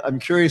that I'm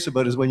curious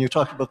about is when you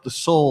talk about the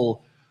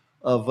soul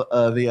of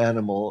the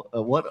animal.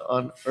 What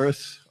on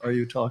earth are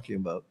you talking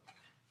about?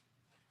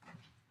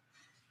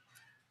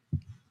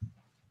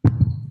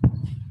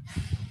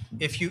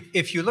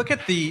 If you look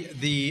at the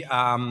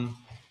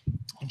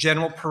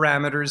general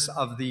parameters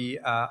of the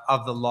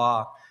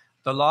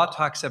law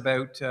talks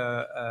about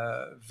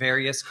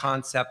various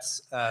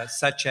concepts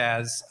such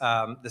as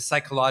the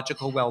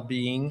psychological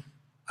well-being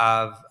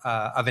of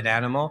an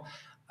animal,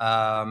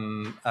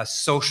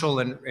 social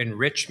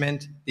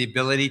enrichment, the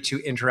ability to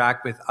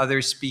interact with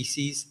other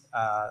species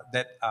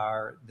that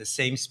are the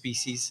same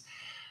species.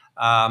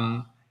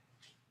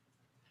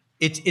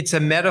 It's a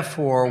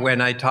metaphor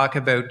when I talk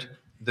about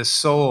the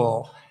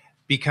soul,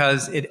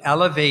 because it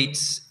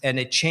elevates and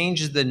it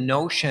changes the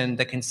notion,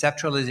 the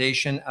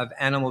conceptualization of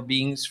animal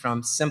beings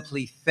from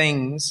simply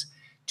things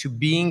to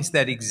beings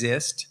that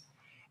exist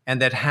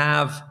and that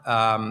have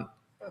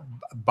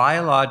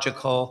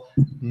biological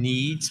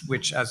needs,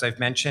 which, as I've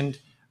mentioned,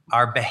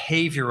 are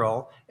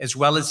behavioral as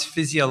well as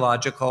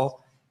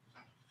physiological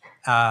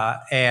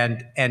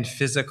and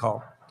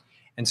physical.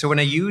 And so when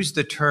I use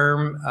the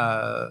term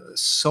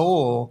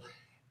soul,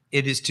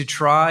 it is to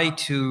try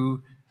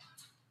to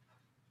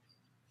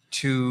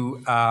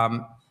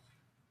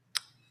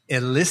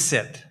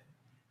elicit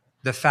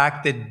the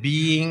fact that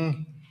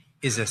being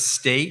is a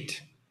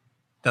state.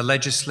 The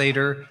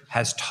legislator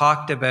has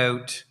talked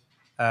about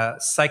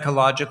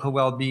psychological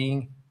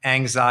well-being,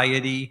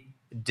 anxiety,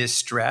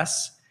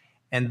 distress,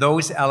 and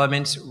those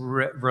elements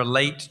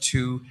relate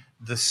to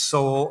the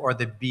soul or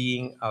the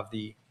being of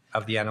the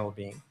animal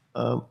being.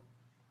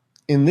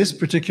 In this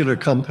particular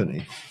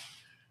company,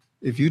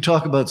 if you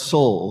talk about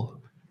soul,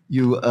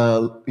 you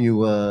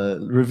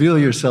reveal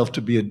yourself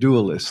to be a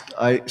dualist.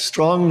 I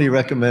strongly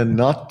recommend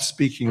not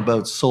speaking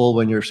about soul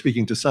when you're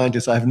speaking to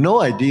scientists. I have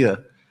no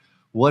idea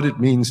what it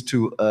means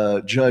to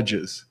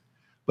judges,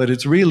 but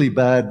it's really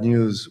bad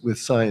news with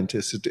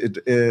scientists.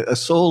 A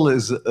soul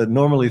is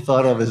normally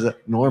thought of as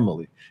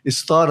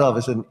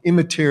an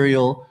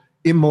immaterial,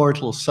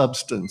 immortal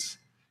substance,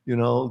 you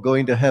know,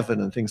 going to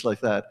heaven and things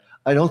like that.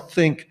 I don't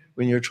think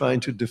when you're trying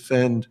to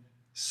defend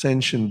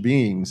sentient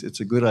beings, it's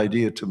a good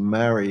idea to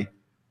marry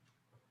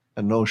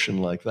a notion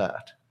like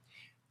that.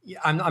 Yeah,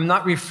 I'm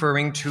not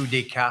referring to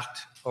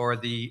Descartes or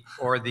the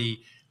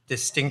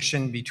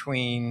distinction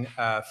between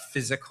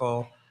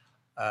physical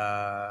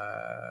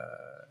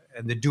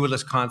and the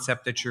dualist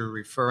concept that you're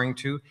referring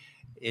to.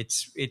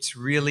 It's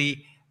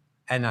really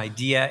an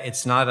idea.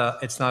 It's not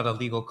a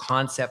legal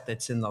concept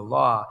that's in the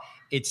law.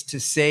 It's to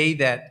say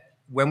that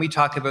when we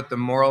talk about the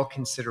moral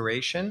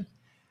consideration,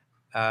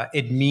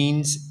 it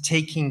means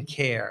taking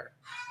care,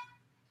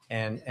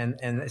 and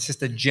it's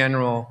just a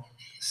general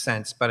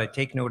sense. But I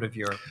take note of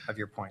your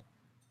point.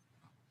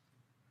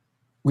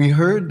 We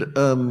heard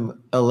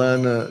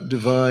Alana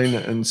Devine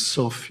and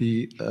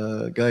Sophie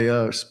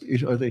Gaillard,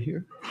 are they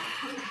here?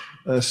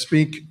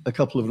 Speak a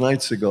couple of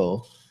nights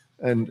ago,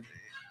 and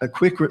a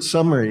quick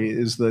summary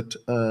is that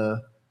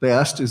they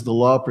asked, "Is the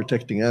law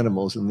protecting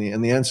animals?" and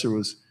the answer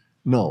was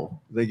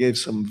no. They gave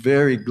some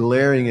very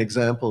glaring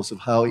examples of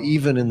how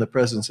even in the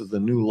presence of the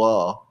new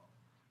law,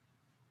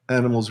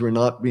 animals were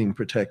not being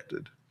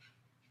protected.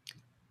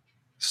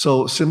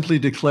 So simply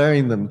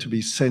declaring them to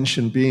be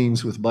sentient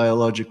beings with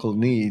biological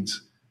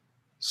needs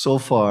so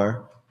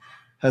far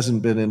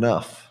hasn't been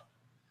enough.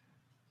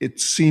 It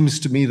seems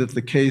to me that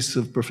the case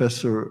of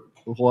Professor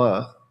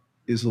Roy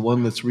is the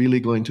one that's really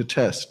going to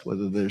test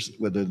whether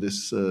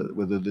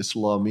this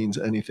law means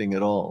anything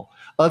at all.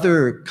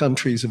 Other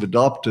countries have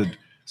adopted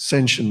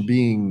sentient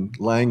being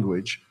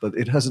language, but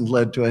it hasn't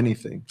led to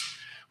anything.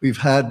 We've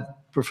had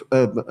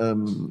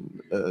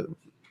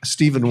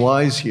Stephen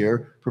Wise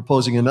here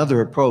proposing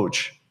another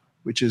approach,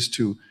 which is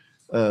to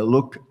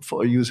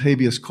use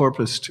habeas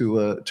corpus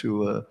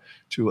to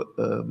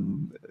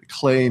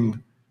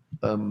claim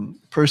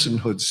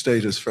personhood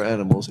status for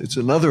animals. It's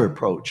another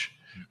approach.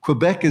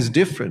 Quebec is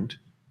different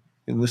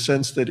in the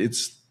sense that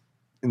it's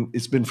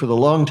been for the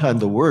long time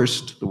the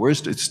worst.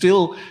 It's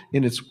still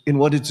in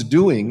what it's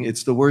doing.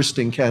 It's the worst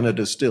in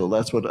Canada still.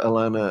 That's what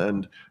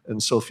Alana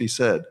and Sophie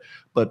said.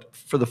 But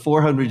for the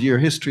 400-year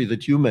history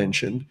that you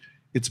mentioned,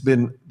 it's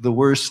been the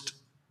worst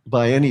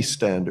by any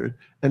standard.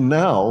 And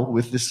now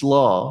with this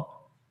law,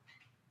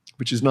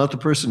 which is not the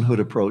personhood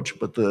approach,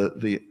 but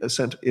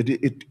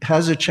it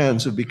has a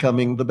chance of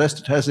becoming the best.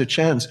 It has a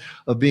chance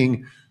of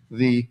being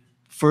the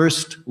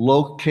first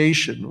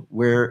location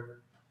where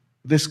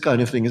this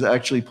kind of thing is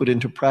actually put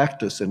into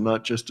practice and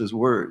not just as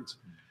words.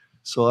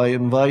 So I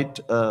invite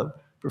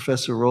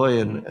Professor Roy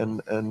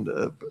and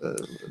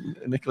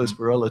Nicolas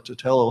Morello to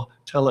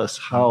tell us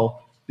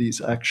how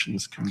these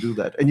actions can do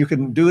that. And you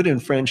can do it in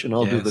French and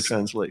I'll do the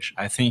translation.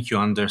 I think you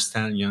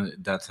understand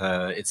that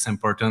it's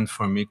important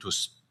for me to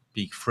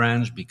speak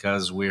French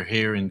because we're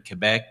here in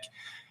Quebec,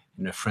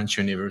 in a French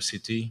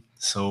university.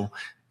 So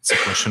it's a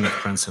question of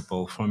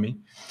principle for me.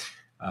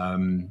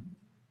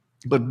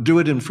 But do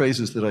it in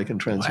phrases that I can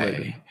translate.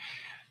 Ouais.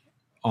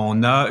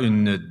 On a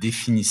une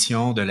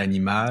définition de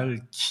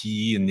l'animal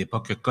qui n'est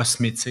pas que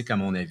cosmétique, à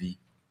mon avis.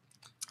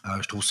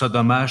 Je trouve ça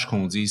dommage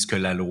qu'on dise que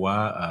la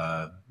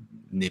loi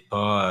n'est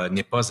pas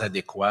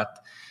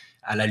adéquate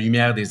à la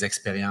lumière des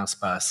expériences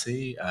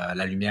passées, à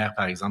la lumière,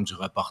 par exemple, du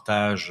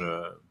reportage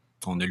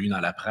qu'on a lu dans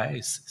la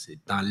presse. C'est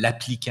dans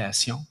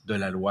l'application de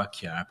la loi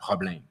qu'il y a un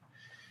problème.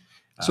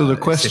 So the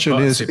question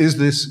is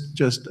this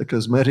just a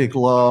cosmetic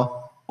law,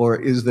 or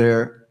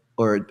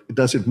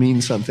does it mean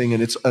something?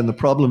 And the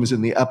problem is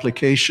in the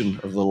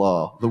application of the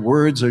law. The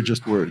words are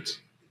just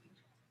words.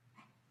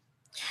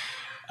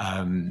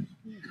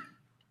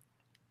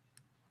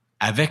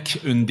 Avec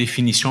une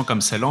définition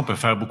comme celle-là, on peut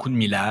faire beaucoup de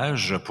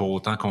millage pour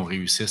autant qu'on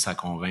réussisse à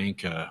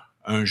convaincre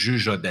un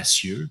juge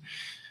audacieux.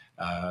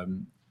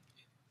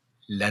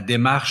 La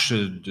démarche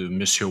de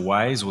M.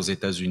 Wise aux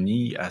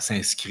États-Unis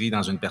s'inscrit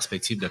dans une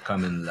perspective de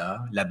common law.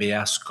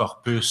 L'habeas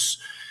corpus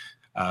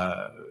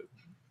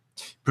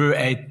peut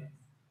être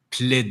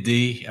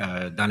plaidé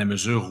dans la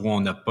mesure où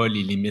on n'a pas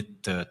les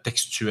limites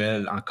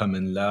textuelles en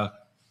common law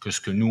que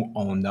ce que nous,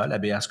 on a.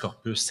 L'habeas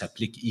corpus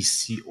s'applique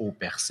ici aux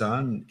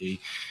personnes et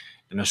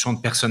la notion de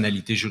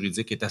personnalité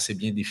juridique est assez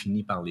bien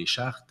définie par les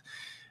chartes.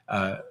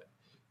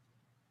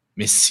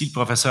 Mais si le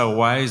professeur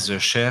Wise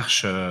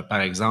cherche,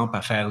 par exemple,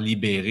 à faire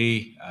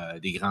libérer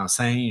des grands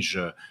singes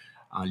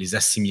en les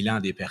assimilant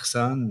à des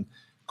personnes,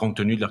 compte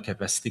tenu de leur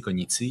capacité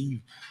cognitive,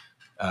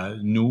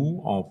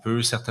 nous, on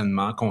peut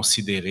certainement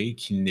considérer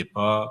qu'il n'est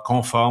pas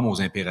conforme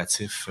aux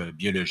impératifs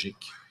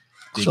biologiques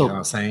des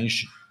grands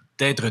singes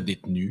d'être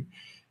détenus.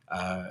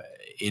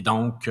 Et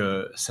donc,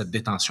 cette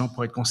détention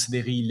pourrait être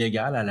considérée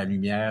illégale à la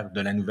lumière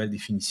de la nouvelle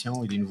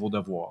définition et des nouveaux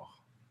devoirs.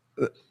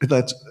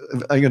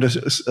 I'm going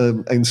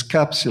to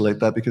encapsulate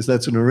that because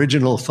that's an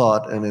original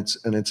thought and it's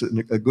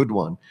a good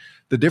one.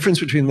 The difference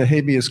between the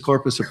habeas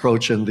corpus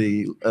approach and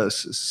the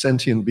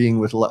sentient being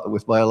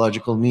with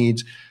biological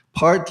needs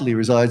partly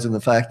resides in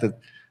the fact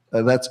that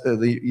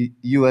the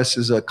U.S.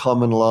 is a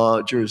common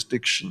law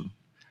jurisdiction,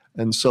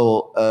 and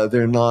so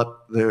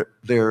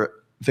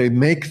they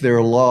make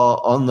their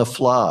law on the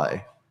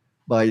fly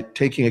by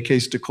taking a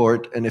case to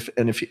court, and if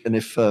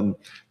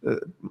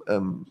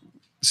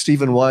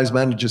Stephen Wise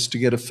manages to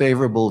get a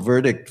favorable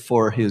verdict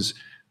for his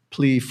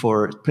plea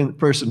for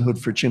personhood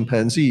for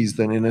chimpanzees,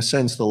 then in a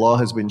sense the law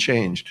has been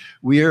changed.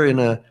 We are in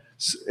a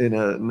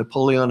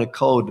Napoleonic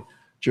Code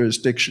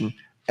jurisdiction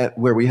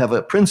where we have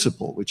a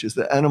principle, which is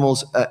that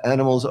animals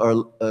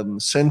are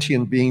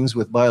sentient beings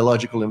with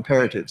biological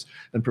imperatives.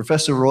 And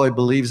Professor Roy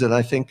believes, and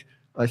I think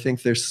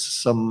there's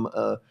some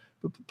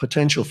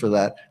potential for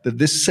that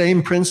this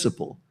same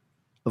principle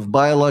of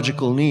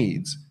biological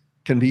needs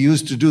can be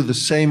used to do the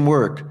same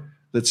work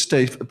that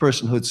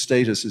personhood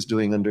status is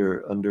doing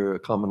under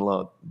common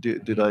law.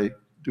 Did I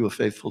do a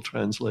faithful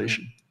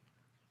translation?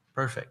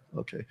 Perfect.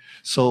 Okay.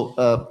 So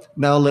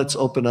now let's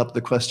open up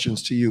the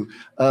questions to you.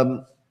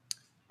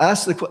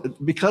 Because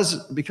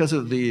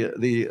of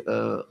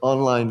the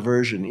online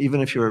version,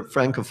 even if you're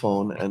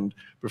francophone and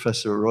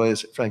Professor Roy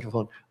is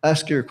francophone,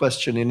 ask your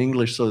question in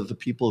English so that the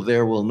people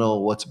there will know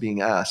what's being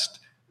asked,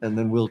 and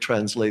then we'll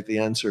translate the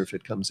answer if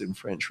it comes in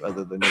French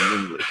rather than in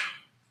English.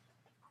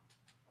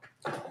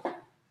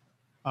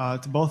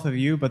 To both of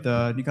you, but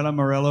Nicolas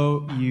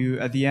Morello,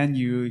 at the end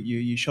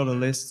you showed a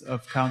list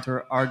of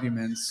counter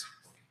arguments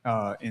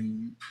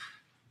in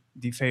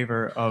the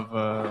favor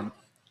of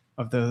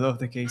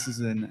the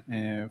cases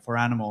for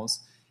animals.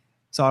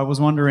 So I was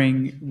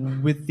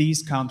wondering, with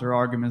these counter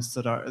arguments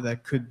that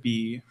could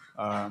be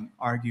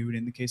argued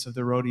in the case of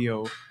the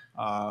rodeo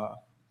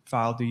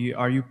file,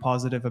 are you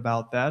positive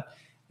about that?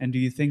 And do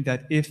you think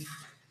that if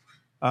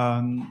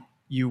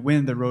you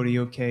win the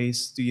rodeo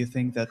case, do you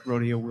think that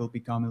rodeo will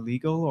become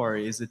illegal, or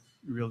is it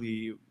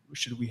really,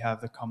 should we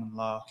have the common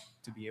law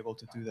to be able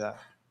to do that?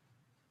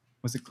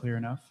 Was it clear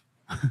enough?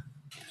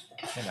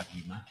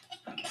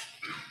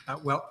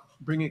 Well,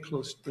 bring it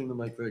close, bring the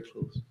mic very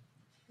close.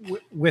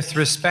 With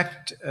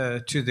respect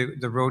to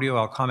the rodeo,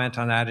 I'll comment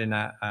on that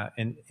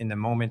in a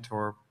moment,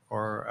 or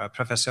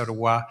Professeur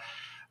Roy.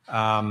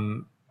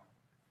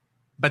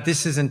 But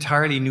this is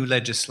entirely new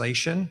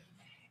legislation.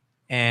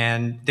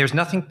 And there's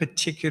nothing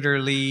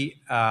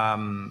particularly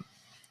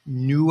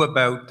new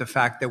about the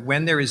fact that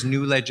when there is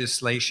new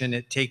legislation,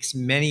 it takes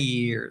many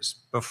years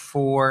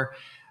before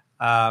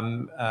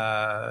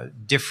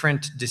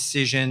different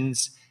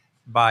decisions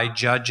by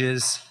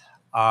judges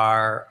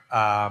are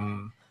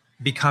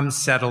become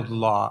settled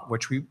law,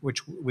 which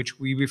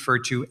we refer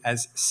to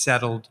as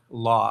settled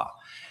law.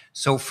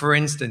 So, for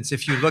instance,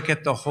 if you look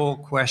at the whole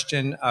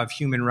question of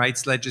human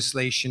rights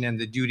legislation and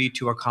the duty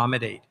to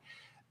accommodate,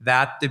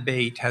 that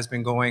debate has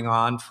been going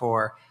on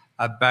for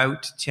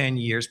about 10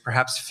 years,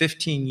 perhaps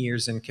 15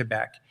 years in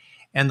Quebec,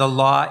 and the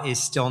law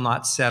is still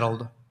not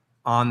settled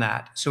on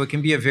that. So it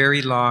can be a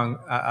very long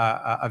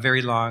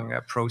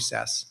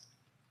process.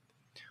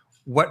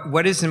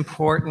 What is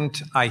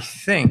important, I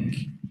think,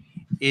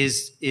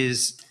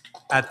 is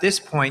at this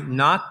point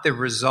not the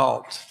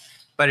result,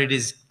 but it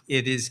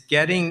is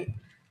getting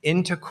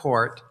into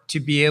court to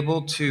be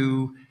able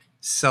to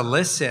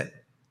solicit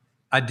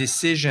a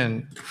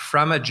decision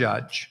from a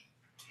judge.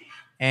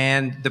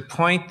 And the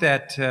point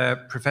that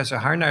Professor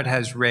Harnad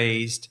has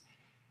raised,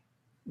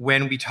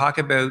 when we talk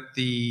about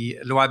the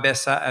loi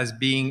Bessa as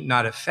being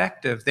not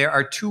effective, there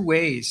are two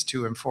ways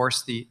to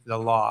enforce the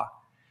law.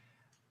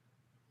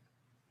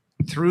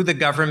 Through the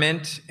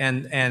government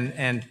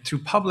and through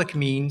public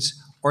means,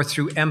 or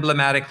through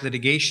emblematic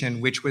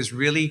litigation, which was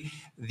really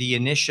the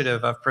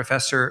initiative of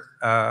Professor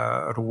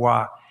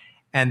Roy.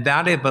 And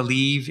that, I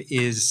believe,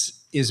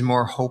 is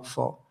more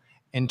hopeful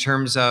in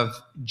terms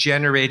of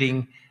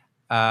generating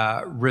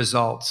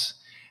results,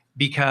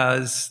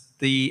 because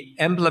the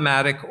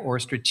emblematic or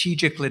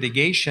strategic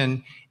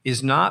litigation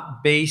is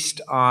not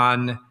based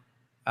on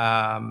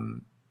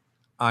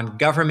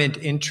government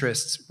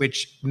interests,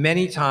 which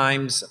many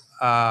times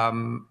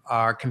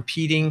are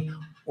competing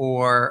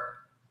or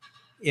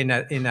in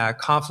a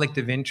conflict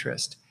of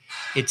interest.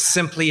 It's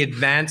simply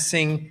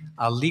advancing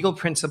a legal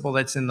principle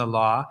that's in the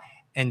law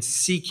and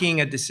seeking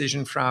a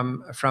decision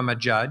from a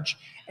judge.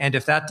 And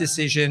if that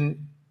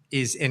decision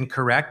is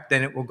incorrect,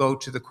 then it will go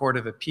to the Court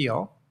of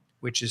Appeal,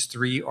 which is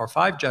 3 or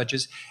 5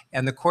 judges,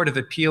 and the Court of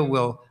Appeal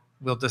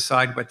will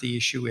decide what the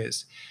issue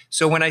is.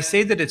 So when I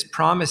say that it's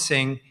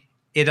promising,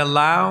 it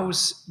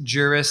allows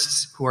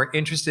jurists who are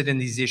interested in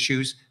these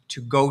issues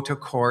to go to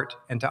court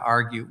and to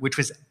argue, which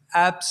was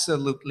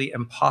absolutely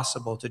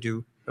impossible to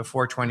do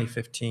before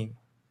 2015.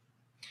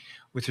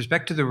 With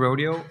respect to the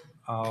rodeo,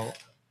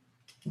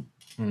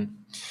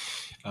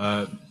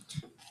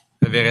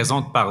 Vous avez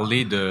raison de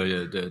parler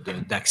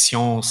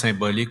d'actions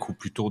symboliques ou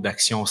plutôt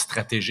d'actions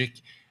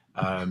stratégiques.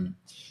 Dans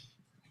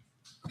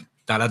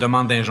la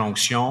demande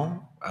d'injonction,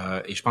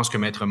 et je pense que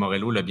Maître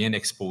Morello l'a bien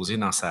exposé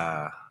dans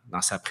sa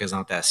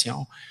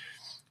présentation,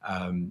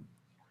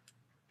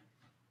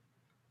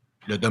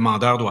 le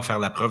demandeur doit faire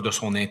la preuve de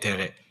son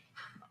intérêt.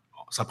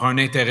 Ça prend un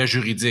intérêt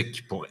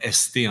juridique pour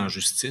ester en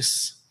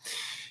justice.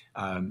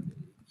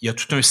 Il y a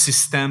tout un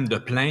système de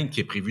plainte qui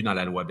est prévu dans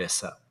la loi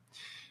Bessa.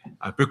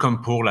 Un peu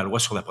comme pour la loi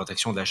sur la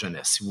protection de la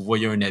jeunesse. Si vous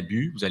voyez un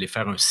abus, vous allez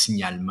faire un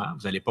signalement,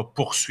 vous n'allez pas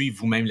poursuivre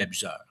vous-même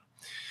l'abuseur.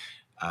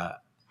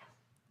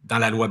 Dans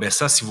la loi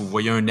Bessa, si vous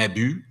voyez un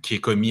abus qui est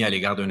commis à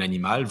l'égard d'un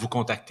animal, vous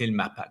contactez le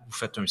MAPAC, vous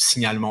faites un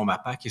signalement au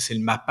MAPAC et c'est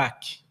le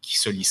MAPAC qui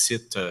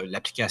sollicite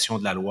l'application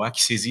de la loi,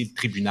 qui saisit le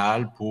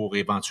tribunal pour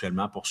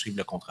éventuellement poursuivre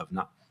le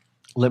contrevenant.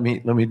 Let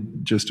me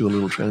just do a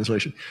little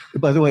translation.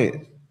 By the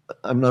way,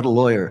 I'm not a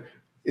lawyer.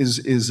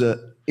 Is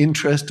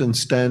interest and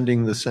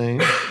standing the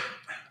same?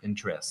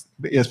 Interest.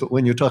 Yes, but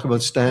when you talk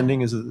about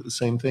standing, is it the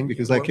same thing?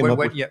 Because I came up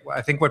with... Yeah,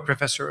 I think what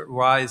Professor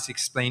Roy is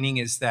explaining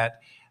is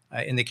that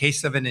in the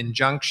case of an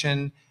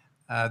injunction,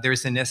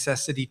 there's a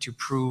necessity to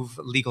prove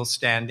legal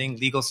standing.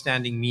 Legal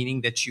standing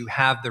meaning that you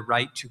have the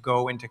right to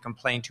go and to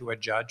complain to a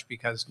judge,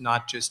 because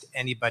not just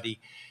anybody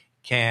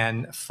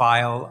can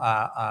file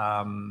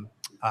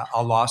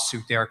a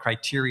lawsuit. There are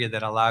criteria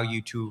that allow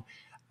you to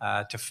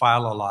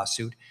file a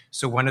lawsuit.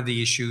 So one of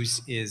the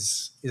issues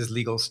is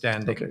legal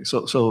standing. Okay,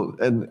 so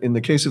and in the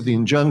case of the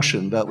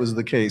injunction, that was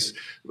the case.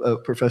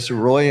 Professor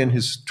Roy and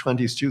his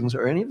 20 students,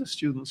 are any of the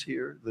students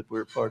here that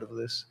were part of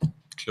this?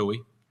 Chloé.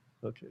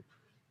 Okay,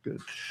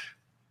 good.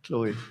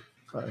 Chloe,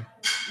 hi.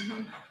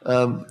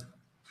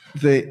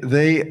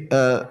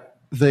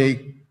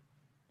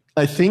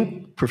 I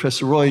think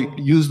Professor Roy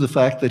used the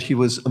fact that he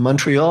was a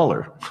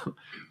Montrealer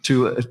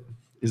to...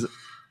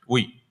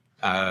 Oui.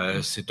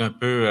 C'est un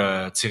peu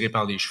tiré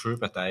par les cheveux,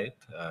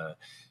 peut-être.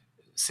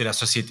 C'est la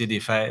Société des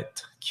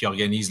fêtes qui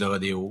organise le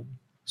rodéo.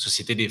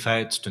 Société des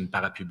fêtes, c'est une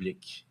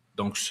parapublique.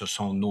 Donc, ce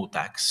sont nos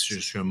taxes. Je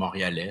suis un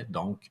Montréalais.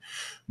 Donc,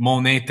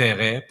 mon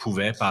intérêt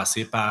pouvait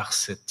passer par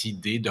cette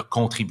idée de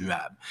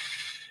contribuable.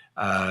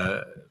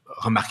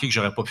 Remarquez que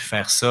j'aurais pas pu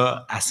faire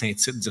ça à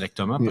Saint-Tite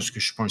directement parce que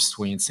je suis pas un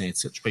citoyen de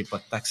Saint-Tite. Je paye pas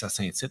de taxes à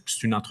Saint-Tite.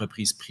 C'est une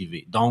entreprise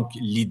privée. Donc,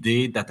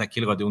 l'idée d'attaquer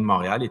le rodéo de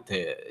Montréal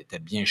était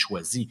bien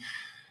choisie.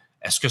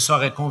 Est-ce que ça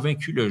aurait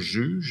convaincu le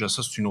juge?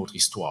 Ça, c'est une autre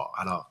histoire.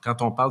 Alors,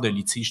 quand on parle de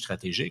litige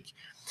stratégique,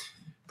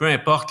 peu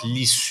importe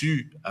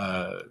l'issue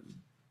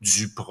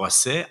du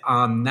procès,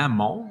 en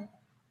amont,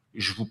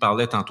 je vous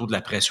parlais tantôt de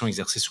la pression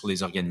exercée sur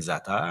les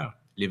organisateurs.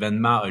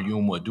 L'événement a lieu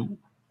au mois d'août.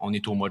 On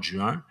est au mois de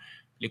juin.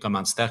 Les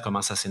commanditaires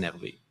commencent à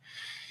s'énerver.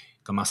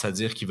 Ils commencent à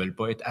dire qu'ils ne veulent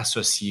pas être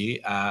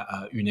associés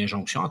à une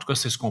injonction. En tout cas,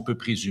 c'est ce qu'on peut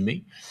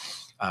présumer.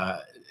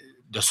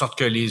 De sorte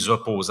que les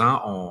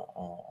opposants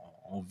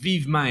ont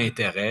vivement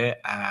intérêt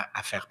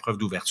à faire preuve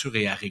d'ouverture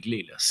et à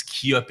régler, là, ce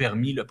qui a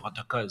permis le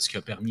protocole, ce qui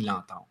a permis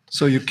l'entente.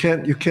 So you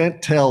can't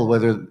tell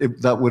whether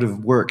that would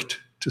have worked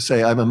to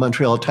say I'm a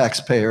Montreal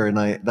taxpayer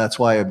and that's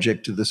why I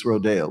object to this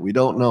rodeo. We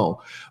don't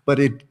know, but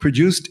it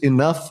produced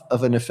enough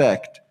of an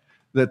effect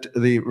that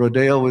the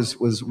rodeo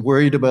was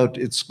worried about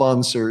its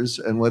sponsors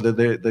and whether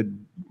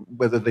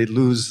they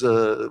lose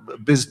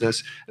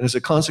business, and as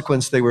a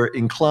consequence, they were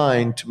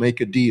inclined to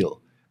make a deal.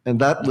 And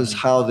that was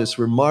how this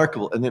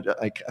remarkable, and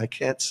I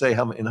can't say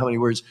in how many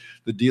words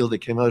the deal that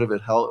came out of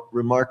it, how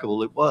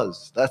remarkable it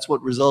was. That's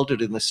what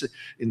resulted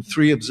in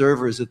 3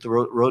 observers at the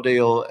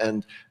rodeo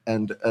and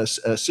a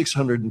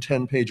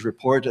 610-page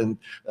report and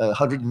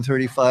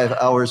 135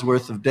 hours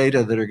worth of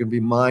data that are going to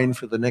be mined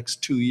for the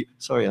next 2 years.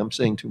 Sorry, I'm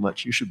saying too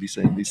much. You should be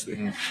saying these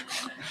things.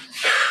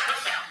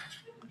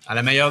 Dans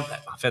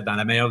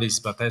la meilleure des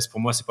hypothèses, pour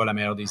moi, c'est pas la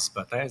meilleure des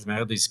hypothèses. La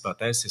meilleure des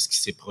hypothèses, c'est ce qui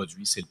s'est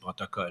produit, c'est le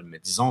protocole. Mais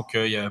disons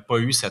qu'il n'y avait pas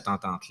eu cette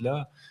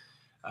entente-là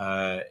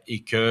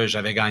et que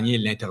j'avais gagné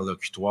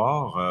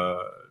l'interlocutoire.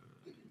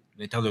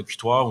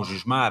 L'interlocutoire au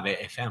jugement avait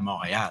effet à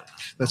Montréal.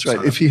 That's right.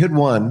 If he had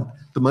won,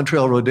 the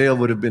Montreal Rodeo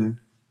would have been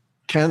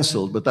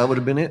canceled, but that would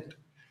have been it.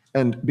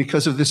 And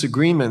because of this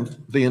agreement,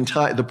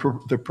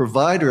 the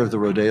provider of the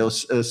rodeo,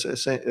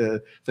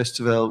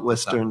 Festival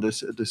Western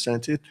de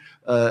Sentience,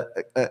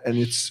 and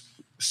its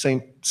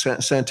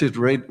sentient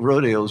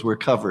rodeos were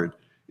covered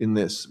in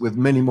this, with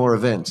many more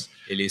events.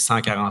 Et les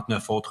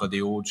 149 autres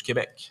rodéos du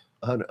Québec.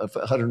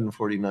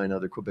 149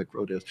 other Quebec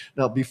rodeos.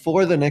 Now,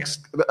 before the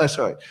next,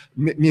 sorry,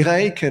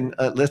 Mireille can,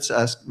 let's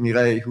ask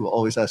Mireille, who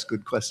always asks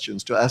good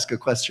questions, to ask a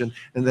question,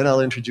 and then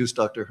I'll introduce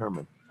Dr.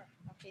 Herrmann.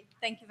 Okay,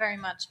 thank you very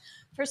much.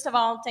 First of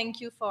all,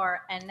 thank you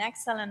for an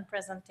excellent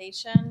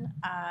presentation,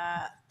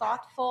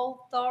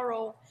 thoughtful,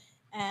 thorough,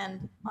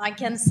 and I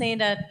can say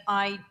that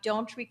I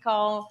don't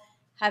recall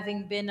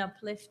having been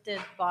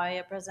uplifted by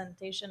a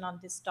presentation on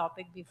this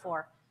topic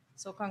before.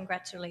 So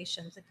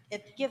congratulations.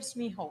 It gives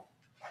me hope.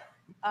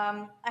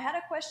 I had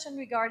a question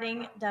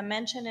regarding the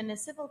mention in the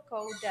civil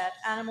code that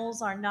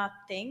animals are not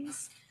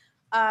things.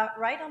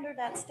 Right under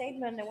that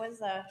statement, there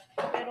was a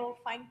little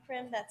fine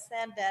print that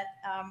said that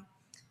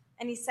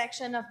any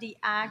section of the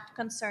act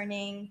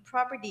concerning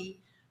property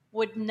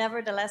would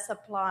nevertheless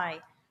apply.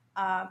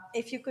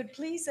 If you could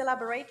please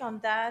elaborate on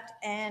that,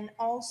 and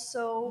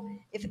also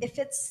if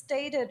it's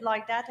stated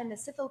like that in the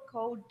civil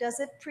code,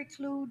 does it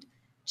preclude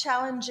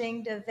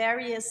challenging the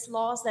various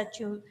laws that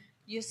you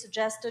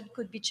suggested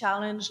could be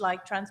challenged,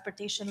 like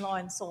transportation law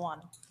and so on?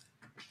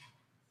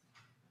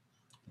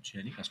 Je vais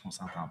y aller parce qu'on ne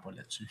s'entend pas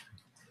là-dessus.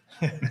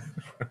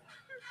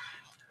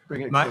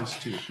 Bring it close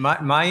to you.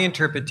 My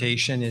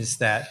interpretation is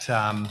that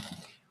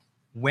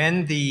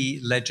when the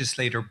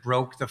legislator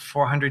broke the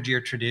 400-year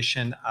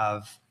tradition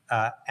of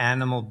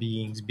animal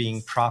beings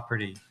being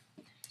property,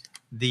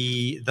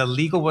 the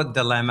legal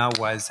dilemma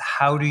was,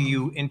 how do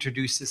you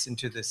introduce this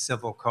into the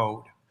civil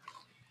code?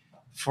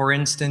 For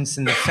instance,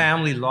 in the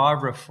family law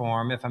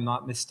reform, if I'm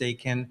not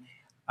mistaken,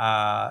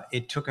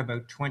 it took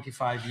about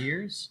 25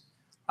 years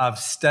of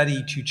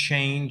study to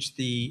change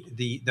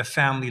the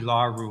family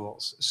law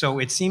rules. So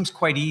it seems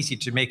quite easy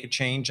to make a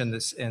change in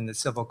the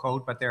civil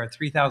code, but there are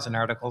 3,000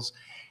 articles,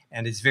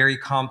 and it's very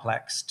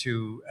complex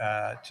to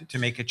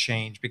make a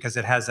change because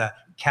it has a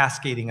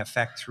cascading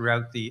effect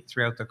throughout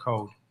the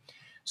code.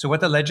 So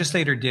what the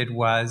legislator did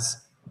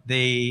was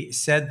they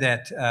said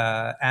that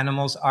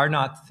animals are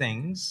not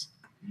things.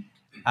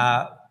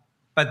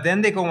 But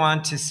then they go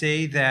on to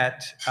say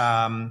that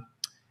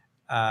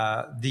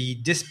the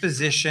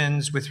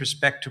dispositions with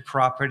respect to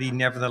property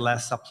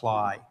nevertheless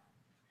apply.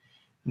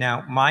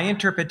 Now, my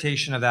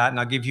interpretation of that, and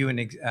I'll give you an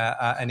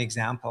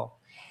example.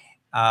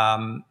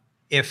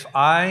 If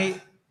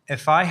I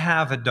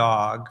have a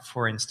dog,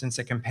 for instance,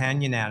 a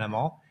companion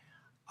animal,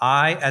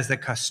 I, as the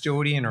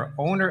custodian or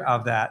owner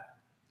of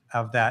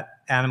that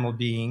animal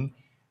being,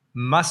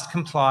 must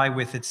comply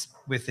with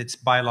its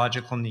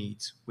biological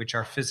needs, which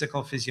are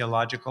physical,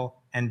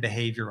 physiological, and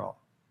behavioral.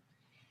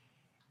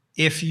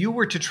 If you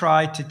were to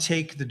try to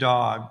take the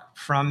dog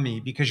from me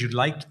because you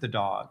liked the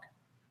dog,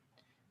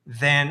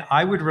 then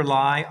I would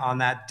rely on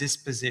that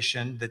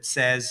disposition that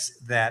says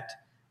that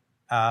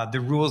the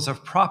rules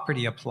of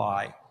property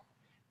apply,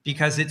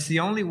 because it's the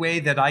only way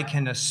that I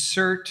can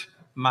assert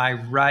my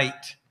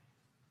right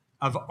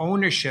of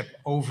ownership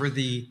over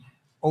the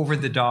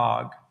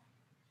dog.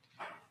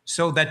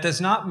 So that does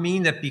not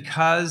mean that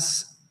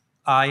because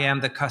I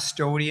am the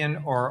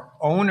custodian or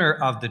owner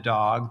of the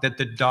dog, that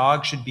the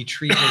dog should be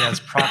treated as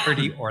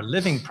property or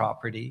living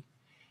property.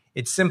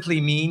 It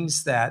simply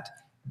means that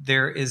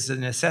there is a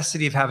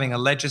necessity of having a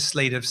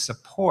legislative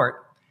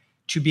support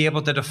to be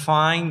able to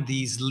define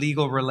these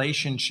legal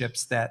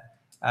relationships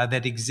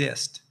that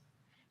exist.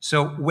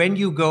 So when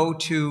you go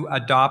to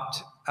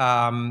adopt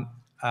an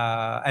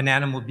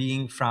animal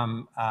being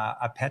from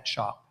a pet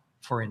shop,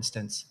 for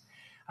instance,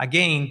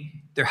 again,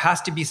 there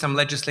has to be some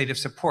legislative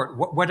support.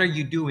 What are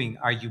you doing?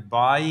 Are you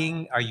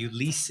buying? Are you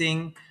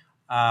leasing?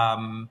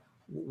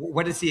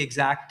 What is the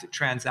exact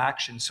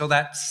transaction? So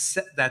that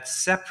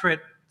separate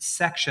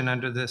section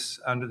under the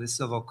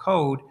Civil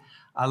Code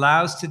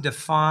allows to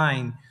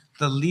define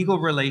the legal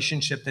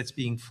relationship that's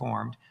being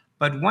formed.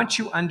 But once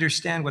you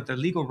understand what the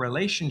legal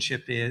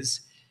relationship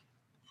is,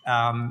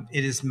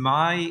 it is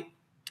my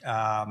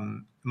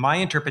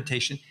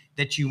interpretation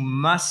that you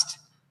must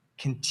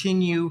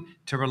continue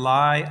to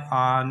rely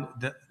on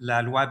the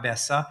La Loi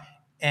Bessa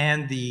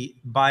and the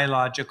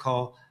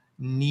biological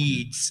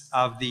needs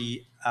of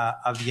the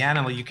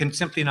animal. You can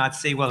simply not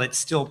say, well, it's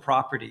still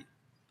property.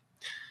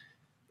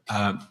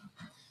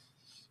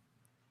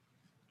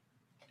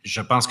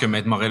 Je pense que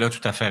Maître Morello a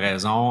tout à fait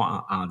raison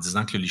en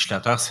disant que le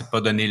législateur ne s'est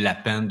pas donné la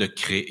peine de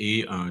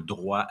créer un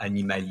droit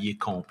animalier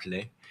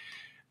complet.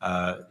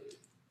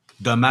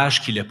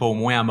 Dommage qu'il n'ait pas au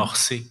moins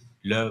amorcé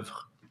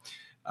l'œuvre.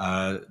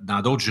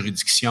 Dans d'autres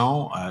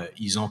juridictions,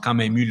 ils ont quand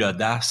même eu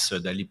l'audace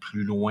d'aller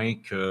plus loin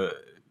que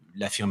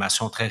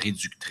l'affirmation très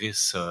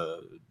réductrice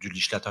du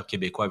législateur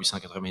québécois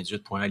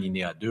 898.1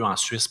 alinéa 2. En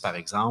Suisse, par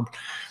exemple,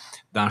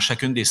 dans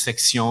chacune des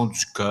sections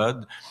du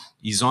Code,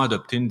 ils ont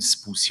adopté une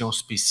disposition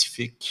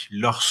spécifique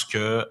lorsque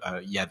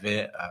il y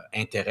avait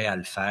intérêt à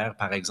le faire,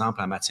 par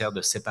exemple en matière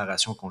de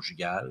séparation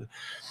conjugale.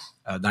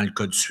 Dans le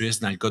Code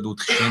suisse, dans le Code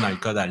autrichien, dans le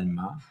Code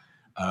allemand,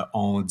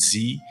 on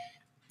dit,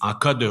 en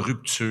cas de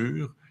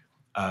rupture,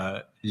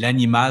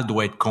 l'animal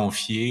doit être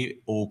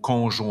confié au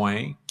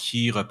conjoint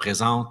qui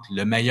représente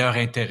le meilleur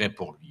intérêt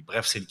pour lui.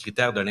 Bref, c'est le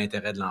critère de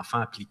l'intérêt de l'enfant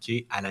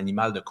appliqué à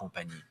l'animal de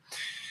compagnie.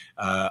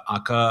 En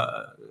cas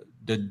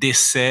de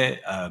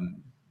décès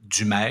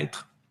du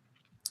maître,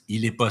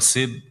 il est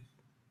possible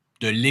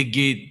de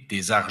léguer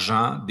des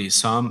argents, des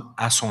sommes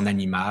à son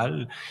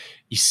animal.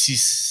 Ici,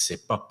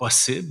 c'est pas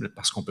possible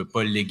parce qu'on peut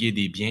pas léguer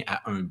des biens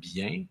à un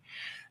bien.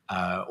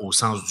 Au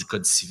sens du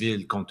Code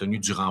civil, compte tenu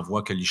du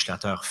renvoi que le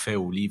législateur fait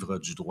au livre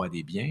du droit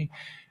des biens.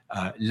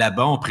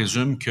 Là-bas, on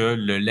présume que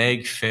le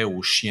legs fait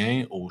au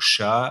chien, au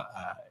chat,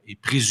 est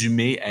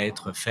présumé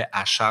être fait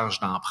à charge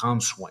d'en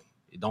prendre soin.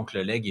 Et donc,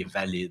 le legs est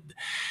valide.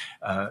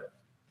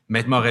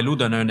 Maître Morello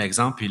donne un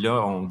exemple, et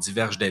là, on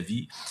diverge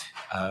d'avis.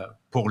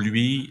 Pour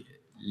lui,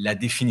 la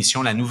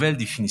nouvelle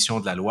définition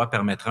de la loi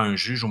permettra à un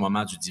juge, au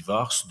moment du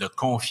divorce, de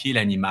confier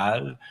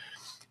l'animal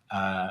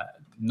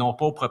non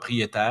pas au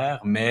propriétaire,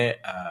 mais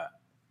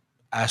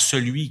à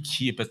celui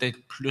qui est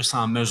peut-être plus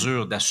en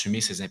mesure d'assumer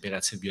ses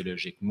impératifs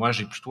biologiques. Moi,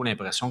 j'ai plutôt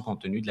l'impression,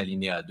 compte tenu de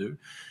l'alinéa 2,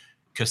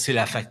 que c'est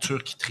la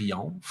facture qui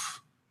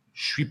triomphe.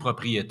 Je suis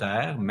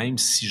propriétaire, même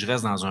si je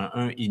reste dans un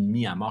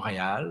 1,5 à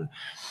Montréal,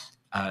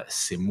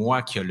 c'est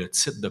moi qui ai le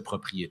titre de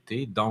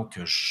propriété, donc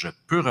je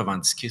peux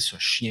revendiquer ce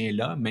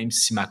chien-là, même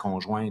si ma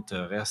conjointe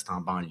reste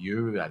en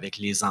banlieue avec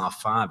les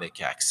enfants, avec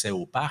accès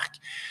au parc.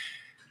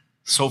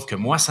 Sauf que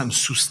moi, ça ne me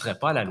soustrait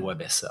pas à la loi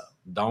Bessa.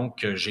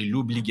 Donc, j'ai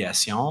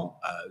l'obligation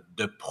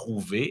de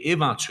prouver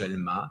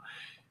éventuellement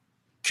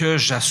que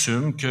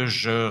j'assume, que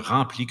je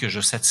remplis, que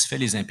je satisfais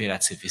les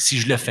impératifs. Et si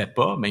je le fais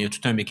pas, il y a tout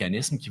un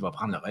mécanisme qui va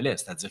prendre le relais.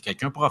 C'est-à-dire,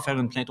 quelqu'un pourra faire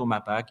une plainte au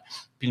MAPAC,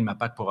 puis le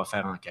MAPAC pourra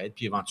faire enquête,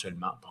 puis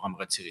éventuellement, pourra me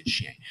retirer le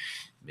chien.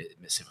 Mais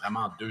c'est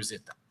vraiment 2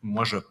 étapes.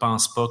 Moi, je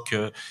pense pas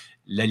que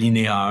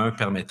l'alinéa 1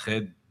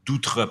 permettrait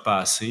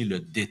d'outrepasser le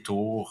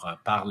détour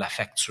par la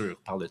facture,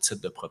 par le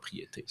titre de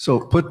propriété. So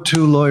put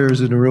 2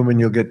 lawyers in a room and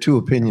you'll get 2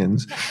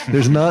 opinions.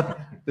 There's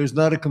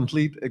not a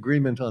complete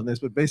agreement on this,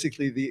 but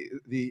basically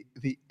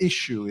the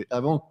issue, I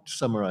won't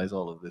summarize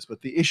all of this,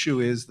 but the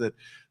issue is that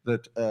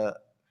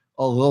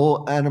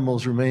although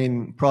animals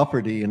remain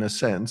property in a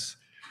sense,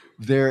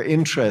 their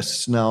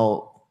interests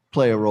now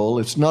play a role.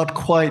 It's not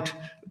quite,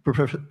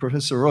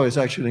 Professor Roy is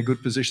actually in a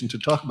good position to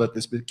talk about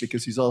this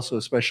because he's also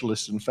a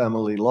specialist in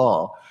family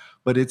law,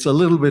 but it's a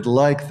little bit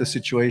like the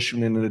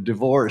situation in a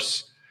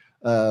divorce,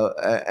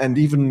 and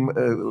even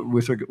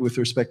with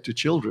respect to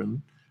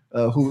children,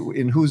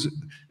 whose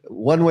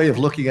one way of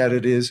looking at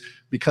it is,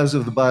 because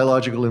of the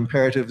biological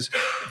imperatives,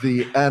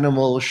 the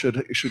animal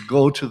should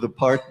go to the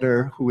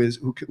partner who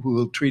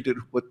will treat it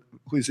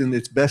who is in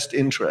its best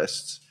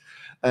interests.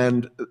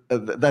 And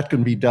that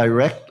can be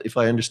direct, if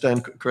I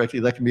understand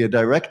correctly, that can be a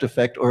direct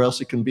effect, or else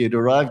it can be a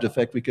derived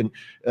effect.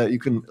 You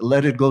can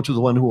let it go to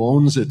the one who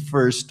owns it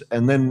first,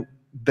 and then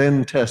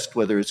test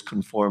whether it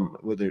conforms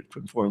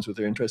with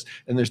their interests.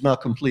 And there's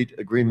not complete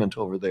agreement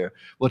over there.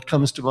 What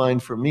comes to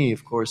mind for me,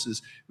 of course,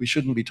 is we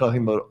shouldn't be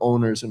talking about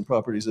owners and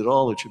properties at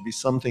all. It should be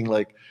something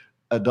like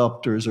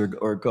adopters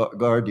or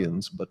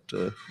guardians, but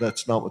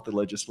that's not what the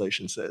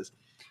legislation says.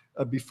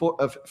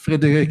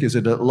 Frédéric, is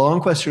it a long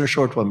question or a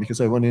short one? Because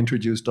I want to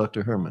introduce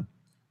Dr. Herrmann.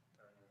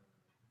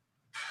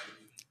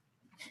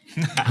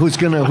 who's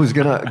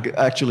gonna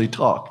actually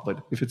talk,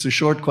 but if it's a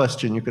short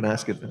question, you can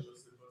ask it now.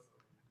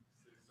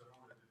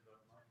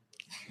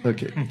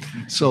 Okay,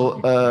 so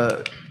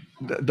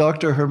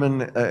Dr.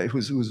 Herrmann,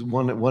 who's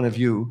one of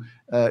you,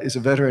 is a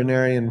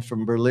veterinarian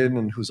from Berlin,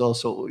 and who's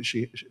also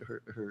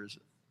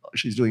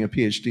she's doing a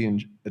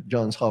PhD at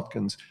Johns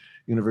Hopkins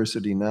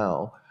University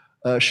now.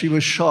 She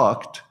was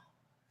shocked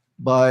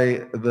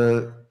by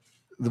the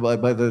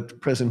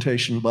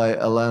presentation by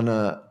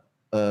Alana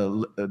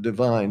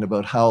Divine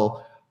about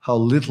how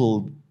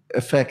little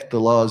effect the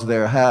laws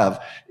there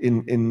have.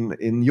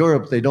 In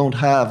Europe, they don't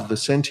have the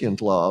sentient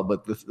law,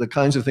 but the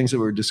kinds of things that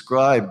were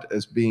described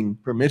as being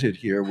permitted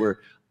here were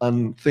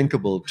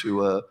unthinkable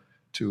to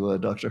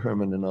Dr.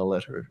 Herrmann, and I'll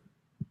let her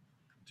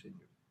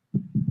continue.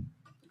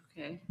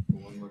 Okay.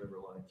 Whatever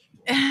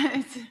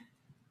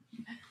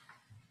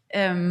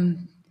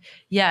line.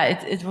 Yeah,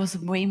 it was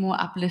way more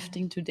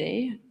uplifting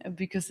today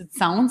because it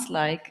sounds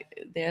like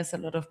there's a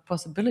lot of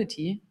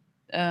possibility.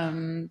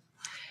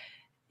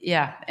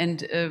 Yeah,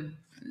 and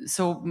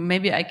so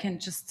maybe I can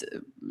just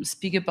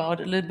speak a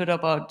little bit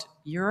about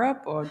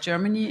Europe or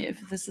Germany,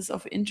 if this is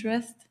of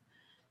interest,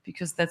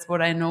 because that's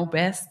what I know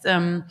best.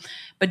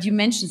 But you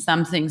mentioned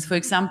some things. For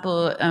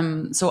example,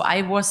 so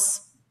I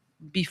was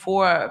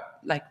before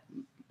I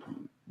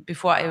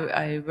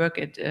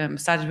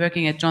started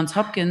working at Johns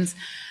Hopkins,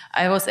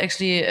 I was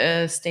actually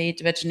a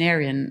state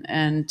veterinarian,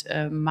 and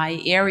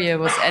my area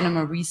was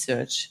animal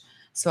research.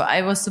 So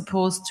I was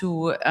supposed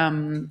to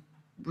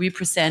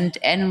represent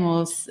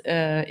animals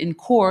in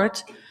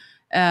court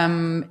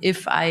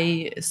if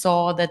I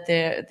saw that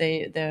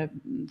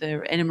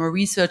their animal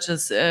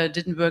researchers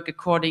didn't work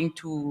according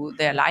to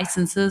their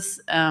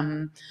licenses.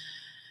 And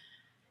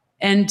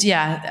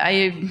yeah,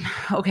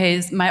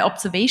 my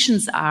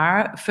observations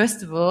are,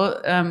 first of all,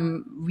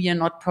 we are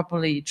not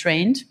properly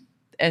trained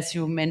as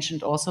you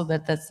mentioned also,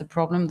 that's the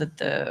problem, that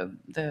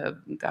the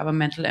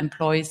governmental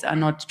employees are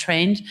not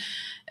trained.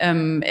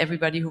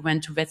 Everybody who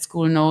went to vet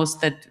school knows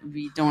that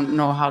we don't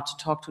know how to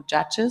talk to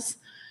judges.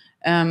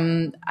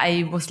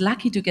 I was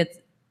lucky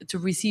to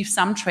receive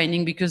some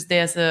training because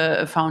there's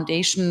a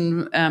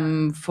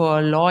foundation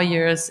for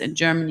lawyers in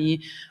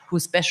Germany who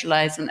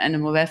specialize in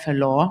animal welfare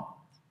law,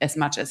 as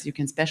much as you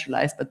can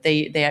specialize, but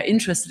they are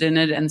interested in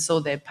it, and so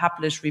they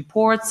publish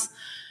reports.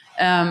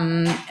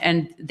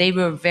 And they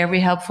were very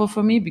helpful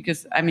for me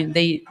because, I mean,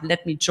 they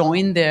let me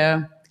join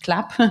their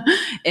club.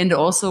 And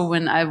also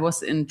when I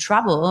was in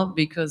trouble,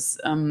 because,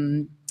 I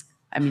mean,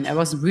 I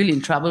wasn't really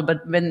in trouble,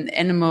 but when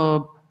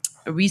animal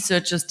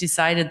researchers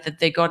decided that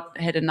they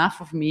had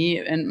enough of me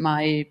and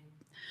my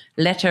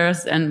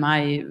letters and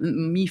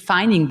me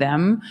finding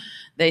them,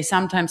 they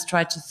sometimes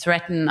tried to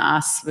threaten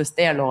us with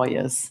their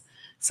lawyers.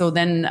 So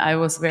then I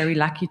was very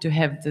lucky to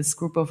have this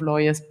group of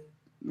lawyers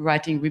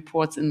writing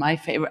reports in my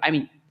favor. I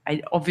mean,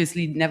 I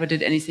obviously never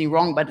did anything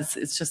wrong, but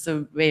it's just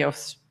a way of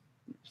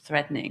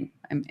threatening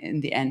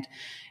in the end,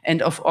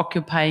 and of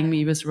occupying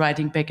me with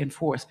writing back and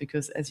forth,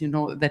 because, as you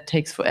know, that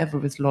takes forever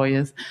with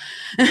lawyers.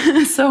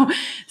 so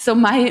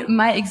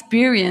my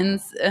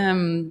experience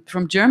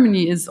from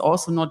Germany is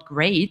also not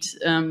great.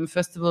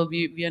 First of all,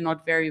 we are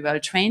not very well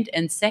trained,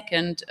 and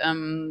second,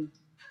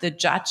 the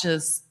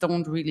judges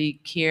don't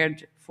really care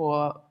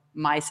for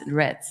mice and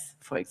rats,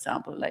 for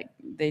example. Like,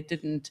 they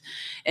didn't,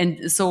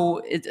 and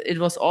so it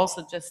was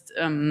also just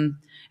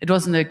it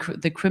wasn't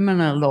the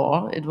criminal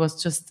law. It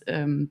was just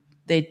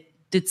they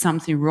did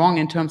something wrong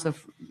in terms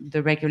of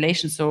the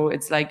regulation. So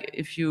it's like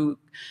if you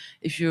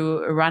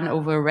run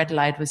over a red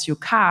light with your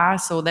car,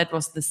 so that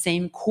was the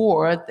same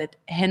court that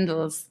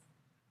handles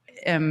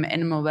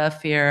animal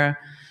welfare.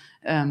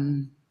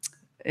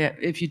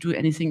 If you do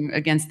anything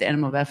against the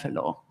animal welfare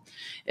law,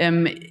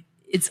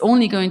 it's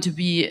only going to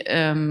be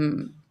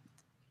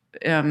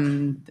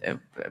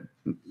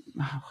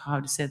how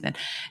to say that.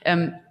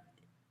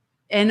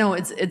 I know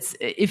it's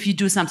if you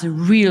do something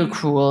real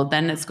cruel,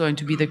 then it's going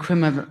to be the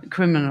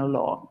criminal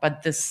law.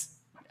 But this,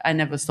 I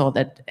never saw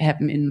that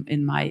happen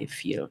in my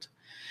field.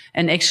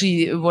 And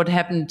actually, what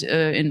happened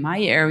in my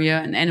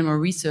area in animal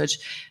research,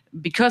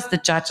 because the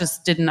judges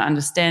didn't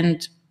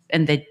understand,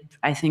 and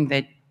I think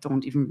they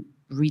don't even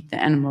read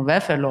the animal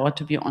welfare law,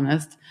 to be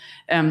honest,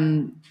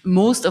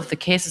 most of the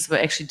cases were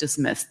actually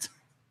dismissed.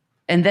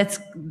 And that's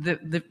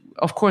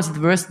of course,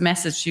 the worst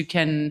message you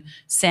can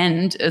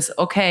send is,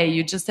 okay,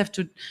 you just have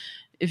to,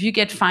 if you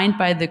get fined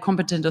by the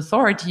competent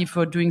authority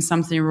for doing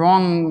something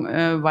wrong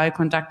while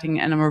conducting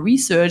animal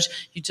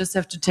research, you just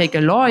have to take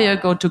a lawyer,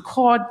 go to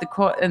court,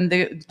 and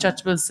the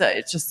judge will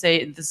just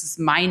say this is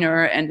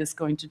minor and is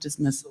going to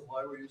dismiss. So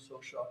why were you so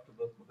shocked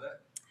about Quebec?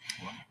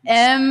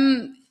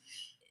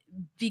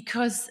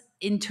 Because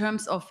in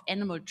terms of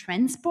animal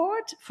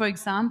transport, for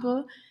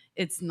example,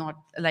 it's not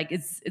like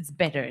it's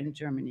better in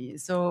Germany.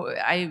 So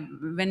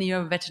when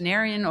you're a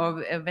veterinarian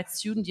or a vet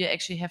student, you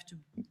actually have to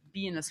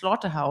be in a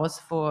slaughterhouse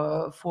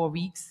for 4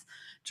 weeks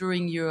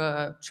during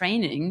your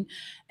training.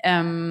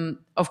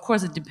 Of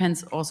course, it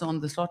depends also on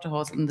the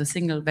slaughterhouse and the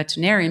single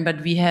veterinarian,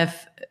 but we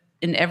have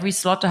in every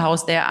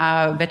slaughterhouse, there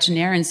are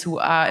veterinarians who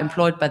are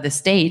employed by the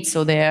state,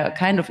 so they're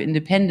kind of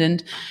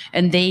independent,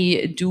 and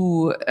they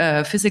do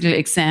physical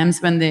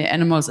exams when the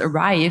animals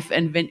arrive.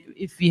 And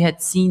if we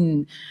had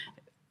seen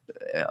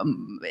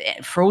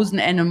frozen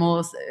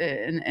animals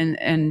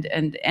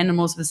and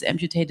animals with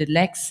amputated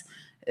legs,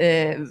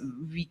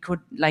 we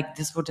could, like,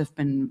 this would have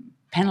been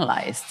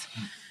penalized.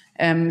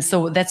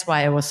 So that's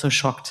why I was so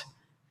shocked.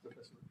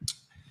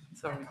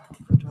 Sorry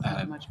for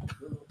talking too much.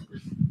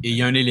 Et il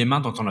y a un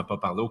élément dont on n'a pas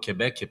parlé au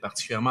Québec qui est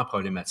particulièrement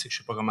problématique. Je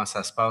ne sais pas comment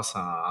ça se passe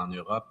en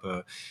Europe.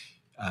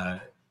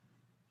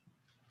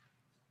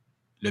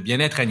 Le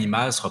bien-être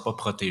animal ne sera pas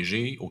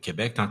protégé au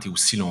Québec tant et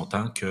aussi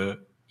longtemps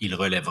qu'il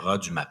relèvera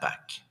du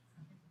MAPAC.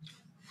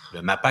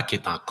 Le MAPAC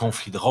est en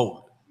conflit de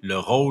rôle. Le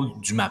rôle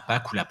du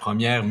MAPAC ou la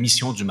première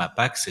mission du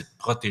MAPAC, c'est de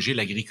protéger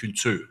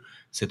l'agriculture.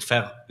 C'est de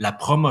faire la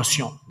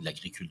promotion de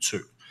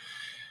l'agriculture.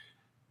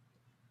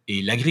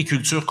 Et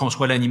l'agriculture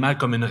conçoit l'animal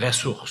comme une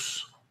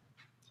ressource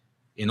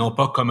et non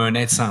pas comme un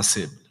être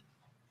sensible.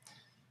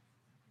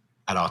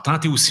 Alors, tant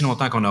et aussi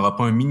longtemps qu'on n'aura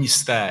pas un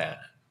ministère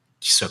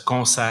qui se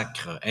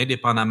consacre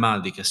indépendamment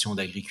des questions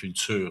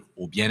d'agriculture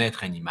au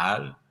bien-être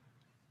animal,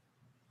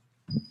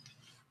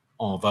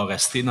 on va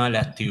rester dans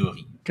la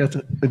théorie.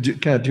 Kathrin,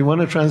 do you want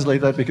to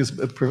translate that? Because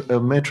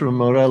Maître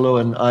Morello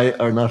and I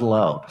are not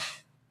allowed.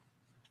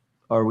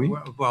 Are we?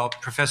 Well,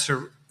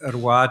 Professor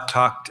Roy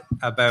talked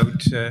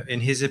about,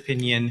 in his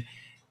opinion,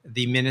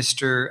 the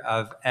Minister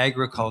of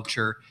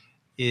Agriculture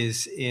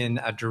is in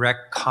a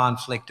direct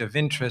conflict of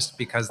interest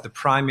because the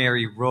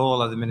primary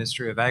role of the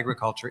Ministry of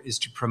Agriculture is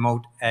to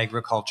promote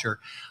agriculture,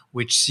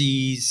 which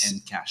sees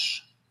And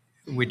cash.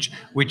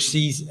 which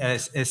sees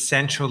as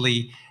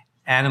essentially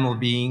animal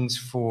beings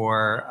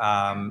for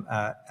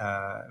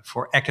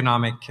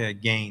economic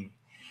gain.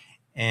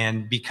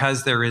 And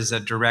because there is a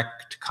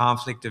direct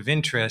conflict of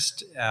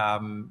interest,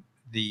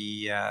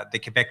 the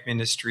Quebec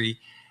Ministry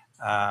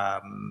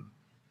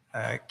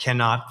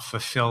cannot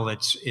fulfill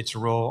its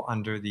role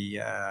under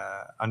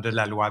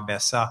la loi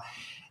Bessa.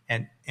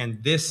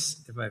 And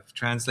this, if I've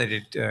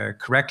translated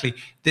correctly,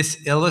 this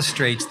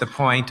illustrates the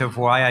point of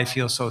why I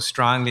feel so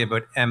strongly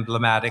about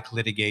emblematic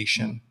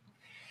litigation,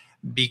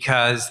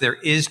 because there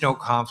is no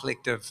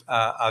conflict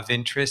of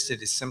interest.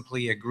 It is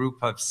simply a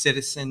group of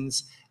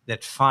citizens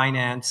that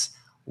finance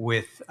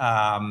with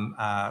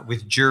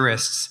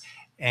jurists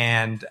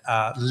and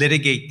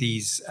litigate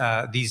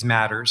these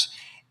matters.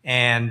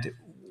 And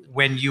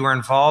when you are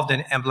involved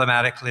in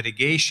emblematic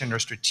litigation or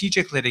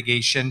strategic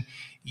litigation,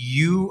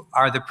 you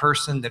are the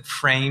person that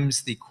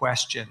frames the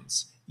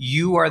questions.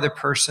 You are the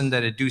person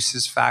that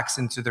adduces facts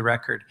into the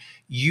record.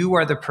 You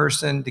are the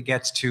person that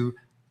gets to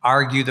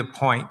argue the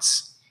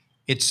points.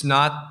 It's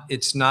not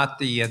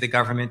the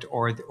government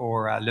or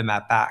le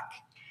MAPAC.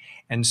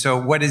 And so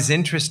what is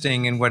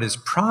interesting and what is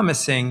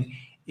promising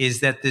is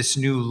that this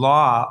new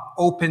law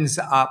opens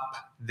up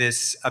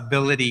this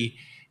ability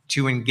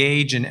to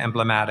engage in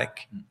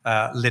emblematic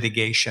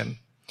litigation.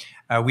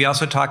 We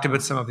also talked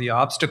about some of the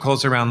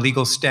obstacles around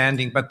legal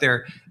standing, but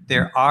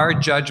there are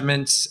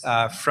judgments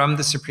from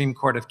the Supreme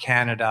Court of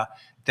Canada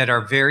that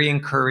are very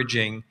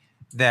encouraging,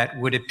 that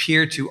would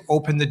appear to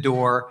open the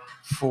door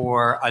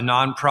for a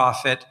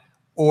nonprofit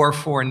or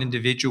for an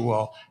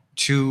individual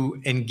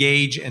to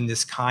engage in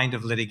this kind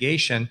of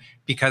litigation,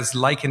 because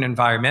like in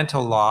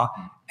environmental law,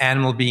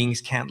 animal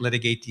beings can't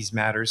litigate these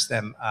matters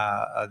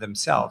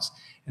themselves.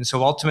 And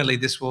so ultimately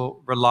this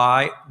will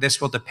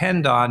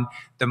depend on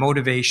the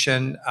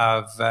motivation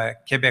of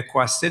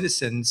Québécois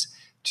citizens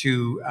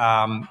to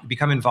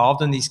become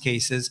involved in these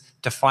cases,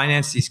 to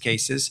finance these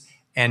cases,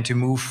 and to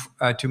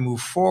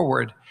move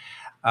forward.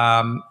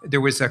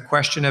 There was a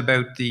question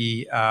about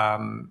the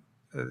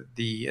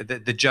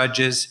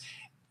judges.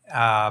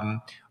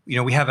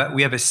 We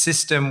have a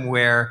system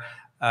where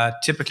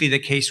typically the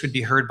case would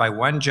be heard by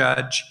one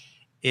judge.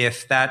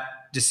 If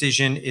that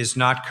decision is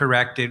not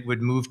correct, it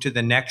would move to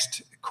the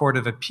next court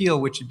of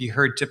appeal, which would be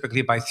heard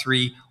typically by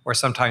 3 or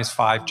sometimes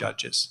 5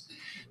 judges.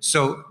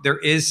 So there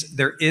is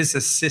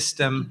a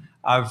system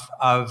of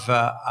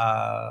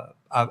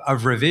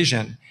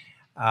revision.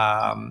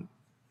 I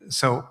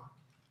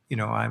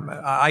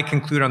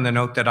conclude on the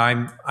note that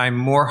I'm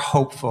more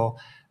hopeful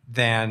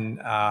than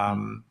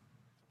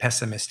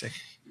pessimistic.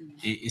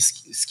 Et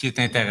ce qui est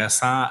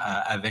intéressant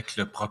avec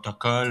le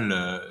protocole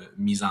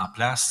mis en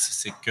place,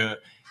 c'est que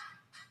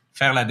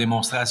faire la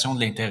démonstration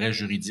de l'intérêt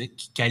juridique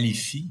qui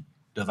qualifie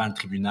devant le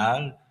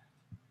tribunal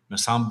me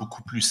semble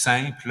beaucoup plus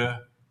simple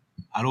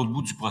à l'autre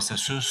bout du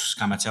processus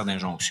qu'en matière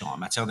d'injonction. En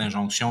matière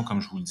d'injonction, comme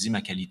je vous le dis,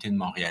 ma qualité de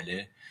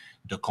Montréalais,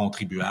 de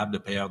contribuable, de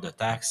payeur de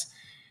taxes,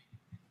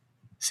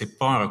 c'est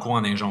pas un recours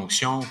en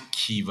injonction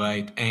qui va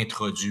être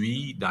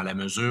introduit dans la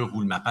mesure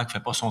où le MAPAC fait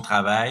pas son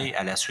travail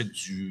à la suite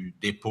du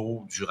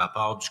dépôt du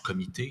rapport du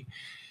comité.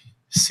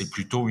 C'est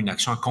plutôt une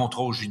action en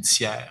contrôle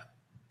judiciaire.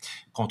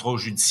 Contrôle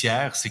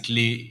judiciaire, c'est que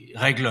les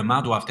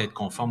règlements doivent être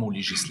conformes aux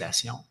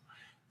législations.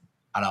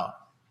 Alors,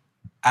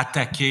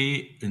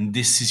 attaquer une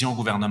décision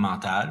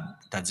gouvernementale,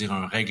 c'est-à-dire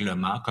un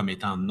règlement comme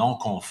étant non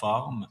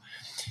conforme,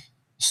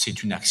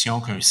 c'est une action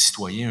qu'un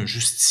citoyen, un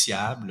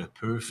justiciable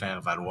peut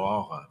faire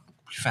valoir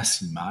beaucoup plus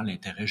facilement.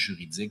 L'intérêt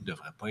juridique ne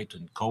devrait pas être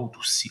une côte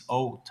aussi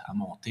haute à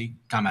monter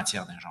qu'en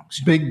matière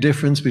d'injonction. Big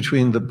difference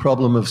between the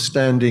problem of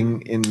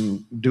standing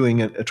in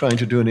trying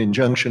to do an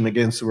injunction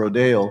against the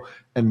rodeo,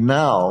 and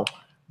now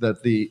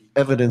that the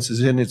evidence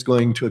is in, it's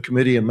going to a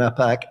committee in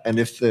MAPAC, and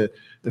if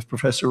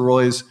Professor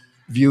Roy's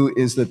view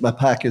is that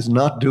MAPAC is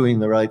not doing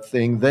the right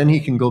thing, then he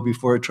can go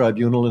before a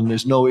tribunal and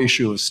there's no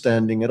issue of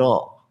standing at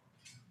all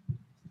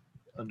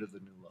under the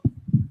new law.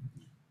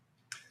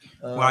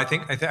 Well, I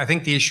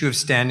think the issue of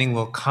standing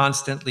will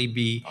constantly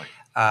be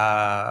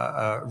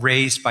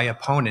raised by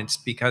opponents,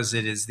 because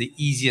it is the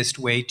easiest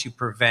way to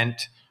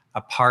prevent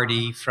a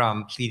party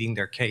from pleading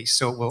their case.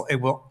 So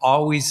it will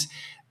always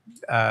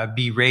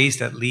be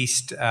raised, at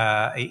least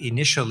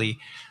initially.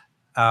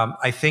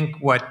 I think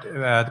what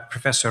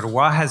Professor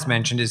Roy has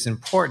mentioned is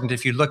important.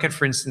 If you look at,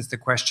 for instance, the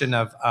question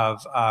of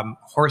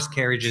horse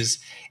carriages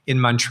in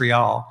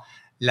Montreal,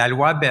 La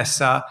Loi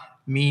Bessa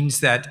means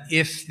that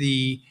if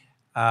the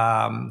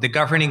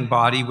governing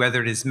body,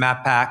 whether it is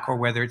MAPAC or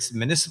whether it's the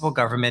municipal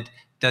government,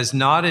 does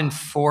not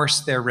enforce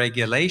their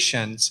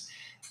regulations,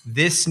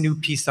 this new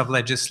piece of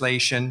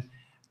legislation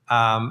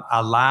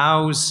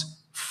allows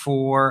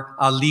for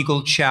a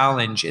legal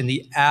challenge in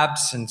the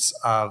absence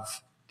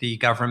of the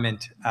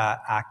government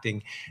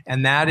acting.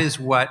 And that is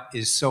what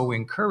is so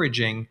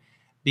encouraging,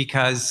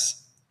 because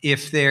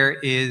if there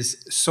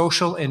is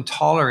social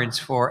intolerance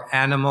for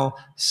animal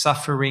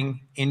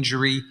suffering,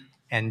 injury,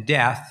 and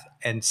death,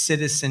 and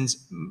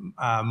citizens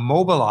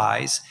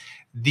mobilize,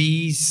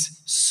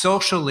 these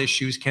social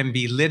issues can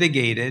be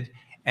litigated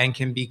and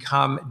can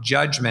become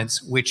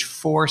judgments which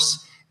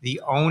force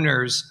the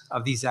owners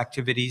of these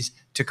activities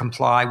to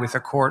comply with a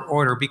court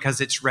order,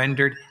 because it's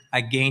rendered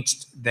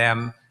against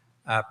them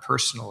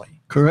personally.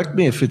 Correct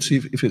me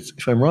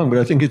if I'm wrong, but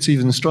I think it's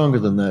even stronger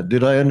than that.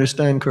 Did I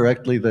understand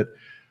correctly that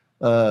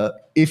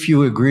if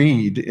you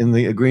agreed in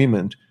the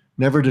agreement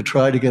never to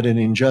try to get an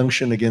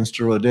injunction against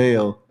a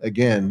rodeo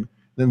again,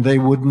 then they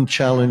wouldn't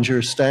challenge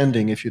your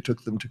standing if you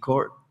took them to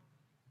court.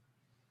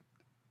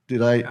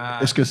 Did I?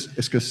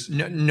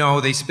 No,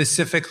 they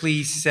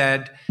specifically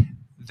said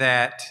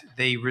that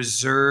they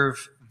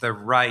reserve the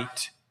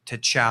right to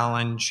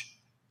challenge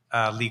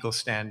legal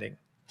standing.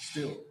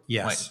 Still.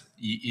 Yes.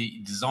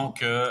 Ouais. Disons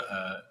que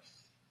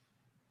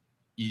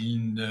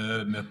ils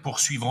ne me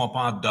poursuivront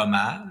pas en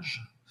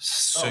dommages.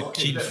 Ce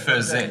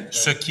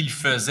qu'ils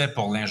faisaient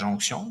pour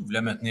l'injonction, ils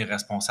voulaient me tenir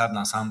responsable de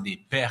l'ensemble des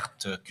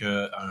pertes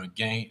qu'un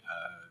gain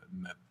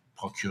me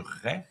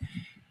procurerait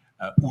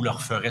ou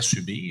leur ferait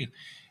subir.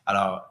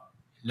 Alors,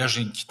 là,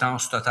 j'ai une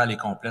quittance totale et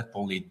complète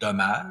pour les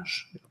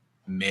dommages,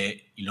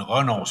 mais ils ne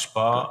renoncent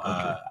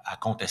pas à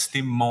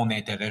contester mon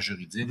intérêt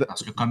juridique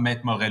parce que, comme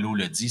Maître Morello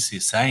le dit, c'est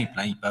simple,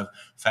 hein, ils peuvent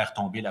faire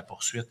tomber la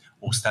poursuite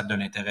au stade de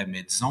l'intérêt,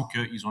 mais disons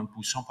qu'ils ont une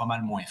position pas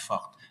mal moins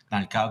forte dans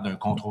le cadre d'un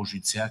contrôle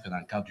judiciaire que dans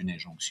le cadre d'une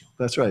injonction.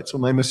 That's right. So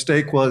my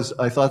mistake was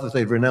I thought that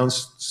they'd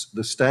renounced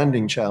the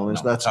standing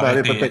challenge. No, that's not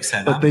it.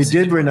 But they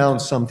did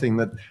renounce something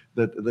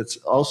that's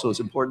also as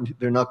important.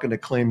 They're not going to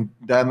claim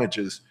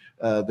damages.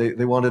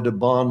 They wanted a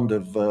bond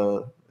of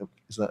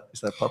is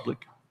that public?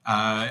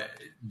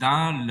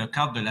 Dans le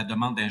cadre de la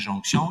demande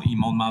d'injonction, ils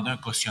m'ont demandé un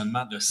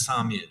cautionnement de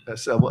 100 000.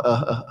 That's a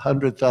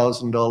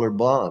 $100,000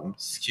 bond.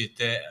 Ce qui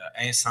était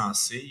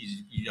insensé,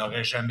 il n'y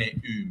aurait jamais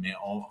eu, mais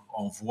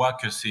on voit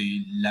que c'est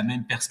la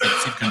même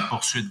perspective qu'une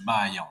poursuite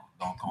bâillon.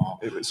 Donc, on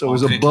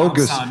réclame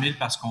 100 000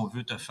 parce qu'on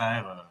veut te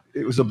faire...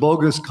 It was a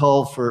bogus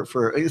call for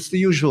it's the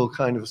usual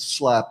kind of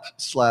slap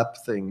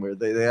thing where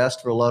they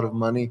asked for a lot of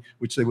money,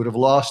 which they would have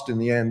lost in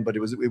the end, but it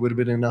would have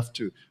been enough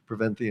to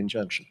prevent the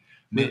injunction.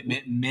 Mais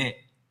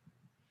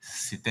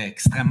c'était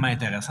extrêmement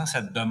intéressant,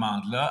 cette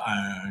demande-là,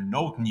 à un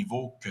autre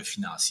niveau que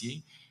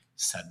financier.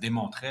 Ça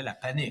démontrait la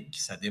panique,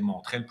 ça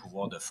démontrait le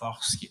pouvoir de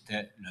force qui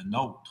était le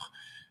nôtre.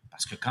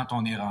 Parce que quand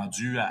on est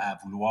rendu à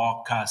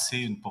vouloir casser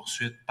une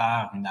poursuite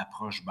par une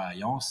approche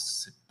bâillon,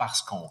 c'est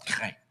parce qu'on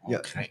craint.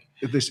 Craint.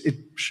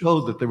 It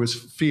showed that there was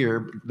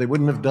fear. They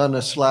wouldn't have done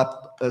a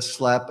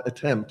slap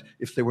attempt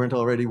if they weren't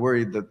already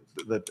worried that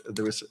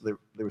there was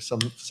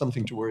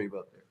something to worry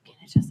about there. Can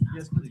I just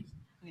ask one?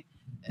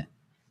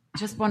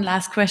 Just one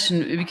last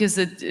question, because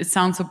it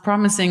sounds so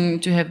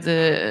promising to have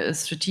the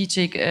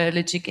strategic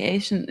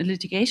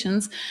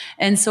litigations.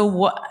 And so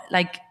what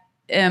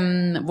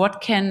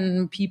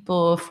can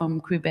people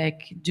from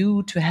Quebec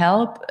do to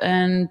help,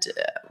 and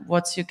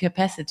what's your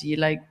capacity?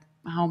 Like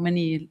how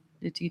many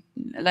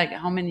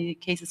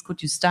cases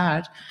could you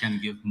start? You can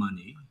give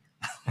money.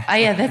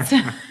 Yeah, that's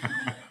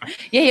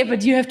yeah,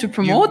 but you have to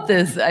promote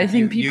this. I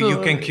think people.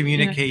 You can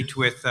communicate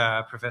with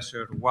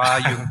Professor Roy.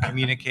 You can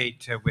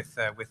communicate with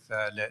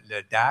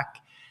le DAC.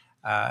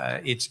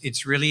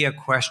 It's really a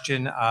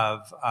question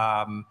of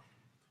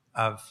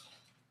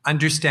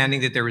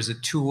understanding that there was a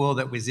tool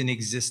that was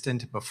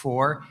inexistent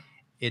before.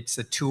 It's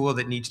a tool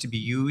that needs to be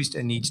used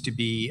and needs to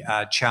be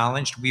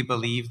challenged. We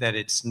believe that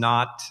it's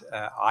not.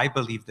 I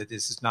believe that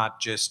this is not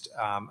just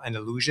an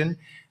illusion.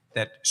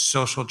 That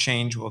social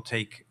change will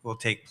take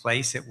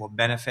place. It will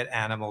benefit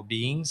animal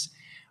beings.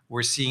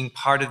 We're seeing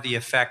part of the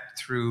effect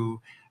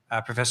through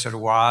Professor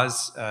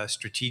Roy's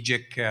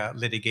strategic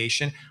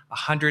litigation.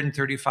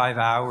 135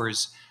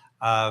 hours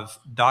of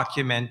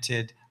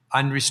documented,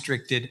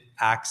 unrestricted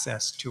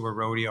access to a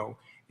rodeo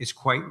is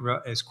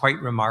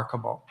quite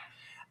remarkable.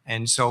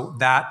 And so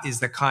that is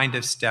the kind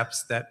of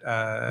steps that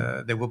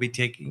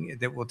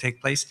will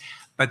take place.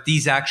 But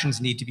these actions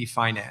need to be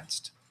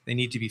financed. They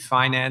need to be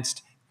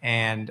financed.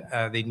 And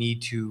they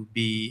need to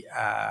be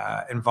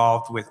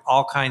involved with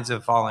all kinds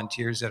of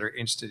volunteers that are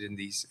interested in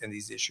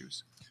these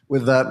issues.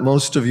 With that,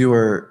 most of you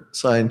are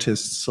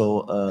scientists,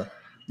 so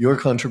your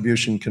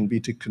contribution can be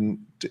to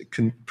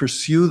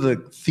pursue the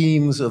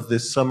themes of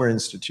this Summer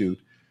Institute,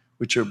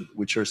 which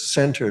are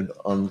centered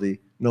on the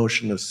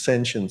notion of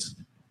sentience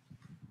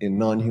in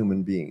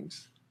non-human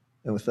beings.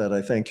 And with that,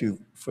 I thank you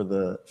for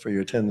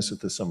your attendance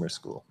at the summer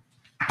school.